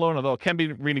the original loan, although it can be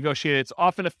renegotiated. It's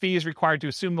often a fee is required to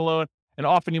assume the loan, and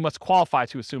often you must qualify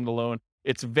to assume the loan.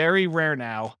 It's very rare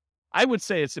now. I would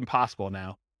say it's impossible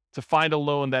now to find a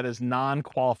loan that is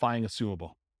non-qualifying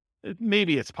assumable.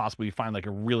 Maybe it's possible you find like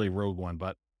a really rogue one,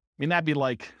 but I mean, that'd be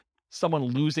like someone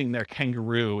losing their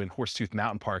kangaroo in Horsetooth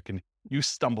Mountain Park and you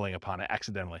stumbling upon it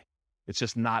accidentally. It's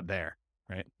just not there,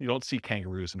 right? You don't see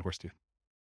kangaroos in Horsetooth.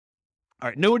 All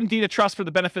right, note and deed of trust for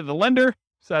the benefit of the lender.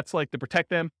 So that's like to protect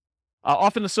them.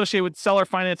 Often associated with seller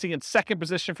financing in second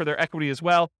position for their equity as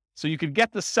well. So you could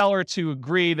get the seller to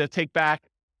agree to take back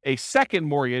a second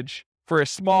mortgage for a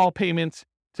small payment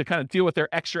to kind of deal with their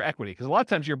extra equity. Because a lot of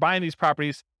times you're buying these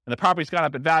properties and the property's gone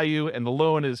up in value and the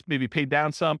loan is maybe paid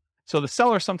down some. So the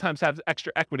seller sometimes has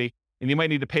extra equity and you might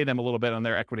need to pay them a little bit on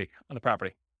their equity on the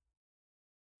property.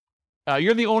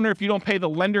 You're the owner. If you don't pay, the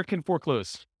lender can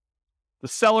foreclose. The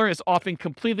seller is often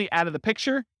completely out of the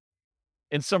picture.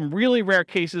 In some really rare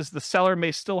cases, the seller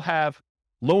may still have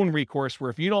loan recourse where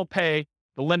if you don't pay,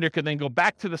 the lender could then go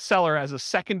back to the seller as a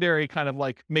secondary kind of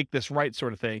like make this right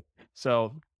sort of thing.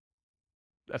 So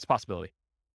that's a possibility.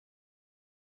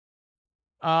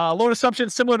 Loan assumption,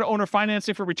 similar to owner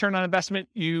financing for return on investment,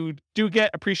 you do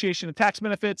get appreciation and tax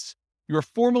benefits. You're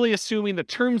formally assuming the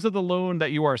terms of the loan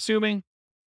that you are assuming.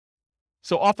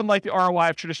 So often like the ROI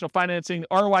of traditional financing, the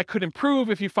ROI could improve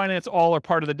if you finance all or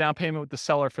part of the down payment with the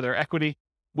seller for their equity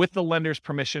with the lender's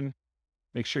permission.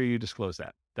 Make sure you disclose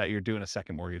that you're doing a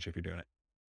second mortgage if you're doing it.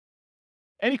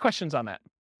 Any questions on that?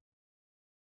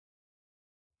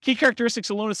 Key characteristics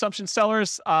of loan assumption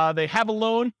sellers, they have a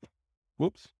loan.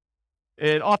 Whoops.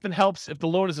 It often helps if the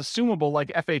loan is assumable like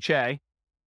FHA.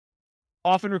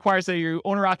 Often requires that you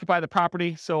owner occupy the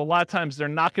property. So a lot of times they're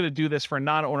not going to do this for a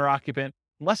non-owner occupant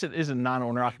unless it is a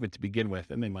non-owner occupant to begin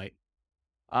with, and they might.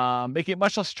 Make it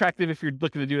much less attractive if you're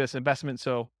looking to do this investment.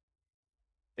 So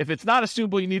if it's not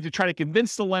assumable, you need to try to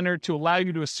convince the lender to allow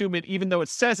you to assume it, even though it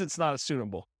says it's not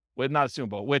assumable,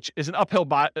 which is an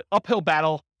uphill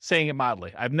battle, saying it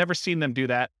mildly. I've never seen them do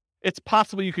that. It's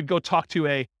possible you could go talk to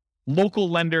a local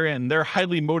lender and they're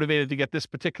highly motivated to get this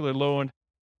particular loan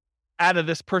out of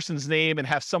this person's name and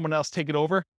have someone else take it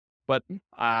over. But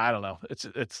I don't know.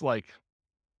 It's like,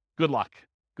 good luck.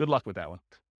 Good luck with that one.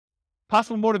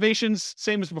 Possible motivations,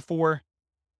 same as before.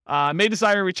 May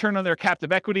desire a return on their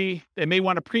captive equity. They may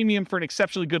want a premium for an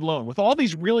exceptionally good loan. With all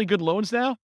these really good loans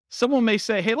now, someone may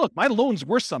say, hey, look, my loan's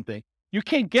worth something. You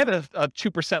can't get a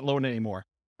 2% loan anymore.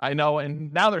 I know,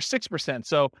 and now they're 6%.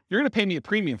 So you're going to pay me a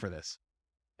premium for this.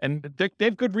 And they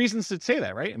have good reasons to say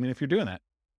that, right? I mean, if you're doing that.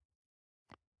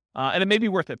 And it may be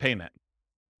worth it paying that.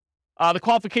 The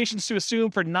qualifications to assume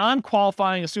for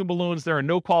non-qualifying assumable loans, there are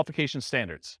no qualification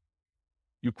standards.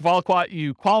 You qualify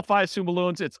assumable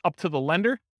loans, it's up to the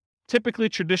lender, typically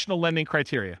traditional lending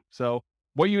criteria. So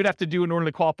what you would have to do in order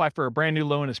to qualify for a brand new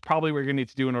loan is probably what you're going to need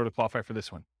to do in order to qualify for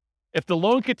this one. If the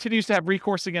loan continues to have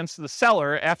recourse against the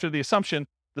seller after the assumption,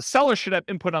 the seller should have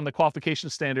input on the qualification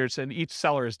standards, and each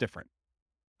seller is different,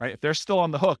 right? If they're still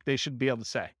on the hook, they should be able to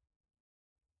say.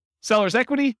 Seller's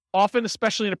equity, often,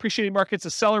 especially in appreciating markets, a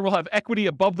seller will have equity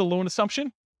above the loan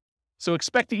assumption. So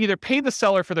expect to either pay the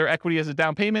seller for their equity as a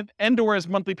down payment and or as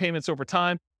monthly payments over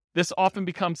time. This often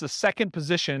becomes the second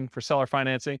position for seller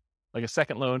financing, like a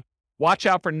second loan. Watch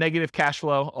out for negative cash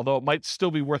flow, although it might still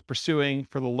be worth pursuing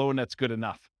for the loan that's good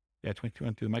enough. Yeah, 22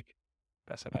 on to the mic.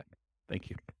 Pass that back.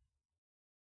 Thank you.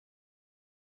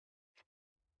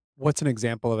 What's an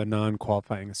example of a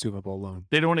non-qualifying assumable loan?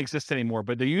 They don't exist anymore,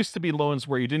 but there used to be loans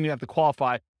where you didn't even have to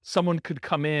qualify. Someone could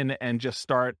come in and just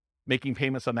start making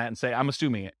payments on that and say, I'm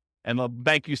assuming it. And the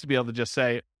bank used to be able to just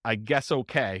say, I guess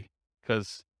okay,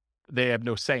 because they have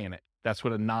no say in it. That's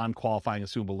what a non-qualifying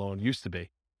assumable loan used to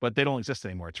be, but they don't exist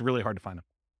anymore. It's really hard to find them.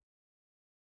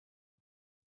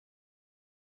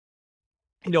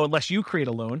 You know, unless you create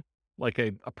a loan, like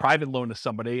a private loan to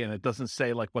somebody, and it doesn't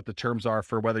say like what the terms are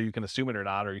for whether you can assume it or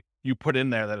not, or you put in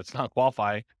there that it's not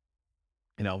qualifying,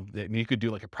 you know, you could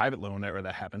do like a private loan where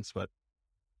that happens, but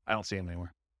I don't see them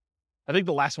anymore. I think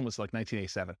the last one was like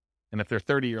 1987. And if they're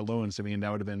 30-year loans, I mean,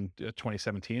 that would have been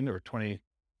 2017 or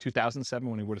 2007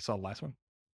 when we would have saw the last one.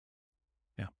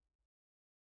 Yeah.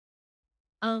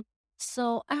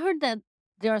 So I heard that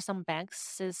there are some banks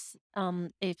says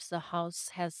if the house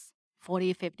has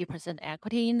 40-50%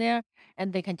 equity in there,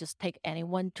 and they can just take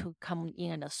anyone to come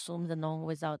in and assume the loan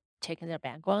without checking their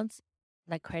backgrounds,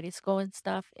 like credit score and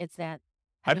stuff. Is that?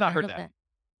 I've you not heard of that.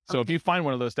 So if you find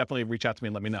one of those, definitely reach out to me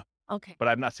and let me know. Okay. But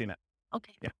I've not seen it.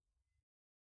 Okay. Yeah.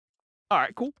 All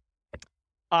right, cool.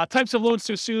 Types of loans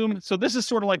to assume. So this is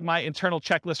sort of like my internal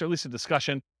checklist, or at least a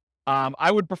discussion.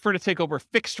 I would prefer to take over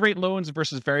fixed rate loans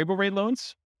versus variable rate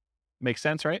loans. Makes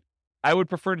sense, right? I would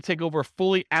prefer to take over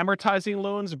fully amortizing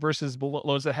loans versus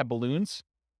loans that have balloons,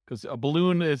 because a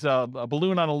balloon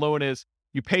on a loan is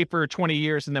you pay for 20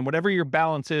 years, and then whatever your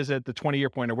balance is at the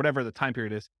 20-year point or whatever the time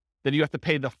period is, then you have to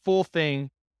pay the full thing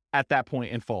at that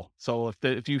point in full. So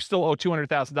if you still owe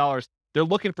 $200,000, they're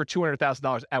looking for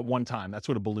 $200,000 at one time. That's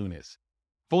what a balloon is.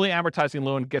 Fully amortizing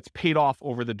loan gets paid off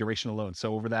over the duration of the loan.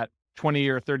 So over that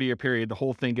 20-year, 30-year period, the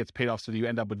whole thing gets paid off, so you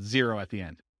end up with zero at the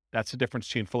end. That's the difference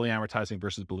between fully amortizing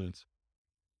versus balloons.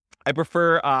 I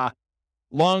prefer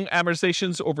long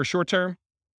amortizations over short term.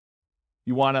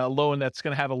 You want a loan that's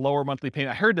going to have a lower monthly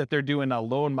payment. I heard that they're doing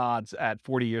loan mods at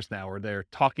 40 years now, or they're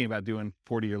talking about doing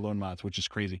 40-year loan mods, which is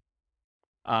crazy.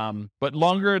 But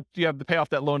longer you have to pay off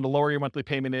that loan, the lower your monthly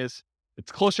payment is.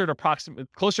 It's closer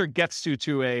it gets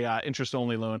to a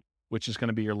interest-only loan, which is going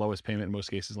to be your lowest payment in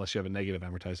most cases, unless you have a negative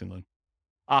amortizing loan.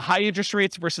 High interest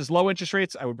rates versus low interest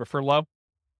rates, I would prefer low.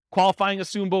 Qualifying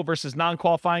assumable versus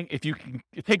non-qualifying. If you can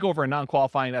take over a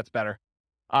non-qualifying, that's better.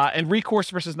 And recourse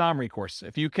versus non-recourse.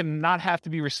 If you cannot have to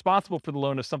be responsible for the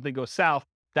loan if something goes south,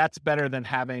 that's better than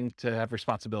having to have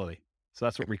responsibility. So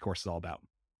that's what recourse is all about.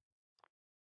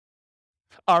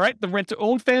 All right, the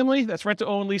rent-to-own family. That's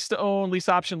rent-to-own, lease-to-own, lease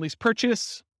option, lease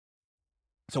purchase.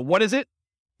 So what is it?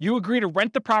 You agree to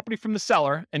rent the property from the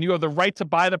seller, and you have the right to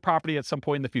buy the property at some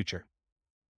point in the future.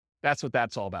 That's what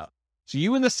that's all about. So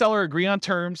you and the seller agree on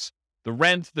terms, the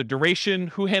rent, the duration,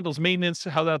 who handles maintenance,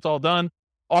 how that's all done.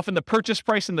 Often the purchase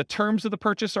price and the terms of the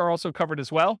purchase are also covered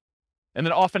as well. And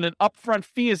then often an upfront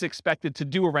fee is expected to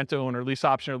do a rent-to-own or lease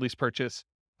option or lease purchase.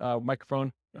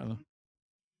 Microphone. I'm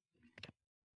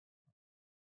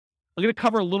going to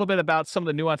cover a little bit about some of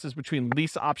the nuances between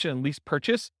lease option and lease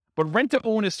purchase. But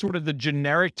rent-to-own is sort of the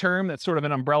generic term. That's sort of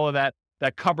an umbrella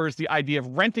that covers the idea of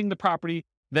renting the property,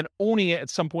 then owning it at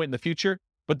some point in the future.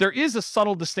 But there is a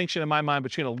subtle distinction in my mind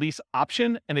between a lease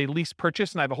option and a lease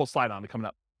purchase, and I have a whole slide on it coming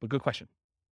up. But good question.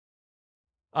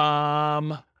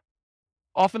 Often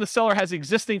the seller has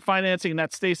existing financing, and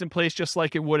that stays in place just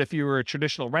like it would if you were a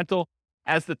traditional rental.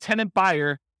 As the tenant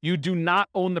buyer, you do not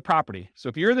own the property. So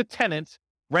if you're the tenant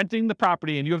renting the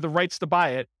property and you have the rights to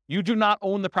buy it, you do not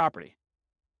own the property.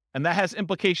 And that has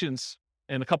implications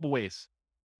in a couple ways.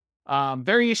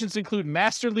 Variations include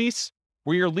master lease,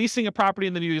 where you're leasing a property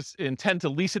and then you intend to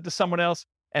lease it to someone else,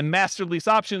 and master lease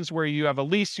options, where you have a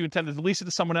lease, you intend to lease it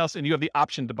to someone else, and you have the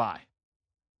option to buy.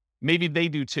 Maybe they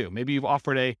do too. Maybe you've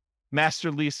offered a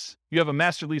master lease, you have a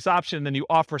master lease option, then you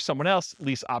offer someone else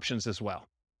lease options as well.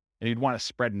 And you'd want a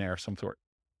spread in there of some sort.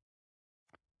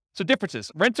 So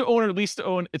differences. Rent to own or lease to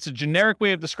own, it's a generic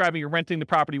way of describing you're renting the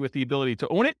property with the ability to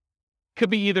own it. Could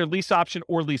be either lease option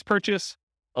or lease purchase.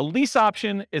 A lease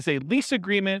option is a lease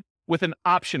agreement with an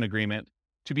option agreement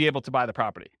to be able to buy the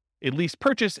property. A lease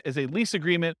purchase is a lease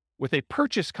agreement with a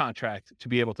purchase contract to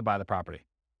be able to buy the property.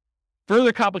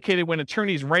 Further complicated when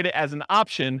attorneys write it as an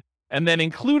option and then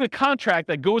include a contract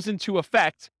that goes into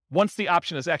effect once the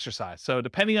option is exercised. So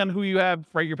depending on who you have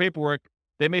write your paperwork,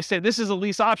 they may say, this is a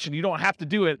lease option. You don't have to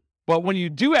do it. But when you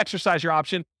do exercise your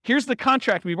option, here's the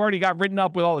contract we've already got written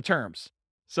up with all the terms.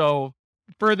 So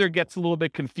further gets a little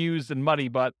bit confused and muddy,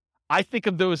 but I think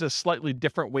of those as slightly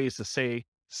different ways to say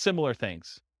similar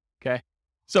things. Okay.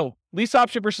 So lease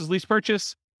option versus lease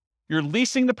purchase. You're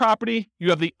leasing the property. You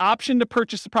have the option to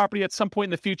purchase the property at some point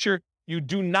in the future. You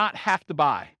do not have to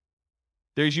buy.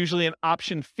 There's usually an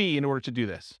option fee in order to do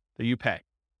this that you pay.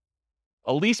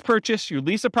 A lease purchase, you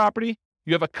lease a property.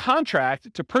 You have a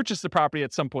contract to purchase the property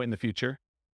at some point in the future.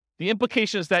 The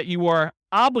implication is that you are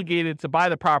obligated to buy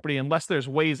the property unless there's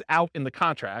ways out in the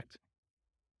contract,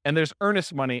 and there's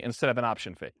earnest money instead of an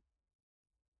option fee.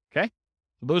 Okay?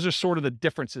 So those are sort of the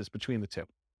differences between the two.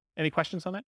 Any questions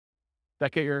on that? Did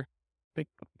that get your big?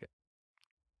 Okay.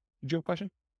 Did you have a question?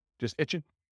 Just itching?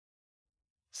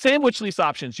 Sandwich lease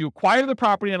options. You acquire the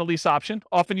property on a lease option,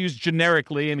 often used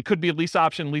generically, and it could be a lease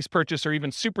option, lease purchase, or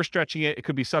even super stretching it, it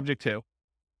could be subject to.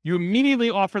 You immediately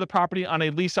offer the property on a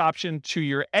lease option to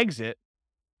your exit,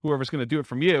 whoever's going to do it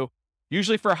from you,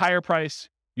 usually for a higher price,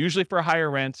 usually for a higher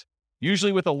rent,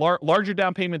 usually with a larger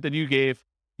down payment than you gave,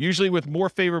 usually with more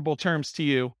favorable terms to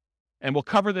you. And we'll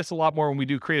cover this a lot more when we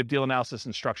do creative deal analysis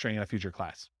and structuring in a future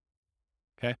class.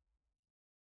 Okay.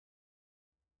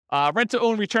 Rent to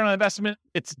own return on investment.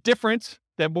 It's different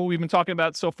than what we've been talking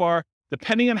about so far.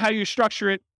 Depending on how you structure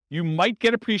it, you might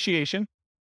get appreciation.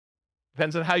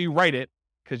 Depends on how you write it,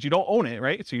 because you don't own it,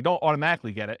 right? So you don't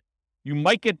automatically get it. You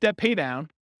might get debt pay down.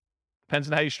 Depends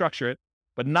on how you structure it,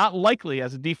 but not likely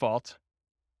as a default.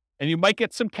 And you might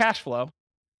get some cash flow.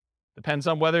 Depends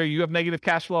on whether you have negative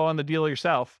cash flow on the deal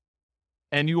yourself.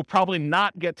 And you will probably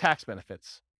not get tax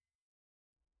benefits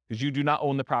because you do not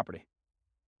own the property.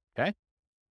 Okay?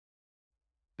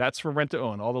 That's for rent to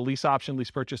own. All the lease option, lease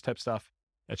purchase type stuff.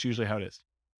 That's usually how it is.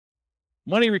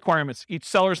 Money requirements. Each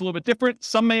seller is a little bit different.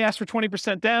 Some may ask for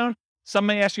 20% down. Some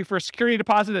may ask you for a security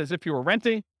deposit as if you were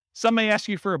renting. Some may ask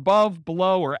you for above,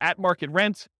 below, or at market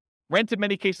rent. Rent in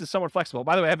many cases is somewhat flexible.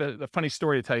 By the way, I have a funny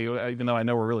story to tell you, even though I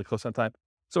know we're really close on time.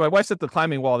 So my wife's at the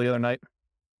climbing wall the other night,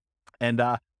 and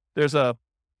there's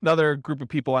another group of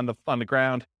people on the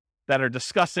ground that are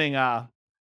discussing. The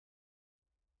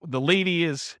lady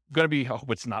is going to be. Oh,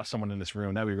 it's not someone in this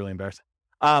room. That'd be really embarrassing.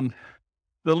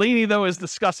 The lady though is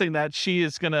discussing that she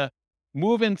is going to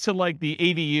move into like the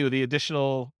ADU, the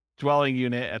additional dwelling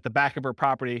unit at the back of her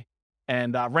property,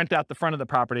 and rent out the front of the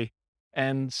property.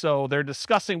 And so they're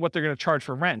discussing what they're going to charge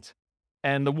for rent.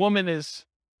 And the woman is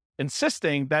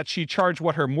insisting that she charge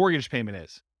what her mortgage payment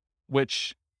is,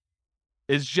 which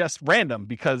is just random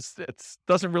because it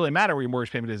doesn't really matter where your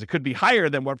mortgage payment is. It could be higher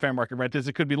than what fair market rent is.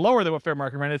 It could be lower than what fair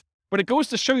market rent is. But it goes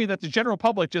to show you that the general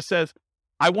public just says,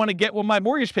 I want to get what my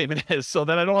mortgage payment is so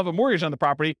that I don't have a mortgage on the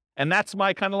property. And that's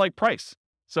my kind of like price.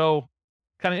 So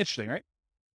kind of interesting, right?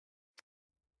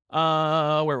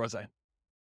 Where was I?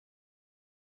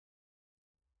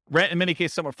 Rent in many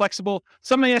cases somewhat flexible.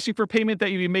 Some may ask you for payment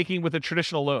that you'd be making with a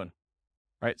traditional loan,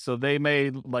 right? So they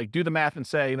may like do the math and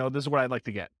say, this is what I'd like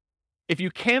to get. If you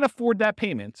can't afford that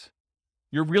payment,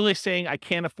 you're really saying I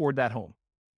can't afford that home,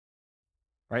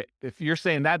 right? If you're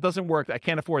saying that doesn't work, I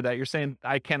can't afford that, you're saying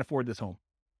I can't afford this home.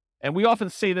 And we often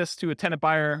say this to a tenant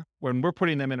buyer when we're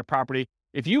putting them in a property.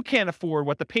 If you can't afford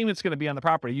what the payment's going to be on the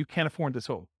property, you can't afford this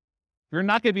home. You're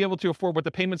not going to be able to afford what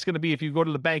the payment's going to be if you go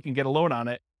to the bank and get a loan on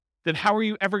it. Then how are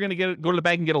you ever going to go to the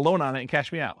bank and get a loan on it and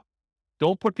cash me out?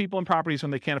 Don't put people in properties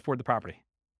when they can't afford the property.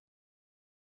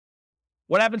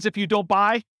 What happens if you don't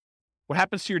buy? What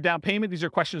happens to your down payment? These are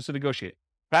questions to negotiate.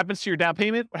 What happens to your down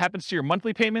payment? What happens to your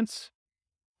monthly payments?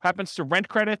 What happens to rent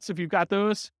credits if you've got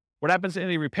those? What happens to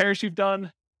any repairs you've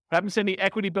done? What happens to any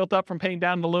equity built up from paying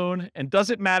down the loan? And does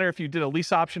it matter if you did a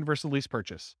lease option versus a lease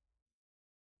purchase?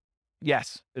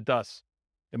 Yes, it does,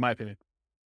 in my opinion.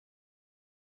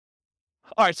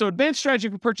 All right, so advanced strategy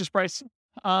for purchase price.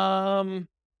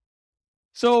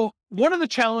 So one of the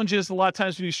challenges a lot of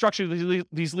times when you structure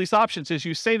these lease options is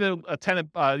you say to a tenant,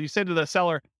 you say to the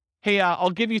seller, hey, I'll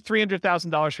give you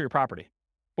 $300,000 for your property.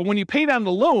 But when you pay down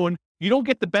the loan, you don't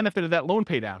get the benefit of that loan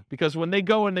pay down because when they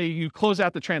go and you close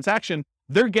out the transaction,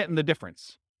 they're getting the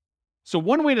difference. So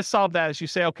one way to solve that is you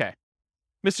say, okay,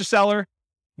 Mr. Seller,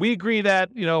 we agree that,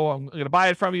 I'm going to buy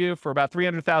it from you for about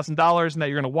 $300,000 and that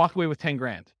you're going to walk away with 10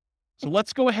 grand. So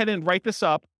let's go ahead and write this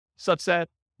up such that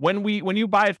when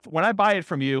I buy it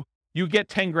from you, you get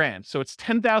 10 grand. So it's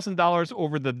 $10,000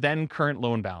 over the then current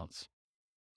loan balance.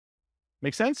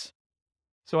 Make sense?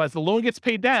 So as the loan gets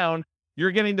paid down,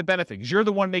 you're getting the benefit because you're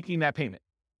the one making that payment.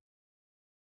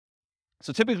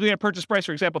 So typically a purchase price,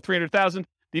 for example, $300,000,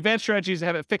 the advanced strategy is to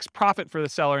have a fixed profit for the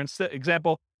seller.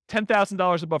 Example,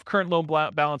 $10,000 above current loan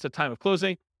balance at time of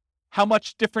closing. How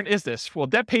much different is this? Well,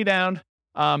 debt pay down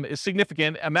is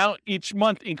significant. Amount each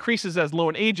month increases as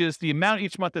loan ages. The amount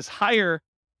each month is higher,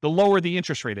 the lower the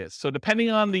interest rate is. So depending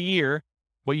on the year,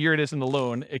 what year it is in the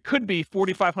loan, it could be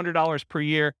 $4,500 per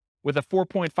year with a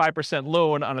 4.5%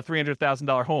 loan on a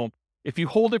 $300,000 home. If you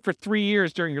hold it for 3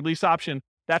 years during your lease option,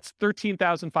 that's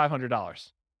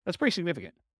 $13,500. That's pretty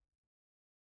significant.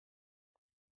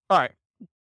 All right.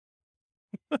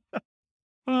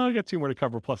 I got 2 more to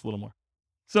cover, plus a little more.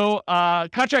 So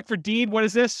contract for deed, what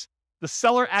is this? The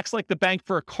seller acts like the bank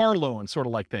for a car loan, sort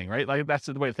of like thing, right? Like that's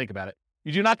the way to think about it.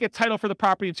 You do not get title for the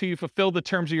property until you fulfill the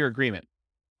terms of your agreement.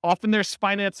 Often there's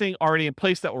financing already in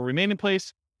place that will remain in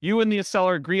place. You and the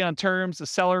seller agree on terms. The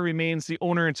seller remains the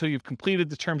owner until you've completed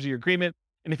the terms of your agreement.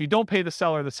 And if you don't pay the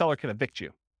seller can evict you.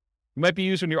 It might be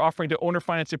used when you're offering to owner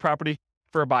finance your property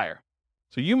for a buyer.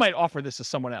 So you might offer this to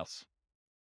someone else.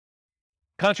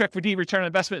 Contract for deed return on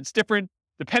investment, it's different.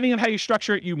 Depending on how you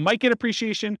structure it, you might get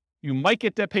appreciation, you might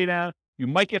get debt pay down, you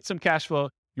might get some cash flow.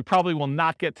 You probably will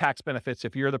not get tax benefits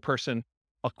if you're the person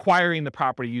acquiring the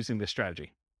property using this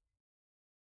strategy.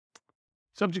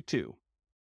 Subject 2.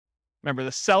 Remember,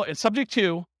 in subject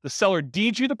 2, the seller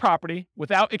deeds you the property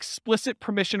without explicit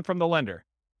permission from the lender.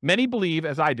 Many believe,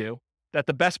 as I do, that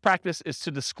the best practice is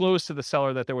to disclose to the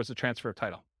seller that there was a transfer of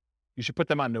title. You should put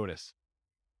them on notice.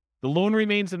 The loan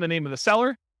remains in the name of the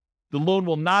seller. The loan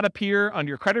will not appear on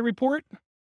your credit report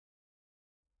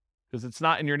because it's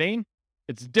not in your name.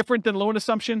 It's different than loan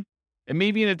assumption. It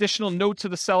may be an additional note to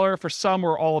the seller for some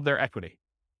or all of their equity.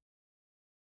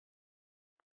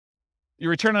 Your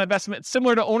return on investment,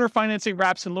 similar to owner financing,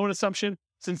 wraps, and loan assumption.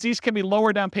 Since these can be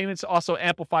lower down payments, also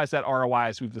amplifies that ROI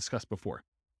as we've discussed before.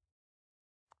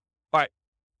 All right,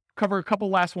 cover a couple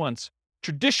last ones.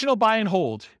 Traditional buy and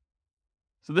hold.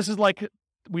 So this is like,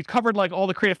 we've covered like all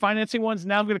the creative financing ones.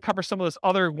 Now I'm going to cover some of those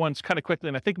other ones kind of quickly.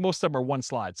 And I think most of them are one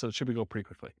slide, so it should go pretty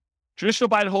quickly. Traditional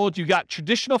buy and hold, you got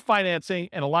traditional financing,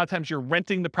 and a lot of times you're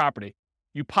renting the property.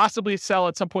 You possibly sell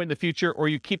at some point in the future, or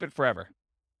you keep it forever.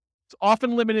 It's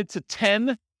often limited to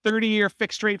 10, 30-year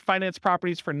fixed rate finance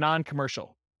properties for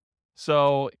non-commercial.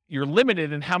 So you're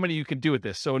limited in how many you can do with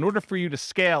this. So in order for you to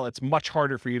scale, it's much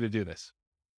harder for you to do this.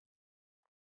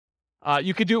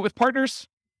 You could do it with partners.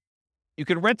 You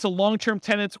can rent to long-term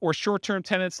tenants or short-term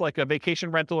tenants like a vacation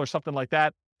rental or something like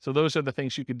that. So those are the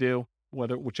things you could do,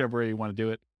 whichever way you want to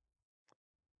do it.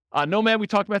 Nomad, we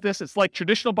talked about this. It's like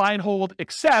traditional buy and hold,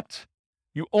 except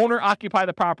you owner-occupy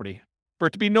the property. For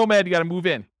it to be Nomad, you got to move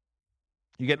in.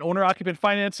 You get owner-occupant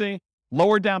financing.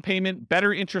 lower down payment,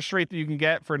 better interest rate that you can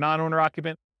get for a non-owner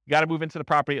occupant. You got to move into the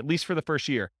property at least for the first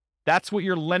year. That's what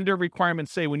your lender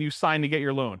requirements say when you sign to get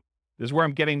your loan. This is where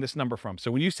I'm getting this number from. So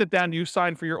when you sit down and you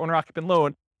sign for your owner occupant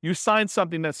loan, you sign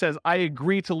something that says, I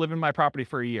agree to live in my property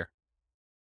for a year.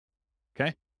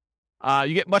 Okay.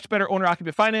 You get much better owner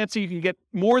occupant financing. You can get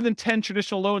more than 10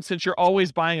 traditional loans since you're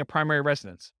always buying a primary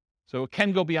residence. So it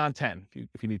can go beyond 10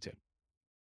 if you need to.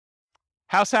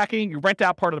 House hacking, you rent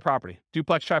out part of the property,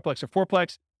 duplex, triplex, or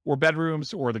fourplex, or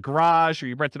bedrooms, or the garage, or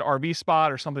you rent an RV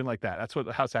spot or something like that. That's what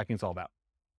the house hacking is all about.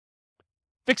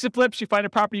 Fix and flips, you find a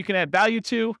property you can add value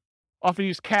to, often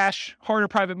use cash, hard or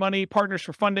private money, partners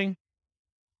for funding.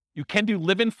 You can do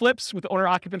live-in flips with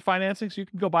owner-occupant financing, so you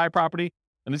can go buy a property.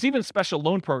 And there's even special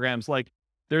loan programs, like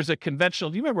there's a conventional,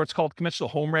 do you remember what's called conventional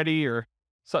home ready, or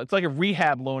so it's like a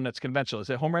rehab loan that's conventional. Is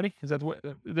it home ready? Is that what,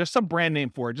 there's some brand name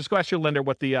for it. Just go ask your lender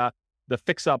what the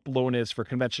fix-up loan is for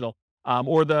conventional.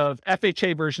 Or the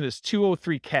FHA version is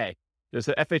 203K. There's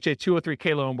the FHA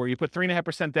 203K loan where you put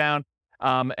 3.5% down,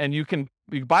 and you can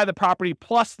buy the property,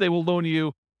 plus they will loan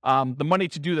you the money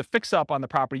to do the fix-up on the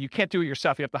property. You can't do it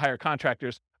yourself. You have to hire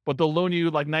contractors, but they'll loan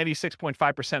you like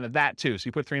 96.5% of that too. So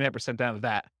you put 3.5% down of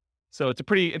that. So it's a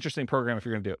pretty interesting program if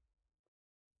you're going to do it.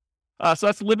 So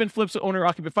that's live-in flips with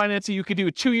owner-occupant financing. You could do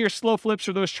a 2-year slow flips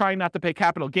for those trying not to pay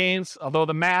capital gains, although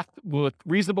the math with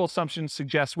reasonable assumptions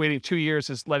suggests waiting 2 years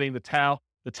is letting the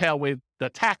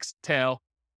tax tail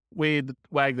wag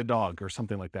the dog or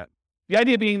something like that. The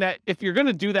idea being that if you're going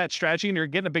to do that strategy and you're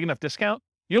getting a big enough discount,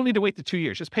 you don't need to wait the 2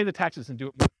 years. Just pay the taxes and do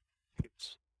it.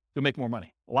 You'll make more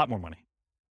money, a lot more money.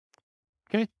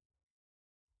 Okay?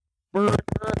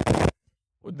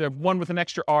 The one with an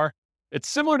extra R. It's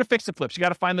similar to fix and flips. You got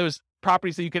to find those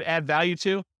properties that you could add value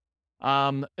to.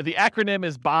 The acronym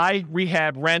is buy,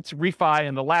 rehab, rent, refi,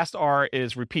 and the last R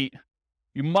is repeat.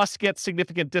 You must get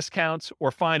significant discounts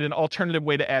or find an alternative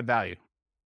way to add value.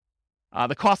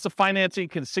 The cost of financing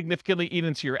can significantly eat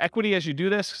into your equity as you do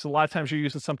this, because a lot of times you're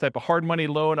using some type of hard money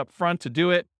loan up front to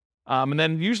do it. And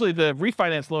then usually the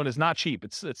refinance loan is not cheap.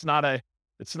 It's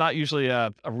not usually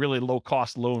a really low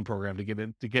cost loan program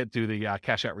to get to the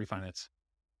cash out refinance.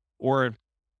 Or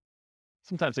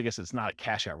sometimes I guess it's not a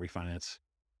cash out refinance.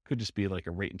 Could just be like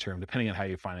a rate and term, depending on how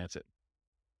you finance it.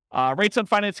 Rates on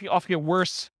financing often get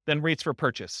worse than rates for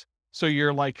purchase. So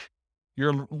your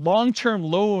long-term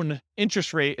loan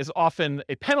interest rate is often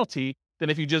a penalty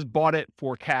than if you just bought it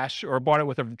for cash or bought it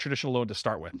with a traditional loan to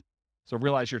start with. So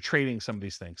realize you're trading some of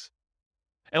these things.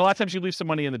 And a lot of times you leave some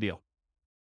money in the deal.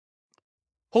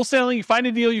 Wholesaling, you find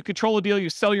a deal, you control a deal, you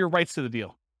sell your rights to the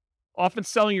deal. Often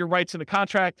selling your rights in a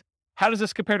contract. How does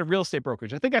this compare to real estate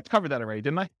brokerage? I think I covered that already,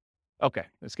 didn't I? Okay,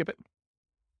 let's skip it.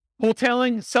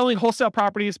 Wholesaling, selling wholesale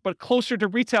properties, but closer to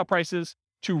retail prices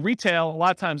to retail, a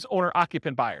lot of times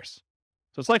owner-occupant buyers.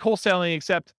 So it's like wholesaling,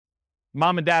 except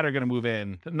mom and dad are going to move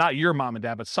in. Not your mom and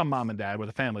dad, but some mom and dad with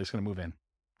a family is going to move in.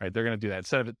 Right? They're going to do that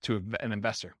instead of it to an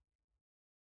investor.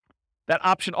 That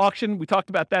option auction, we talked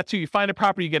about that too. You find a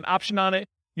property, you get an option on it.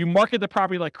 You market the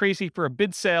property like crazy for a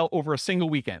bid sale over a single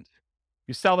weekend.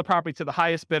 You sell the property to the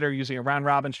highest bidder using a round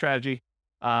robin strategy.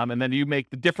 And then you make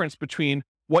the difference between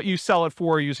what you sell it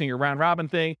for using your round robin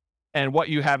thing and what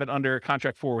you have it under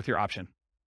contract for with your option.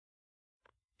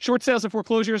 Short sales and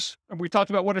foreclosures. We talked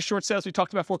about what are short sales. We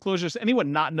talked about foreclosures.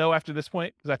 Anyone not know after this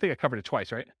point? Because I think I covered it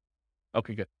twice, right?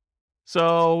 Okay, good.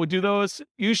 So we do those.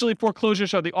 Usually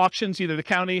foreclosures are the auctions, either the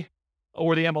county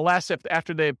or the MLS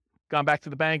after they've gone back to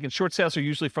the bank. And short sales are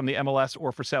usually from the MLS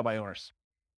or for sale by owners.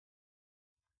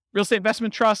 Real estate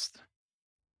investment trust.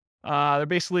 They're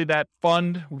basically that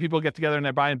fund where people get together and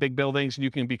they're buying big buildings, and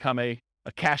you can become a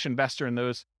cash investor in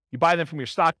those. You buy them from your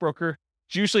stockbroker.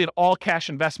 It's usually an all cash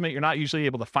investment. You're not usually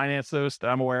able to finance those that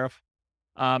I'm aware of.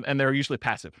 And they're usually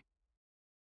passive.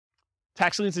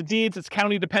 Tax liens and deeds, it's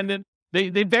county dependent.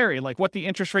 They vary, like what the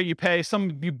interest rate you pay.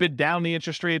 Some you bid down the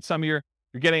interest rate. Some you're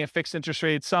getting a fixed interest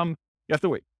rate. Some you have to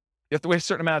wait. You have to wait a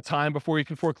certain amount of time before you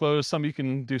can foreclose. Some you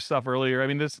can do stuff earlier. I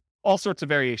mean, there's all sorts of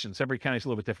variations. Every county's a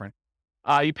little bit different.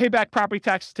 You pay back property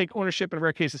taxes, take ownership in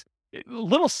rare cases. A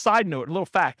little side note, a little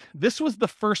fact. This was the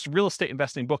first real estate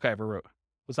investing book I ever wrote.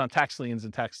 It was on tax liens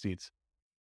and tax deeds.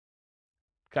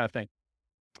 Kind of thing.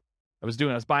 I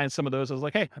was buying some of those. I was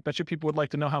like, hey, I bet you people would like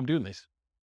to know how I'm doing these.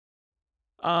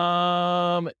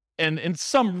 And in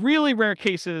some really rare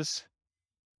cases,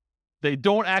 they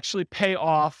don't actually pay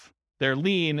off their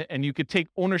lien, and you could take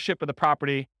ownership of the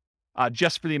property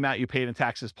just for the amount you paid in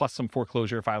taxes, plus some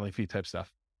foreclosure filing fee type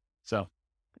stuff. So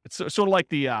it's sort of like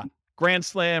the grand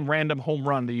slam random home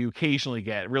run that you occasionally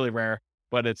get, really rare,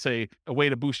 but it's a way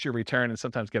to boost your return and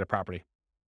sometimes get a property.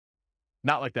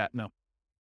 Not like that, no.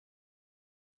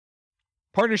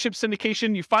 Partnership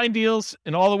syndication, you find deals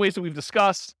in all the ways that we've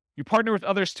discussed. You partner with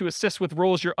others to assist with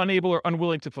roles you're unable or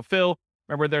unwilling to fulfill.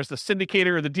 Remember, there's the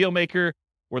syndicator or the deal maker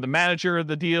or the manager of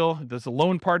the deal. There's a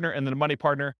loan partner and then a money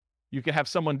partner. You can have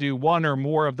someone do one or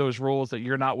more of those roles that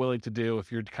you're not willing to do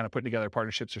if you're kind of putting together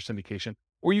partnerships or syndication.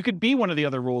 Or you could be one of the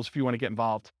other roles if you want to get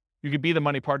involved. You could be the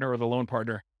money partner or the loan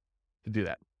partner to do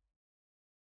that.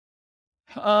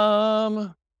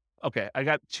 Okay, I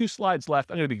got 2 slides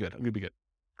left. I'm going to be good.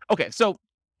 Okay, so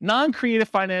non-creative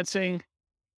financing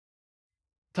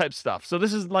type stuff. So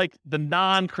this is like the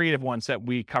non-creative ones that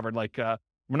we covered. Like we're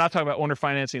not talking about owner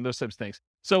financing and those types of things.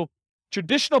 So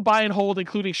traditional buy and hold,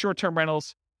 including short-term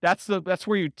rentals, that's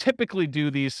where you typically do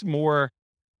these more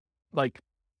like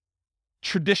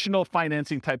traditional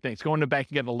financing type things. Going to the bank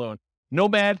and getting a loan.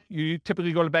 Nomad, you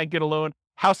typically go to the bank, get a loan.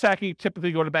 House hacking, you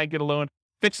typically go to the bank, get a loan.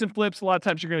 Fix and flips, a lot of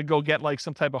times you're going to go get like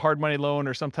some type of hard money loan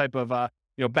or some type of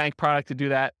bank product to do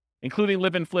that, including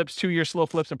live-in flips, 2-year slow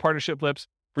flips, and partnership flips.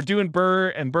 If we're doing Burr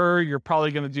and Burr, you're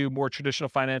probably going to do more traditional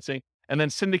financing. And then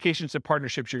syndications and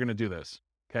partnerships, you're going to do those.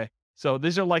 Okay. So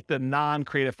these are like the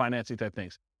non-creative financing type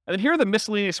things. And then here are the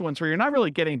miscellaneous ones where you're not really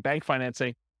getting bank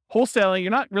financing. Wholesaling, you're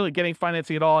not really getting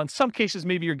financing at all. In some cases,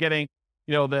 maybe you're getting,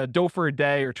 the dough for a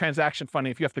day or transaction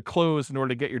funding if you have to close in order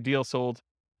to get your deal sold.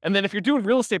 And then if you're doing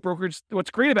real estate brokerage, what's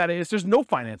great about it is there's no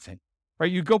financing,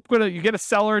 right? You get a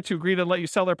seller to agree to let you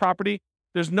sell their property.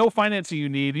 There's no financing you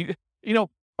need.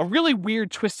 A really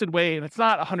weird, twisted way, and it's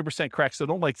not 100% correct, so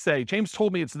don't say, James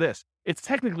told me it's this. It's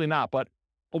technically not, but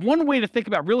one way to think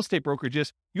about real estate brokerage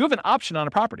is you have an option on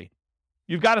a property.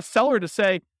 You've got a seller to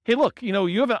say, hey, look, you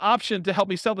have an option to help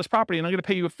me sell this property, and I'm going to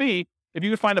pay you a fee if you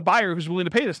can find a buyer who's willing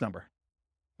to pay this number,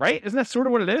 right? Isn't that sort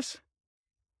of what it is?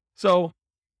 So,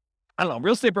 I don't know.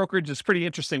 Real estate brokerage is a pretty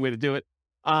interesting way to do it.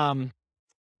 And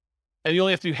you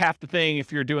only have to do half the thing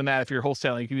if you're doing that. If you're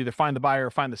wholesaling, you can either find the buyer or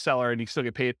find the seller and you still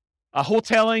get paid.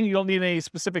 Wholesaling, you don't need any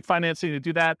specific financing to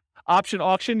do that. Option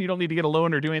auction, you don't need to get a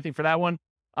loan or do anything for that one.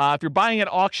 If you're buying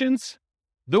at auctions,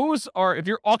 if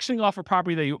you're auctioning off a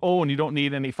property that you own, you don't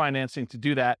need any financing to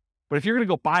do that. But if you're going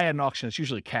to go buy at an auction, it's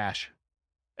usually cash.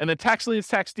 And then tax liens,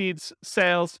 tax deeds,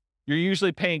 sales, you're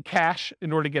usually paying cash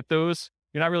in order to get those.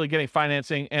 You're not really getting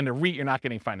financing, and a REIT, you're not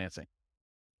getting financing.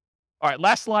 All right,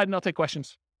 last slide, and I'll take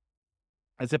questions.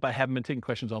 As if I haven't been taking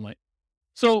questions all night.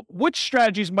 So which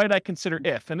strategies might I consider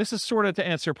if? And this is sort of to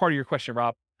answer part of your question,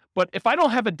 Rob. But if I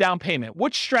don't have a down payment,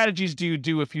 which strategies do you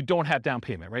do if you don't have down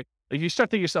payment, right? Like you start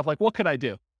thinking to yourself, like, what could I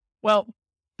do? Well,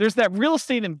 there's that real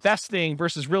estate investing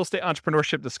versus real estate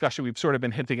entrepreneurship discussion we've sort of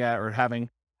been hinting at or having.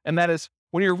 And that is,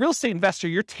 when you're a real estate investor,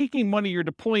 you're taking money, you're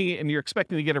deploying it, and you're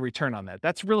expecting to get a return on that.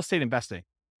 That's real estate investing.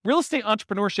 Real estate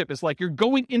entrepreneurship is like you're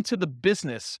going into the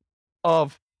business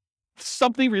of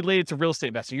something related to real estate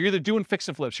investing. You're either doing fix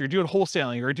and flips, you're doing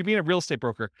wholesaling, or you're being a real estate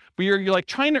broker, but you're like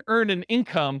trying to earn an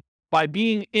income by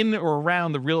being in or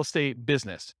around the real estate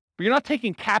business. But you're not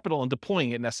taking capital and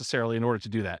deploying it necessarily in order to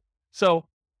do that. So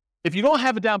if you don't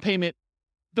have a down payment,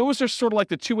 those are sort of like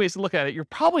the 2 ways to look at it. You're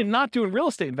probably not doing real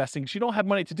estate investing because you don't have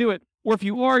money to do it. Or if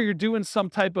you are, you're doing some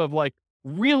type of like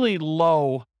really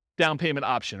low down payment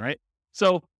option, right?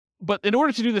 So, but in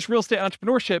order to do this real estate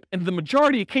entrepreneurship, in the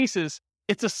majority of cases,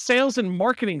 it's a sales and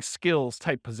marketing skills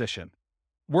type position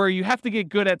where you have to get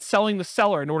good at selling the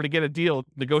seller in order to get a deal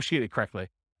negotiated correctly.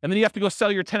 And then you have to go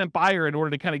sell your tenant buyer in order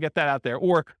to kind of get that out there.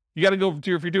 Or you got to go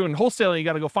do, if you're doing wholesaling, you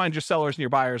got to go find your sellers and your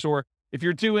buyers. Or if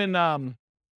you're doing,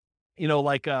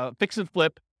 fix and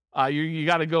flip, you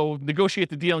got to go negotiate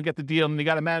the deal and get the deal, and you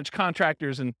got to manage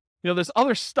contractors, and there's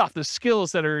other stuff, there's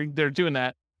skills that are doing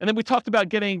that. And then we talked about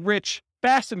getting rich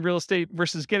fast in real estate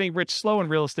versus getting rich slow in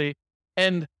real estate,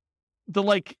 and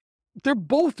they're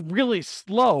both really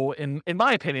slow in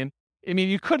my opinion. I mean,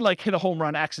 you could hit a home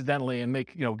run accidentally and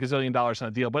make gazillion dollars on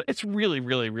a deal, but it's really,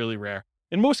 really, really rare.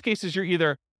 In most cases, you're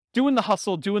either doing the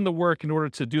hustle, doing the work in order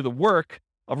to do the work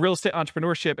of real estate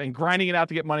entrepreneurship and grinding it out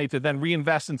to get money to then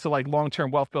reinvest into long-term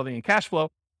wealth building and cash flow,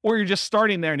 or you're just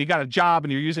starting there and you got a job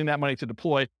and you're using that money to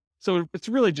deploy. So it's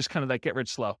really just kind of that get rich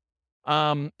slow.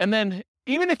 And then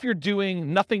even if you're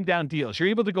doing nothing down deals, you're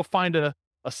able to go find a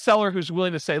seller who's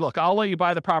willing to say, look, I'll let you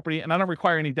buy the property and I don't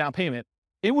require any down payment.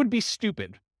 It would be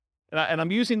stupid. And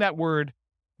I'm using that word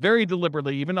very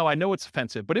deliberately, even though I know it's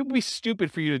offensive, but it would be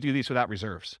stupid for you to do these without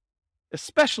reserves,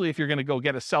 especially if you're going to go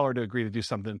get a seller to agree to do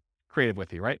something creative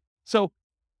with you, right? So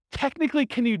technically,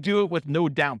 can you do it with no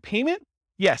down payment?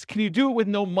 Yes. Can you do it with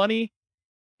no money?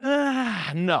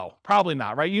 No, probably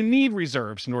not, right? You need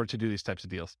reserves in order to do these types of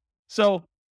deals. So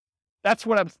that's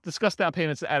what I've discussed, down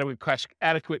payments,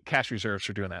 adequate cash reserves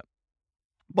for doing that.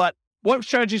 But what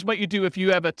strategies might you do if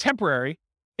you have a temporary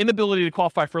inability to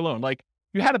qualify for a loan? Like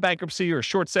you had a bankruptcy or a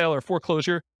short sale or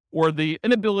foreclosure, or the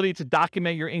inability to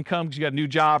document your income because you got a new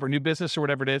job or new business or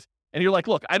whatever it is. And you're like,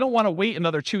 look, I don't want to wait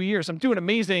another 2 years. I'm doing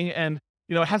amazing. And,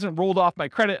 it hasn't rolled off my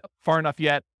credit far enough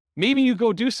yet. Maybe you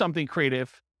go do something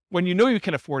creative when you know you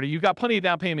can afford it. You got plenty of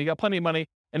down payment, you got plenty of money.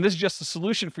 And this is just a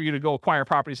solution for you to go acquire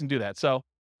properties and do that. So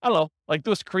I don't know, like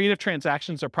those creative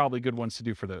transactions are probably good ones to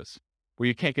do for those where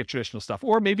you can't get traditional stuff.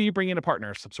 Or maybe you bring in a partner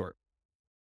of some sort.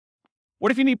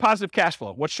 What if you need positive cash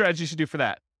flow? What strategies you do for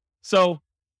that? So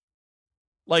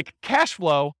like cash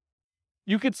flow,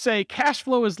 you could say cash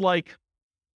flow is like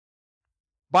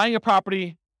buying a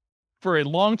property for a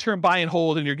long-term buy and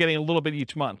hold, and you're getting a little bit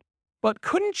each month. But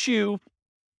couldn't you,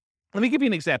 let me give you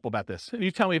an example about this, and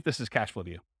you tell me if this is cash flow to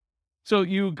you. So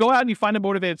you go out and you find a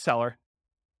motivated seller,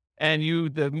 and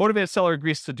the motivated seller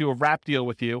agrees to do a wrap deal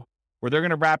with you, where they're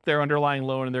going to wrap their underlying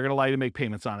loan and they're going to allow you to make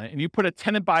payments on it. And you put a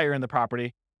tenant buyer in the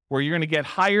property where you're going to get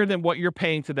higher than what you're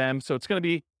paying to them. So it's going to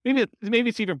be, maybe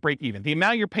it's even break even. The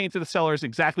amount you're paying to the seller is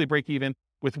exactly break even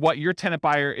with what your tenant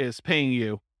buyer is paying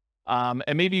you. And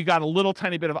maybe you got a little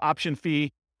tiny bit of option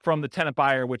fee from the tenant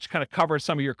buyer, which kind of covers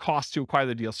some of your costs to acquire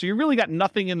the deal. So you really got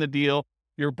nothing in the deal.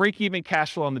 You're break-even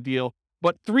cash flow on the deal.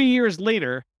 But 3 years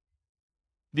later,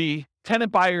 the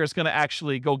tenant buyer is going to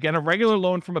actually go get a regular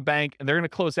loan from a bank, and they're going to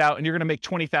close out, and you're going to make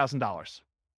 $20,000.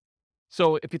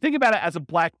 So if you think about it as a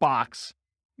black box,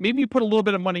 maybe you put a little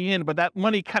bit of money in, but that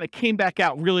money kind of came back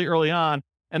out really early on.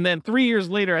 And then 3 years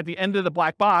later, at the end of the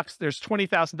black box, there's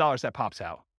 $20,000 that pops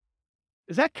out.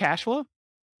 Is that cash flow?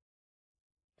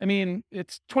 I mean,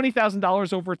 it's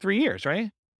 $20,000 over 3 years,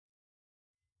 right?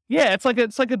 Yeah, it's like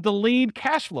a delayed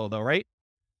cash flow though, right?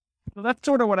 So that's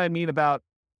sort of what I mean about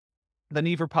the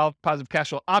need for positive cash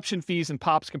flow, option fees and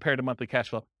pops compared to monthly cash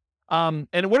flow. And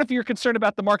what if you're concerned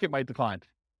about the market might decline?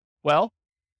 Well,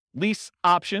 lease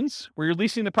options, where you're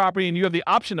leasing the property and you have the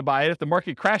option to buy it. If the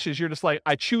market crashes, you're just like,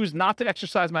 I choose not to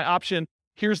exercise my option.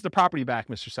 Here's the property back,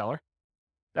 Mr. Seller.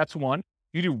 That's one.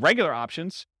 You do regular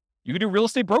options. You can do real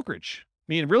estate brokerage.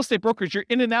 I mean, real estate brokerage, you're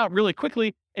in and out really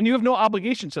quickly and you have no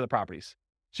obligation to the properties.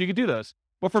 So you can do those.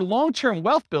 But for long-term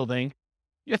wealth building,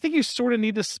 I think you sort of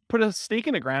need to put a stake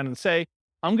in the ground and say,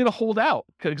 I'm going to hold out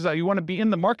because you want to be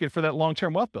in the market for that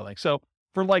long-term wealth building. So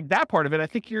for like that part of it, I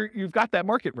think you've got that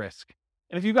market risk.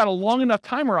 And if you've got a long enough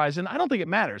time horizon, I don't think it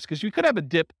matters because you could have a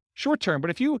dip short-term. But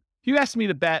if you asked me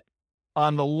to bet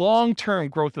on the long-term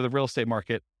growth of the real estate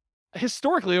market,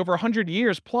 historically over 100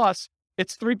 years plus,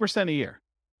 it's 3% a year.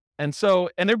 And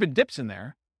there've been dips in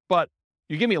there, but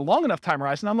you give me a long enough time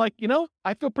horizon, I'm like,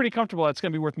 I feel pretty comfortable it's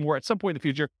going to be worth more at some point in the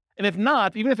future. And if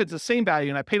not, even if it's the same value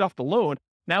and I paid off the loan,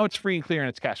 now it's free and clear and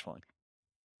it's cash flowing.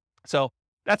 So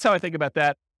that's how I think about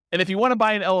that. And if you want to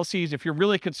buy in LLCs, if you're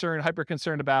really hyper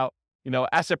concerned about,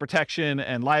 asset protection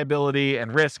and liability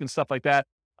and risk and stuff like that,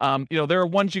 there are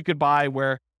ones you could buy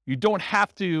where you don't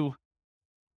have to,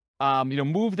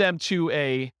 move them to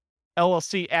a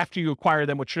LLC after you acquire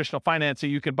them with traditional financing.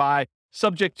 You could buy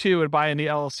subject to and buy in the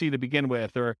LLC to begin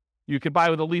with, or you could buy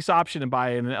with a lease option and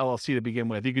buy in an LLC to begin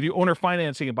with. You could do owner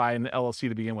financing and buy in an LLC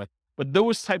to begin with. But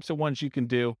those types of ones you can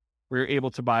do where you're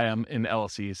able to buy them in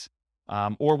LLCs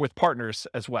or with partners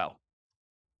as well.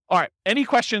 All right. Any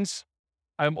questions?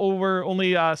 I'm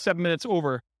only 7 minutes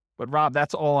over, but Rob,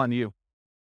 that's all on you.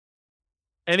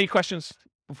 Any questions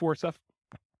before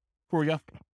we go?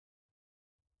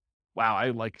 Wow,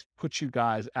 I put you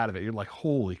guys out of it. You're like,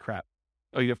 holy crap.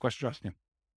 Oh, you have questions, Josh? Yeah.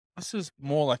 This is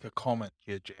more like a comment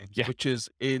here, James, Yeah. which is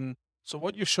so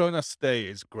what you're showing us today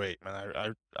is great,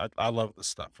 man. I love this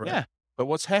stuff, right? Yeah. But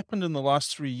what's happened in the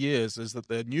last 3 years is that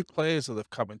there are new players that have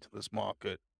come into this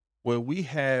market where we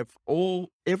have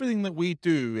everything that we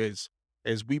do is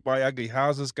we buy ugly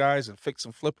houses, guys, and fix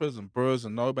and flippers and burrs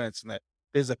and nomads and that.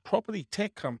 There's a property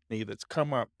tech company that's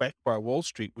come up backed by Wall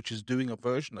Street, which is doing a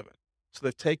version of it. So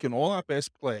they've taken all our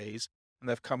best plays and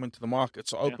they've come into the market.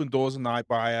 So Open Doors an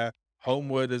iBuyer,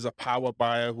 Homeward is a power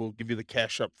buyer who will give you the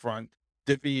cash up front.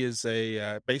 Divvy is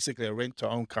basically a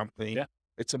rent-to-own company. Yeah.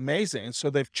 It's amazing. And so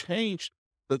they've changed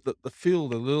the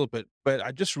field a little bit. But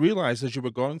I just realized as you were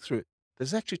going through it,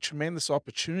 there's actually tremendous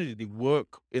opportunity to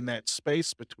work in that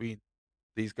space between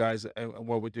these guys and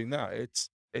what we're doing now. It's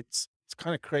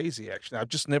kind of crazy, actually. I've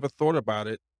just never thought about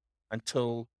it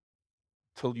until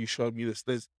you showed me this.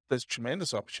 There's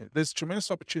tremendous opportunity. There's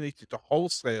tremendous opportunity to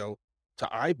wholesale to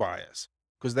iBuyers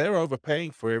because they're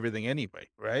overpaying for everything anyway,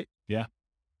 right? Yeah.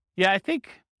 Yeah, I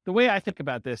think the way I think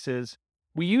about this is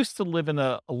we used to live in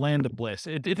a land of bliss.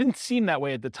 It didn't seem that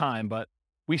way at the time, but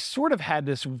we sort of had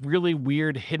this really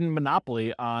weird hidden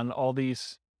monopoly on all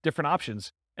these different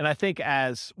options. And I think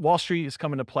as Wall Street is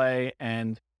coming to play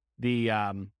and the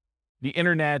the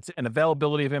internet and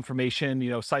availability of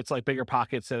information, sites like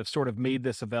BiggerPockets that have sort of made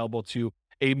this available to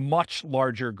a much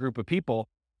larger group of people,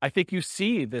 I think you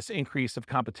see this increase of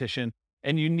competition,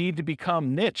 and you need to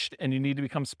become niched, and you need to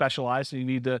become specialized, and you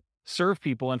need to serve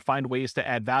people and find ways to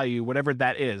add value, whatever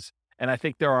that is. And I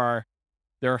think there are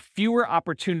fewer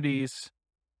opportunities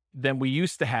than we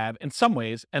used to have in some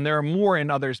ways, and there are more in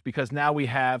others because now we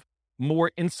have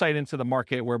more insight into the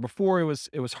market, where before it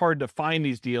was hard to find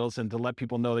these deals and to let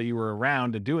people know that you were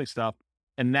around and doing stuff.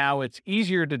 And now it's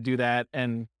easier to do that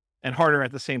and harder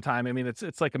at the same time. I mean,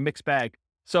 it's like a mixed bag.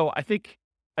 So I think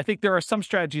there are some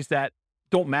strategies that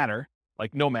don't matter,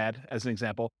 like Nomad as an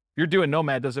example. If you're doing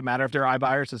Nomad, does it matter if there are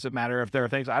iBuyers? Does it matter if there are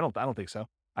things? I don't think so.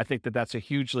 I think that's a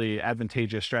hugely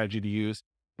advantageous strategy to use.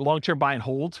 The long-term buy and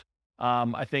hold,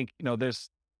 I think,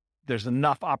 there's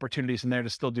enough opportunities in there to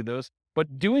still do those.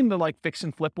 But doing the like fix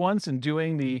and flip ones and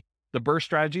doing the burst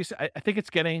strategies, I think it's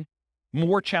getting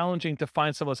more challenging to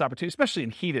find some of those opportunities, especially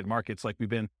in heated markets like we've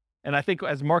been. And I think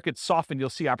as markets soften, you'll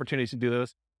see opportunities to do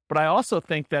those. But I also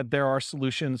think that there are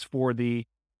solutions for the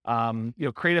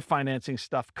creative financing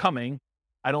stuff coming.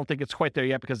 I don't think it's quite there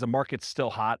yet because the market's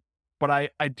still hot. But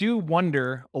I do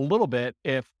wonder a little bit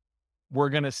if we're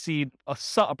going to see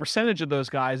a percentage of those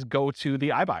guys go to the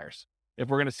iBuyers. If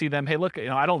we're going to see them, hey, look,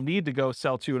 I don't need to go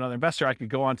sell to another investor. I could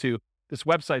go onto this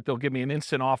website. They'll give me an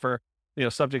instant offer,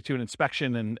 subject to an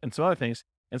inspection and some other things.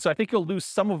 And so I think you'll lose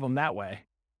some of them that way,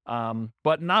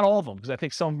 but not all of them, because I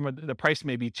think some of them, the price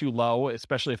may be too low,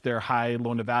 especially if they're high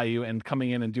loan to value, and coming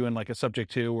in and doing like a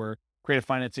subject to or creative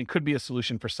financing could be a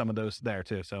solution for some of those there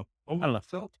too. So I don't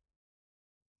know.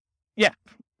 Yeah.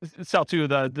 Sell to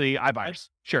the iBuyers.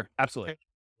 Sure. Absolutely.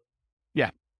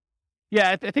 Yeah.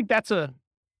 Yeah. I think that's a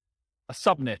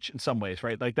sub niche in some ways,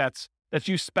 right? Like that's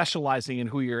you specializing in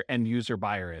who your end user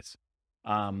buyer is.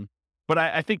 But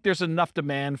I think there's enough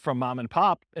demand from mom and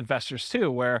pop investors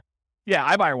too, where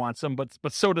iBuyer wants them,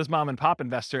 but so does mom and pop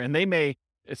investor. And they may,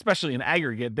 especially in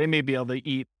aggregate, they may be able to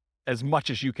eat as much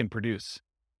as you can produce.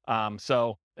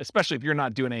 So especially if you're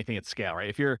not doing anything at scale, right?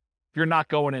 If you're not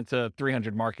going into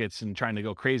 300 markets and trying to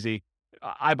go crazy,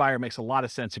 iBuyer makes a lot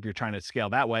of sense if you're trying to scale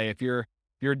that way. If you're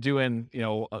doing,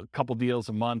 a couple deals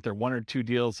a month or one or two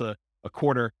deals a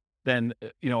quarter, then,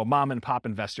 a mom and pop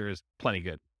investor is plenty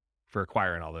good for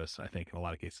acquiring all those, I think, in a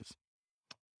lot of cases.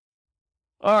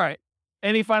 All right.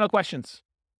 Any final questions?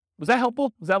 Was that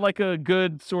helpful? Was that like a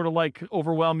good sort of like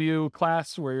overwhelm you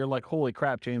class where you're like, holy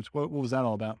crap, James, what was that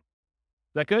all about?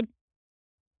 Is that good?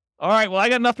 All right. Well, I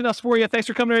got nothing else for you. Thanks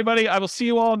for coming, everybody. I will see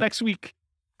you all next week.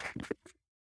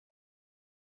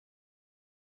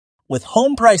 With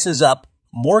home prices up,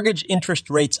 mortgage interest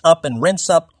rates up, and rents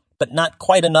up, but not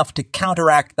quite enough to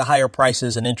counteract the higher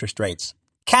prices and interest rates,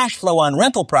 cash flow on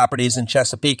rental properties in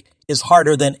Chesapeake is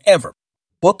harder than ever.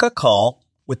 Book a call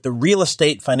with the Real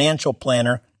Estate Financial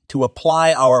Planner to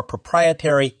apply our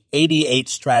proprietary 88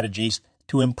 strategies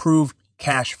to improve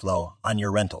cash flow on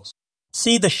your rentals.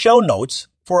 See the show notes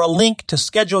for a link to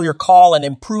schedule your call and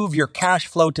improve your cash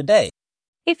flow today.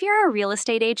 If you're a real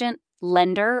estate agent,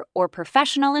 lender, or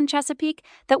professional in Chesapeake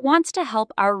that wants to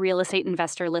help our real estate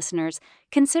investor listeners,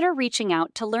 consider reaching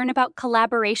out to learn about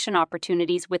collaboration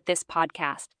opportunities with this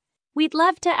podcast. We'd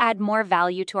love to add more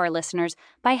value to our listeners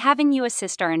by having you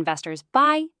assist our investors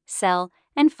buy, sell,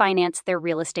 and finance their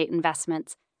real estate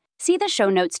investments. See the show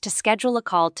notes to schedule a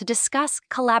call to discuss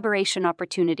collaboration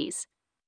opportunities.